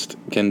best,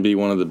 can be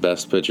one of the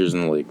best pitchers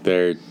in the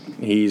league.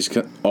 He's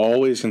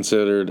always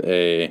considered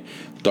a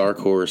dark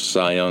horse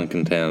Cy Young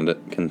candidate.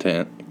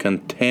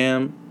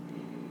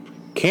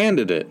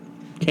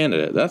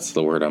 That's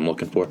the word I'm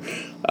looking for.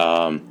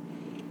 I'm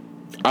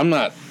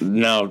not.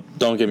 Now,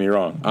 don't get me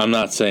wrong. I'm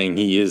not saying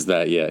he is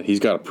that yet.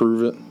 He's got to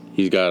prove it.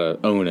 He's got to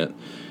own it.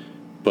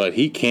 But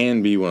he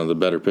can be one of the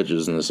better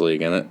pitchers in this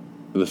league, and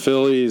the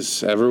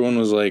Phillies, everyone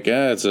was like,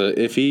 it's a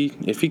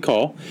iffy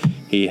call.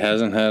 He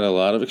hasn't had a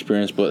lot of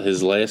experience, but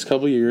his last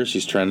couple years,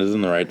 he's trended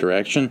in the right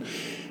direction.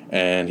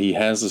 and he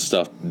has the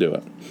stuff to do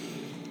it.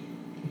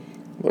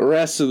 The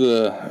rest of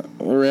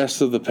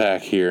the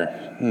pack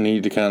here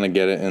need to kind of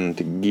get it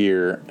into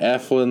gear.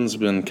 Eflin's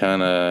been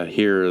kind of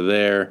here or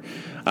there.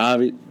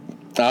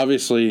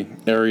 Obviously,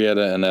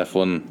 Arrieta and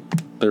Eflin,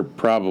 they're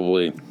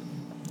probably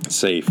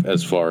safe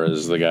as far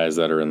as the guys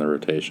that are in the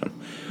rotation.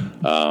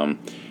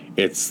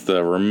 It's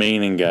the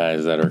remaining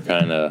guys that are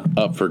kind of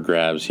up for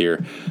grabs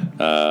here.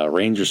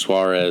 Ranger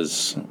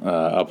Suarez,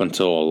 up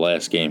until the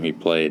last game he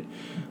played,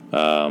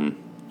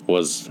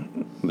 was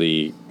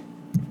the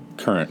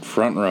current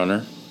front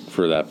runner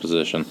for that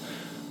position.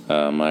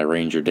 My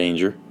Ranger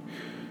Danger.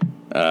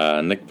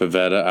 Nick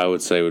Pivetta, I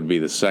would say, would be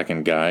the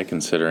second guy,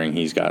 considering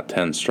he's got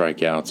 10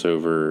 strikeouts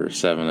over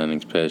 7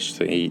 innings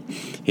pitched.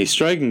 He's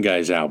striking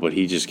guys out, but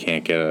he just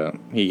can't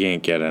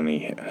get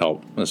any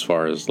help as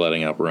far as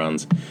letting up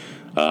runs.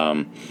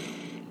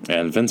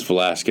 And Vince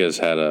Velasquez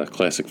had a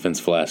classic Vince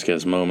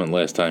Velasquez moment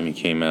last time he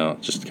came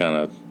out. Just kind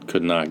of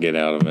could not get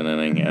out of an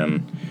inning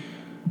and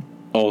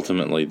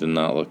ultimately did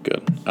not look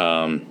good.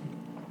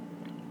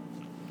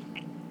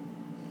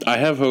 I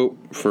have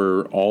hope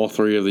for all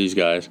three of these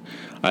guys.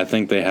 I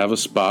think they have a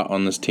spot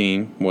on this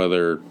team,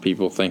 whether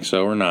people think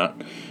so or not.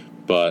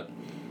 But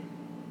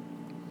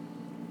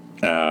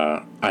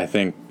I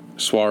think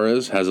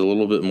Suarez has a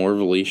little bit more of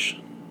a leash,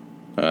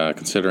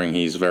 considering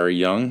he's very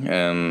young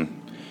and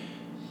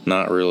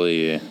not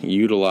really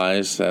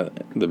utilized at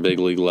the big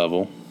league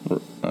level.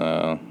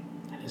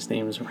 His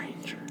name's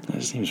Ranger.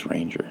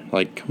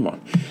 Like, come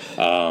on.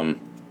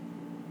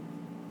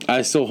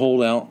 I still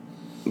hold out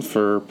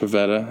for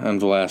Pivetta and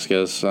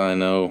Velasquez. I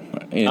know.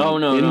 No.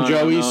 Nick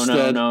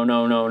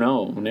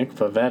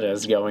Pivetta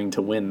is going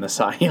to win the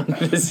Cy Young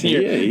this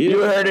year. Yeah.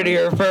 You heard it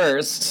here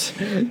first.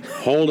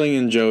 Holding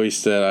in Joey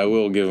Stead, I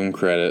will give him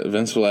credit.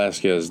 Vince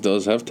Velasquez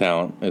does have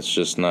talent. It's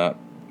just not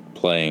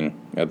playing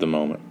at the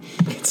moment.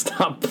 It's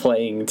not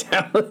playing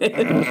talent.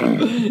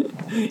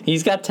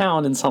 He's got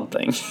talent in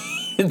something.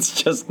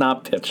 It's just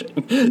not pitching.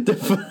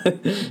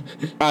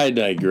 I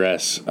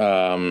digress.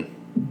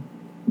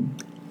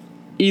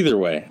 Either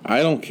way,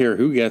 I don't care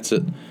who gets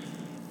it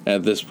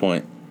at this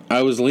point.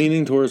 I was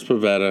leaning towards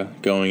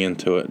Pivetta going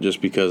into it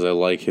just because I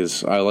like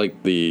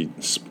the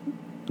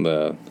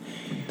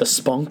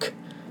spunk.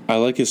 I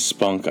like his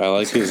spunk. I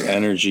like his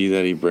energy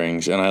that he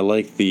brings, and I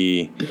like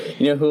the.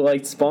 You know who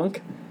liked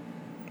spunk?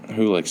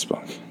 Who likes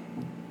spunk?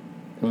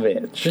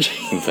 Vitch.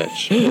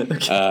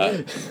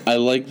 Okay. I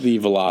like the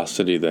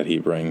velocity that he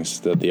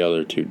brings that the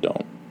other two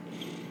don't.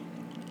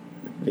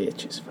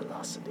 Vitch's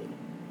velocity.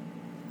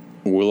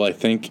 Will I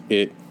think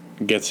it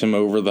gets him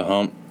over the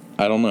hump?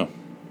 I don't know.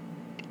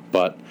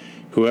 But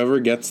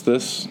whoever gets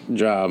this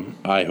job,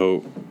 I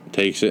hope,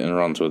 takes it and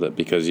runs with it.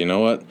 Because you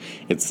know what?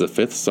 It's the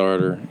fifth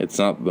starter. It's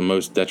not the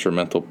most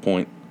detrimental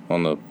point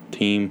on the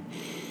team.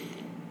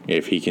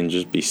 If he can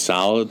just be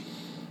solid,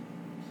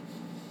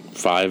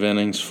 5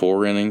 innings,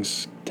 4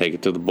 innings, take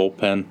it to the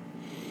bullpen,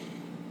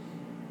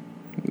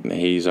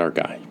 he's our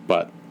guy.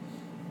 But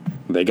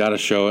they got to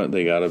show it.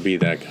 They got to be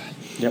that guy.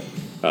 Yep.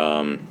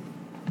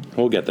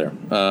 We'll get there.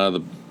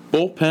 The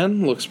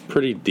bullpen looks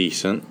pretty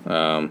decent.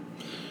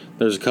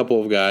 There's a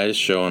couple of guys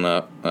showing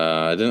up.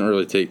 I didn't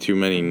really take too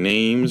many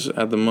names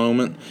at the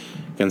moment,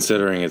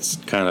 considering it's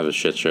kind of a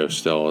shit show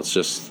still. It's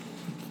just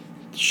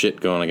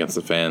shit going against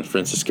the fans.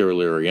 Francisco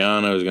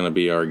Liriano is going to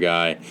be our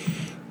guy.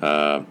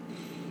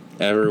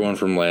 Everyone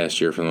from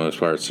last year, for the most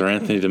part. Sir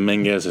Anthony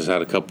Dominguez has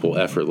had a couple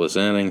effortless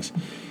innings.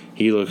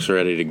 He looks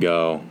ready to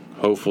go.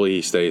 Hopefully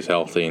he stays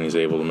healthy and he's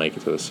able to make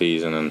it to the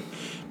season and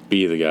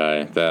be the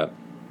guy that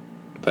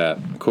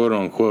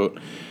quote-unquote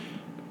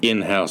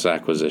in-house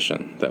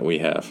acquisition that we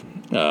have,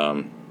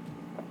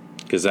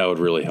 because that would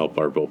really help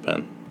our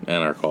bullpen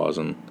and our cause.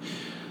 And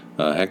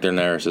Hector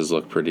Neris has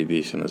looked pretty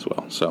decent as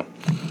well. So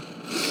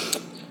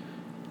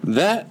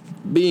that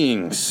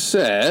being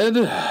said,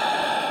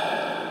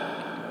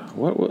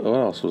 what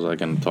else was I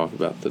going to talk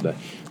about today?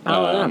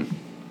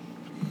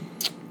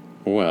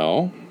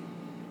 Well,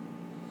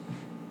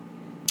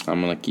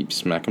 I'm going to keep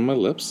smacking my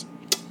lips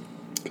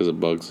because it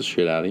bugs the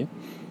shit out of you.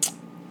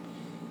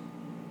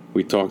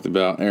 We talked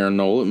about Aaron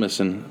Nola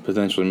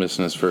potentially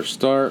missing his first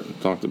start.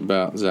 Talked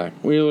about Zach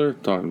Wheeler.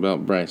 Talked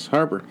about Bryce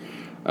Harper.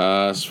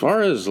 As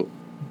far as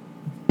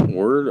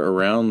word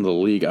around the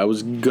league, I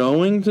was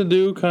going to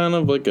do kind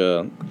of like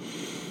a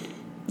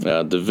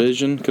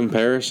division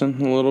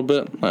comparison a little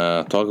bit.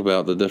 Talk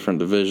about the different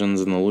divisions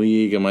in the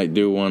league. I might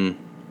do one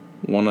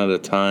at a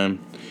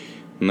time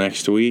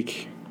next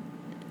week.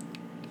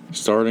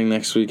 Starting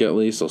next week at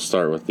least, I'll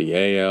start with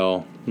the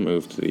AL,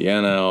 move to the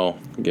NL,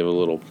 give a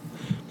little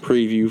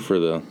preview for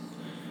the.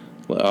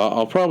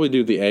 I'll probably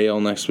do the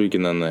AL next week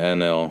and then the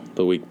NL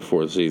the week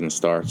before the season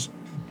starts.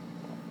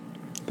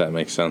 If that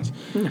makes sense.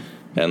 Yeah.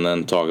 And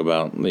then talk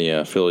about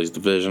the Phillies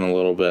division a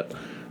little bit.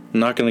 I'm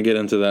not going to get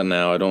into that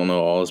now. I don't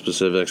know all the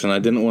specifics, and I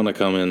didn't want to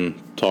come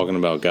in talking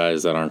about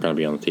guys that aren't going to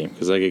be on the team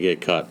because they could get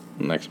cut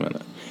next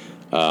minute.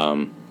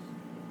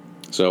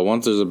 So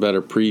once there's a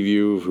better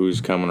preview of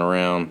who's coming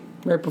around,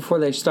 Right before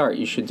they start,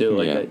 you should do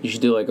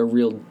like a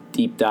real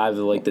deep dive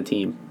of like the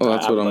team. Well,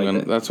 that's what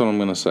I'm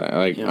gonna say.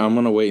 Like I'm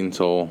gonna wait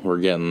until we're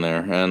getting there,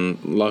 and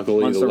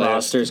luckily once the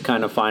roster's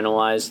kind of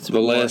finalized. The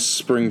last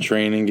spring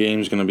training game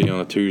is gonna be on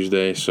a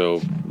Tuesday,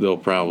 so they'll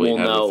probably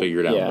have it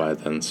figured out by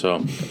then. So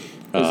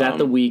is that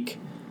the week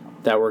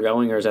that we're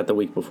going, or is that the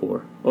week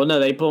before? Well, no,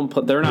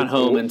 they're not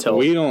home until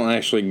we don't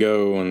actually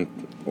go, and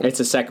it's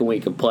the second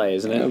week of play,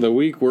 isn't it? The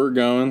week we're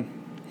going,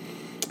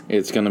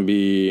 it's gonna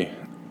be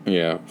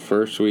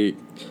first week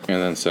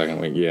and then second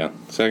week. Yeah,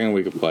 second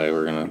week of play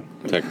we're gonna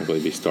technically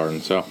be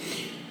starting. So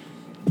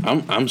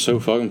I'm so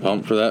fucking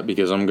pumped for that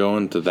because I'm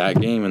going to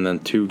that game, and then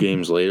 2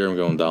 games later I'm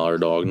going Dollar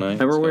Dog Night.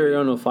 Remember we were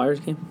going to a Flyers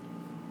game?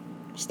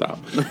 Stop.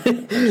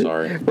 I'm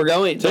sorry. We're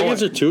going.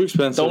 Tickets are too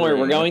expensive. Don't worry.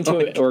 We're going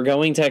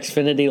to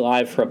Xfinity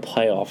Live for a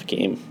playoff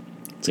game.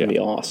 It's gonna be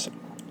awesome.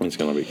 It's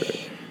gonna be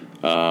great.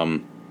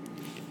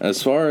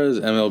 As far as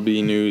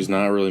MLB news,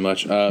 not really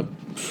much.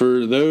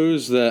 For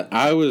those that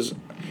I was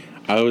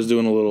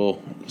doing a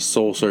little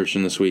soul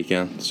searching this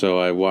weekend, so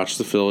I watched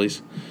the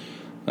Phillies.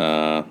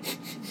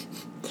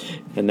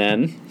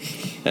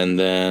 And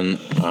then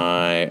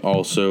I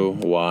also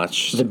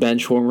watched The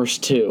Benchwarmers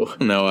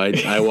 2. No,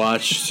 I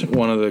watched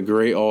one of the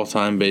great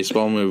all-time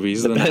baseball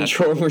movies, The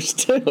Benchwarmers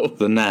 2.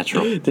 The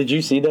Natural. Did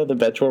you see The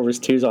Benchwarmers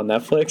 2's on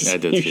Netflix? I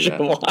did see that. You should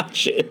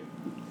watch it.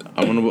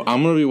 I'm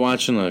gonna be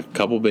watching a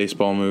couple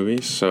baseball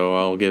movies, so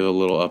I'll give a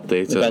little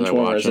updates as I watch them.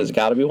 Benchwarmers has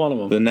got to be one of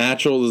them. The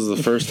Natural is the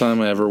first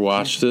time I ever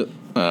watched it,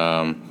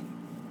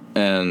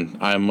 and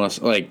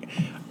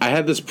I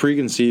had this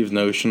preconceived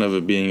notion of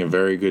it being a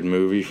very good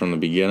movie from the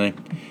beginning.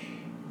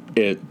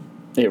 It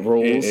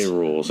rules. It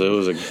rules. It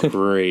was a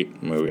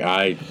great movie.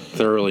 I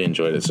thoroughly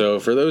enjoyed it.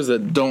 So for those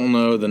that don't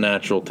know, The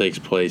Natural takes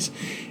place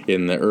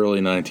in the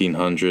early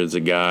 1900s. A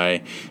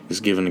guy is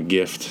given a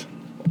gift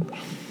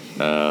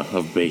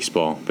of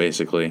baseball,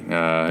 basically.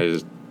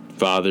 His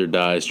father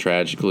dies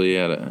tragically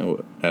at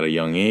a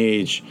young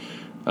age.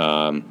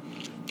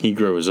 He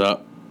grows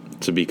up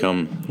to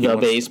become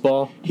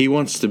baseball. He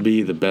wants to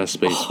be the best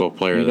baseball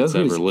player that's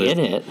ever lived.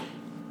 Who's in it?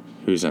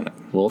 Who's in it?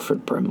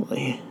 Wilford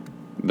Brimley.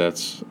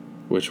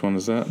 Which one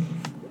is that?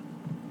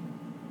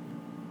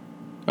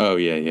 Oh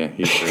yeah,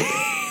 he's great.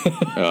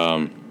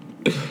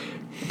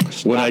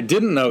 What I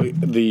didn't know,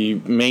 the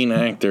main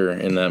actor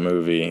in that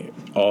movie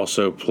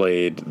also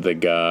played the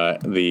guy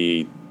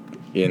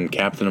in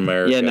Captain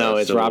America. Yeah, no,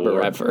 it's Civil Robert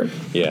War. Redford.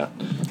 Yeah.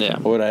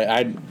 What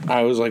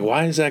I was like,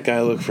 why does that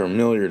guy look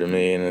familiar to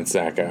me? And it's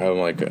that guy. I'm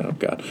like, oh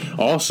god.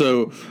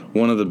 Also,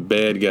 one of the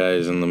bad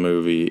guys in the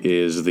movie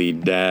is the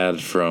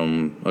dad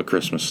from A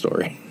Christmas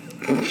Story.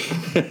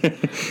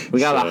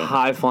 We got a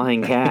high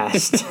flying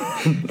cast.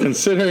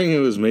 Considering it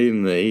was made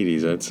in the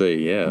 80s, I'd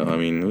say I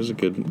mean, it was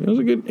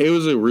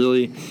a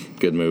really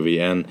good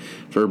movie, and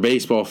for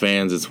baseball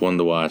fans it's one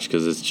to watch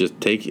because it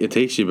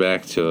takes you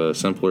back to a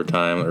simpler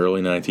time, the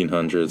early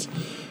 1900s,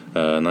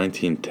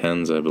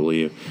 1910s I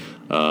believe.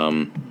 I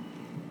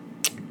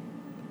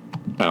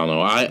don't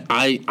know.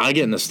 I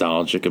get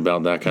nostalgic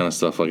about that kind of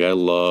stuff. Like I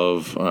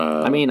love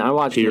I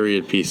watched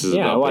period pieces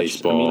about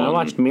baseball. I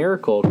watched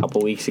Miracle a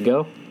couple weeks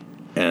ago.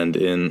 And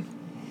in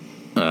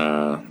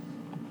a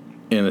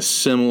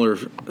similar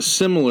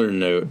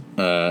note,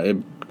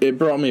 it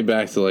brought me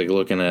back to like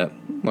looking at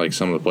like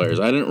some of the players.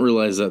 I didn't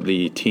realize that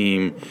the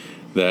team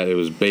that it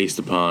was based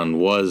upon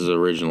was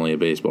originally a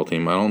baseball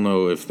team. I don't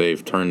know if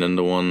they've turned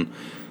into one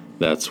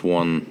that's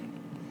one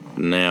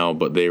now,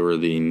 but they were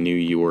the New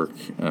York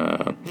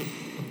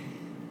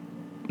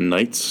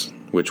Knights,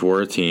 which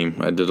were a team.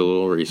 I did a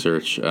little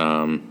research,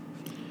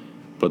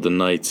 but the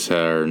Knights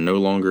are no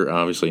longer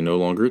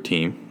a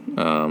team.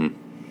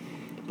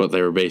 But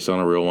they were based on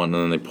a real one,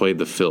 and then they played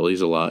the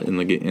Phillies a lot in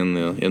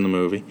the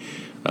movie.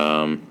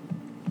 I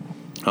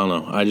don't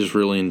know. I just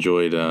really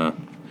enjoyed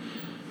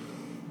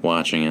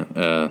watching it.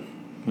 It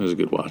was a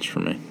good watch for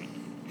me.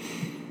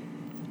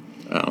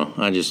 I don't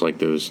know. I just like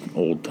those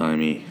old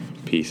timey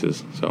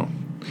pieces. So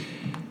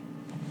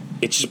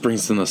it just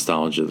brings the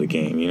nostalgia of the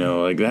game,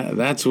 like that.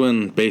 That's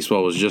when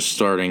baseball was just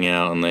starting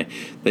out, and they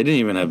didn't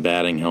even have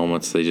batting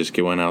helmets. They just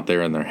went out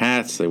there in their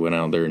hats. They went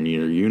out there in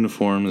their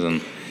uniforms,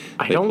 and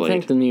I don't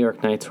think the New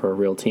York Knights were a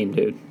real team,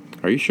 dude.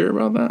 Are you sure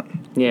about that?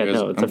 Yeah,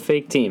 no, it's a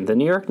fake team. The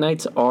New York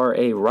Knights are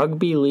a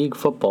rugby league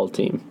football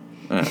team.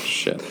 Oh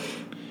shit.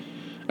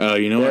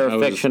 They're a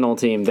fictional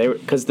team.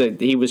 Because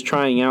he was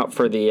trying out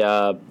for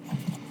the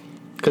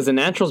because the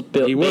Natural's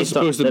built. He was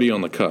supposed to be on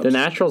the Cubs. The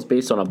Natural's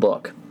based on a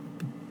book.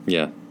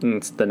 Yeah. And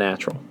it's The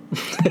Natural.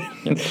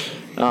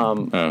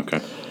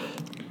 Okay.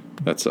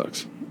 That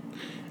sucks.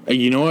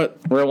 You know what?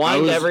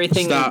 Rewind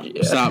everything.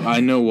 Stop.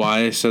 I know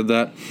why I said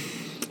that.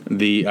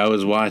 I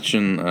was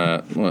watching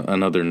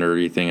another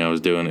nerdy thing I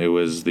was doing. It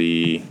was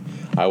it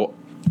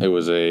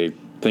was a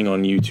thing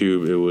on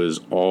YouTube. It was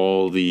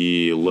all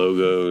the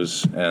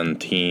logos and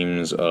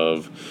teams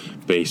of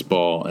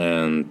baseball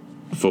and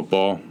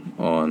football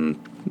on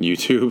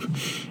YouTube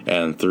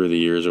and through the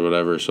years or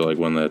whatever. So like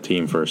when the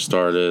team first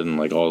started and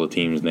like all the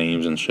teams'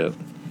 names and shit.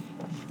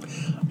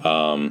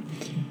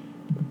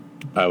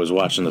 I was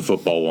watching the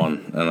football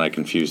one, and I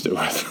confused it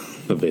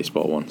with the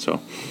baseball one,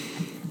 so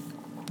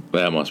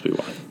that must be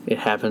why. It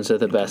happens to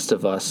the best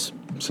of us.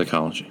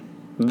 Psychology.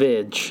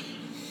 Vig.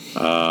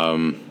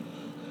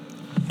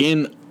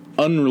 In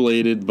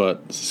unrelated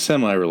but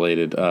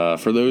semi-related,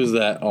 for those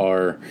that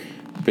are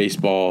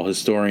baseball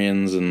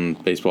historians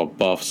and baseball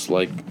buffs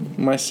like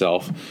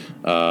myself,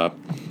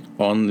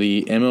 on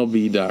the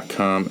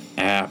MLB.com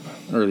app,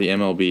 or the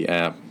MLB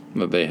app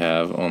that they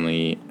have on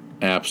the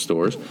app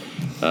stores,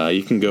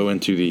 you can go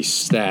into the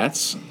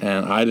stats,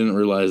 and I didn't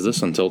realize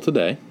this until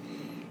today.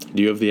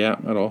 Do you have the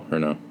app at all, or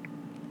no?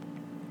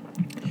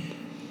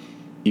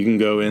 You can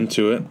go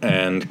into it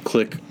and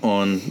click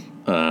on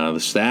the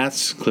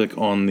stats, click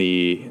on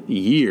the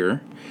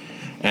year,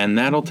 and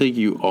that'll take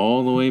you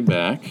all the way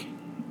back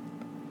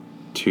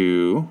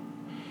to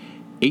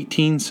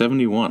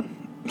 1871.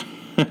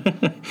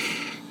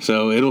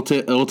 So it'll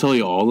tell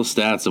you all the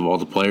stats of all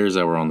the players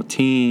that were on the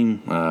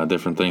team,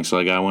 different things. So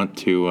like I went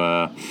to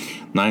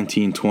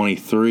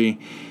 1923.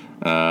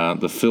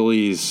 The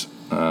Phillies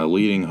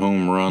leading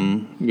home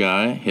run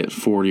guy hit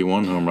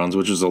 41 home runs,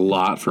 which is a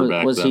lot for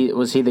back then.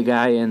 Was he the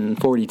guy in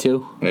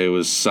 42? It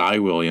was Cy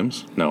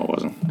Williams. No, it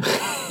wasn't.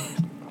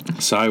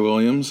 Cy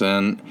Williams,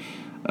 and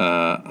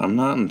I'm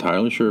not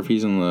entirely sure if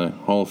he's in the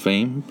Hall of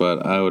Fame,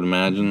 but I would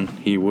imagine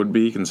he would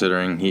be,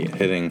 considering he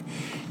hitting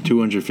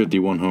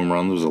 251 home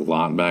runs was a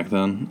lot back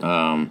then.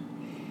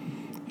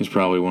 He's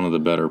probably one of the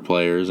better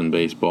players in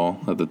baseball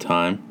at the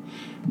time.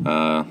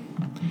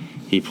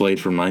 He played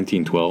from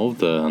 1912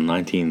 to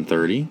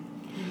 1930.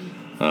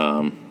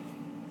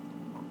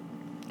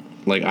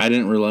 Like, I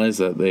didn't realize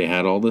that they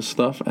had all this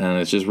stuff, and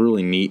it's just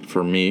really neat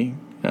for me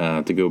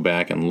to go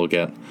back and look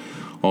at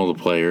all the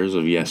players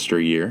of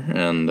yesteryear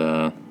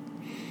and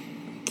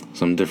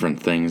some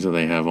different things that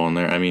they have on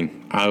there. I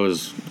mean, I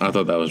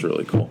thought that was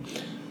really cool.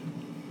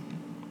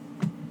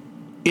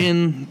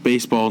 In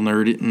baseball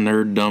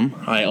nerddom,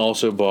 I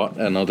also bought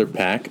another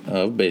pack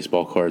of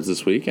baseball cards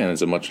this week, and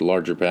it's a much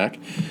larger pack.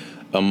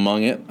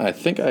 Among it, I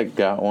think I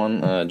got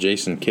one,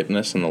 Jason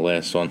Kipnis in the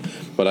last one,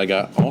 but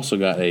I also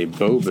got a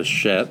Bo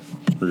Bichette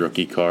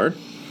rookie card,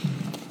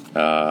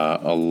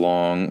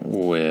 along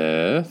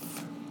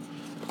with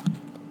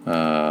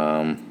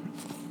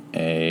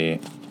a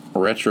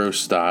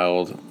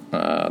retro-styled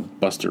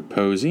Buster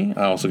Posey.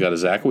 I also got a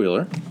Zach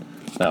Wheeler.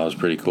 That was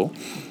pretty cool.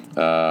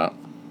 A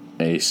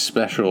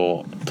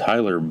special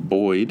Tyler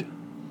Boyd.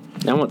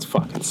 That one's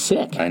fucking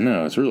sick. I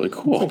know, it's really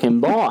cool.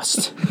 Fucking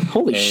bossed.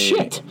 Holy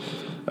shit.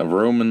 A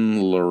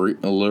Roman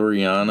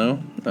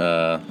Laureano,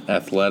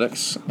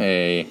 Athletics,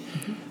 a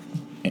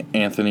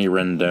Anthony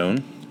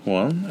Rendon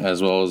one,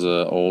 as well as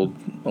a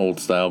old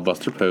style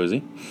Buster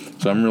Posey.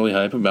 So I'm really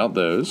hype about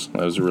those.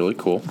 Those are really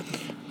cool.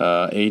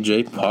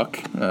 AJ Puck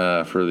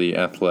for the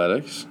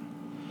Athletics.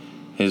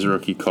 His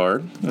rookie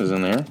card is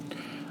in there.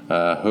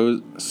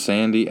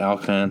 Sandy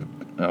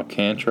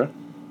Alcantara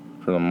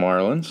for the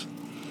Marlins.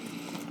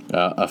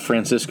 A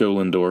Francisco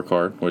Lindor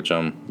card, which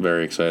I'm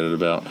very excited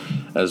about,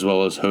 as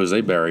well as Jose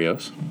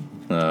Barrios,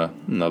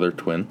 another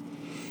twin.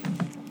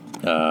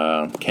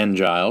 Ken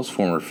Giles,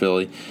 former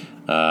Philly.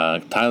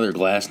 Tyler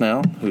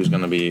Glasnow, who's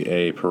going to be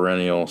a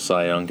perennial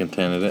Cy Young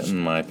candidate, in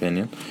my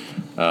opinion.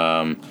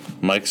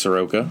 Mike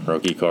Soroka,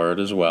 rookie card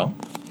as well.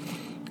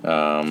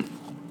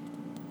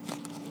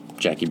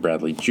 Jackie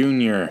Bradley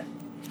Jr.,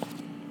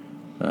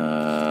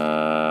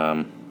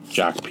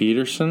 Jock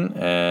Peterson,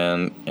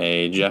 and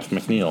a Jeff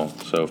McNeil.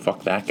 So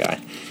fuck that guy.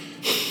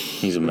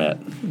 He's a Met,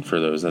 for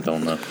those that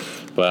don't know.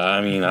 But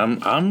I mean,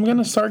 I'm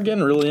gonna start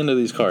getting really into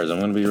these cards. I'm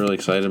gonna be really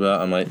excited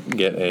about. I might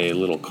get a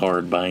little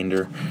card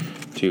binder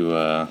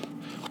to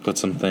put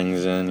some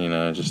things in,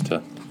 just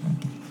to.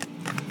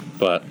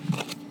 But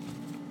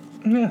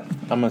yeah,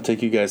 I'm gonna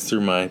take you guys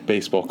through my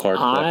baseball card.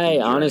 I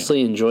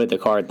honestly enjoyed the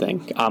card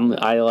thing.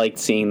 I like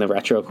seeing the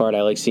retro card.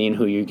 I like seeing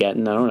who you're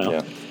getting. I don't know.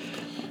 Yeah.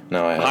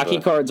 No, hockey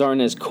cards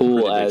aren't as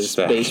cool as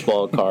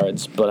baseball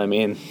cards, but I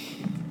mean,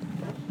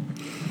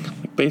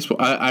 baseball.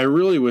 I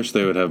really wish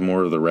they would have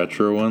more of the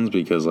retro ones,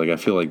 because I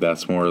feel like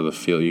that's more of the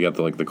feel. You got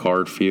the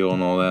card feel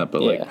and all that,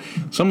 but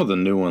some of the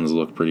new ones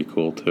look pretty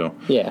cool too.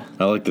 Yeah,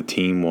 I like the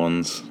team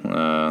ones,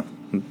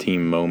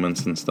 team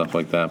moments and stuff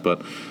like that.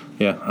 But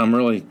yeah, I'm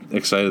really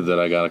excited that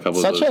I got a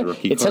couple of those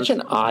rookie cards. It's such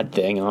an odd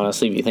thing,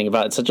 honestly, if you think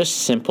about it. It's such a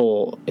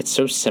simple. It's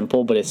so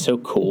simple, but it's so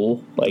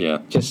cool.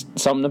 Just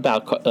something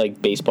about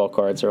baseball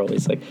cards are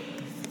always like.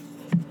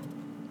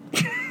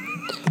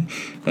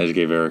 I just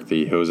gave Eric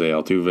the Jose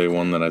Altuve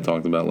one that I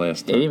talked about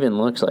last time. It even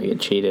looks like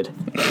it cheated.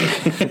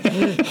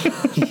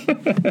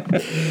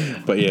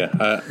 But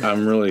yeah,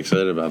 I'm really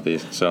excited about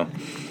these, so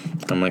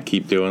I'm going to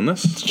keep doing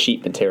this. It's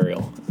cheap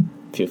material.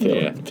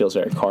 It feels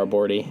very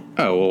cardboardy.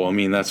 Oh, well, I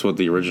mean, that's what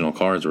the original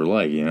cards were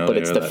like, But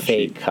it's the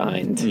fake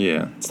kind.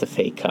 Yeah. It's the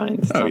fake kind.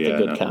 It's not the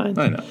good kind.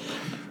 I know.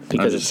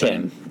 Because it's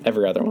him.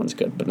 Every other one's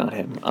good, but not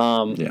him.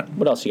 Yeah.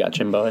 What else you got,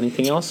 Jimbo?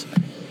 Anything else?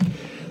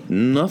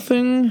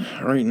 Nothing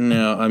right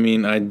now. I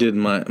mean, I did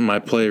my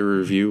player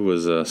review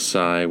was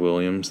Cy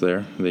Williams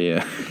there.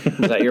 Was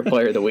that your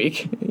player of the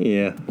week?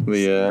 Yeah.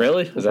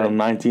 Really? From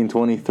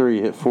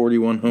 1923, hit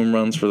 41 home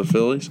runs for the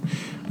Phillies.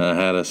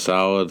 Had a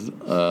solid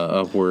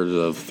upwards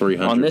of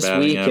 300 on this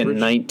batting week average. in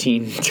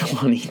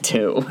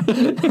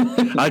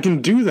 1922. I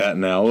can do that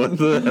now with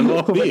the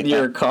MLB. With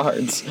your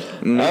cards.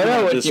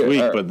 Not this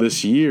week, but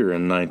this year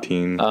in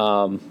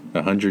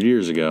 100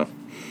 years ago.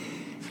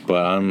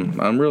 But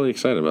I'm really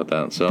excited about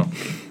that. So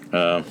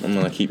I'm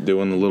gonna keep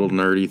doing the little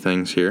nerdy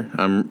things here.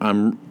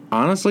 I'm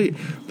honestly,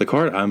 the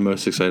card I'm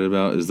most excited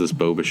about is this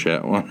Bo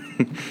Bichette one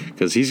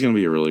because he's gonna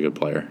be a really good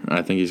player.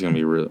 I think he's gonna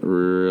be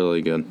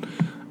really good.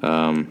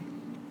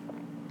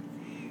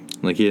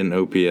 Like he had an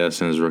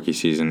OPS in his rookie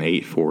season,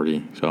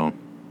 840. So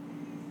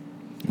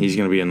he's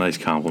gonna be a nice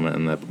compliment.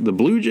 And the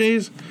Blue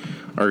Jays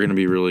are going to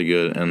be really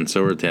good, and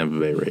so are Tampa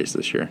Bay Rays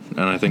this year.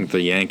 And I think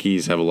the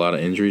Yankees have a lot of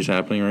injuries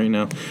happening right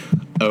now.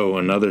 Oh,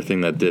 another thing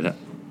that did...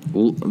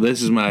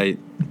 This is my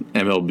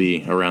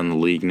MLB around the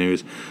league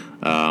news.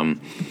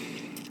 Aaron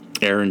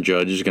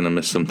Judge is going to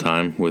miss some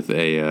time with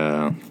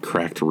a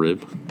cracked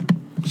rib.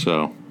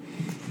 So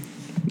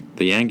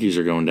the Yankees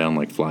are going down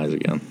like flies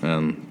again,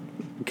 and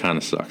it kind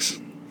of sucks.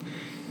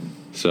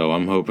 So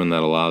I'm hoping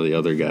that a lot of the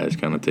other guys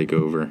kind of take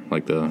over,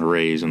 like the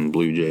Rays and the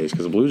Blue Jays,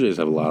 because the Blue Jays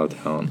have a lot of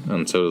talent,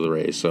 and so do the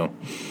Rays. So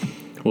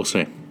we'll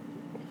see.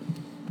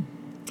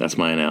 That's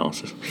my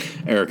analysis.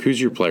 Eric, who's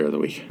your player of the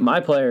week? My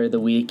player of the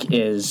week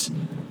is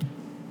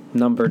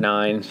number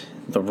 9,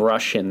 the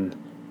Russian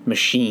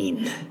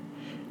machine,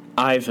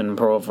 Ivan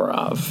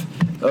Provorov.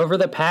 Over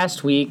the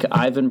past week,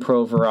 Ivan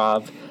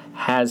Provorov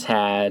has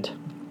had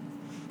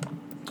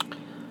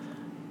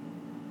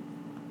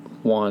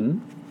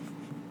 1,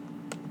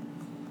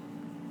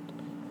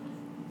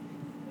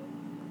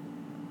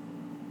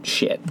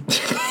 2, that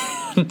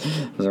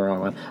was the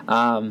wrong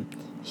one.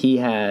 He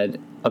had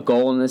a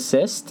goal and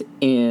assist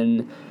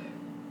in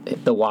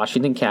the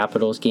Washington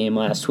Capitals game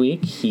last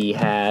week. He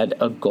had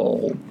a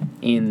goal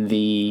in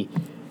the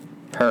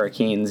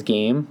Hurricanes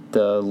game,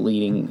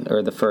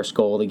 the first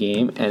goal of the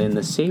game, and in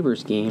the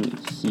Sabres game,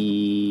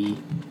 he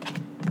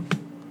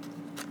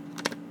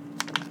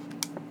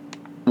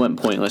went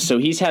pointless. So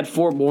he's had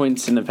 4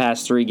 points in the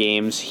past 3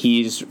 games.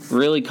 He's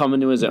really coming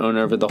to his own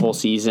over the whole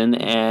season,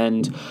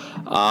 and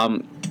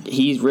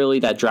he's really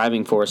that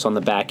driving force on the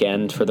back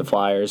end for the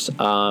Flyers.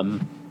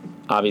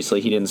 Obviously,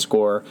 he didn't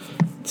score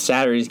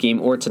Saturday's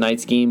game or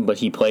tonight's game, but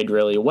he played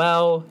really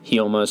well. He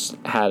almost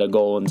had a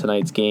goal in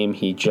tonight's game.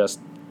 He just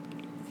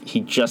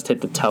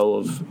hit the toe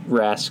of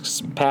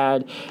Rask's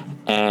pad,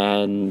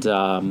 and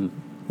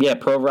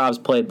Provorov's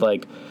played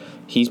like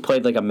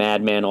a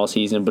madman all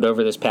season. But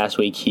over this past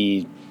week,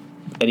 and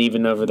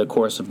even over the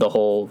course of the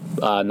whole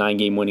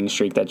 9-game winning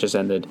streak that just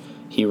ended,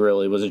 he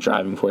really was a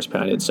driving force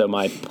behind it. So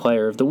my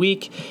player of the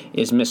week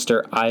is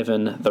Mr.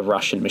 Ivan the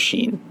Russian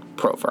Machine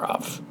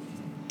Provorov.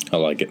 I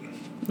like it.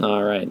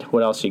 All right.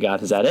 What else you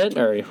got? Is that it?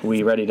 Or are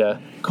we ready to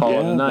call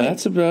it a night?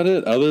 That's about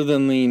it. Other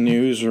than the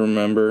news,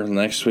 remember,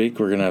 next week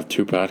we're going to have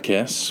 2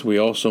 podcasts. We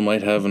also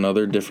might have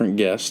another different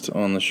guest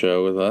on the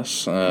show with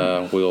us.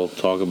 We'll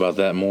talk about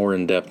that more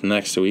in depth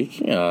next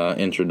week.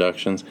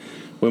 Introductions.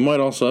 We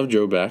might also have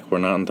Joe back. We're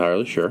not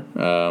entirely sure.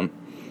 And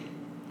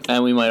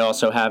we might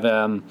also have,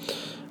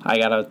 I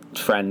got a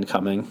friend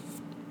coming.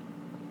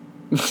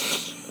 I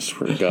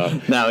swear to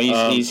God. No,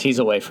 he's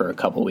away for a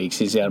couple weeks.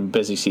 He's got a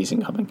busy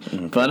season coming.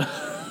 Mm-hmm.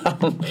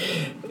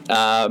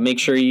 But make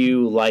sure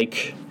you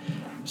like,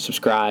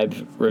 subscribe,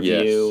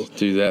 review. Yes,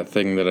 do that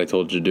thing that I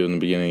told you to do in the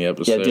beginning of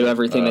the episode. Yeah, do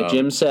everything that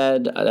Jim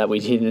said. That we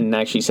didn't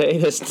actually say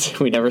this.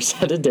 We never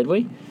said it, did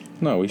we?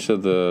 No, we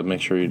said make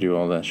sure you do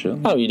all that shit.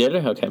 Oh, you did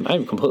it? Okay,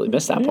 I completely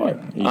missed that part.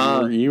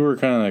 You were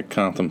kind of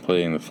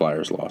contemplating the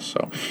Flyers loss,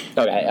 so.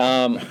 Okay.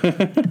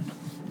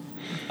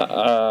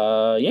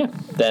 Yeah.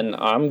 Then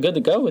I'm good to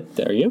go.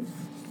 Are you?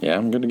 Yeah,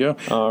 I'm good to go.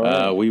 All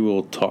right. We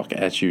will talk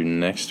at you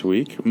next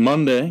week,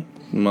 Monday.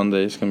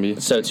 Monday's gonna be.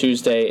 So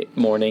Tuesday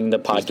morning, the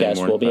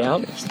podcast will be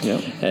out.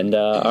 Yep. And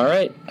all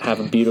right, have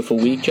a beautiful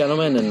week,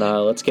 gentlemen, and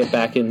let's get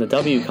back in the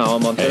W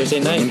column on Thursday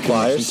night.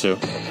 Flyers.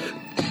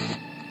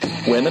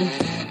 Women,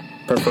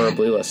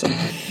 preferably listen.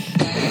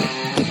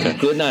 Okay.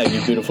 Good night, you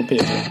beautiful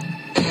people.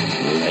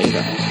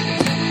 Later.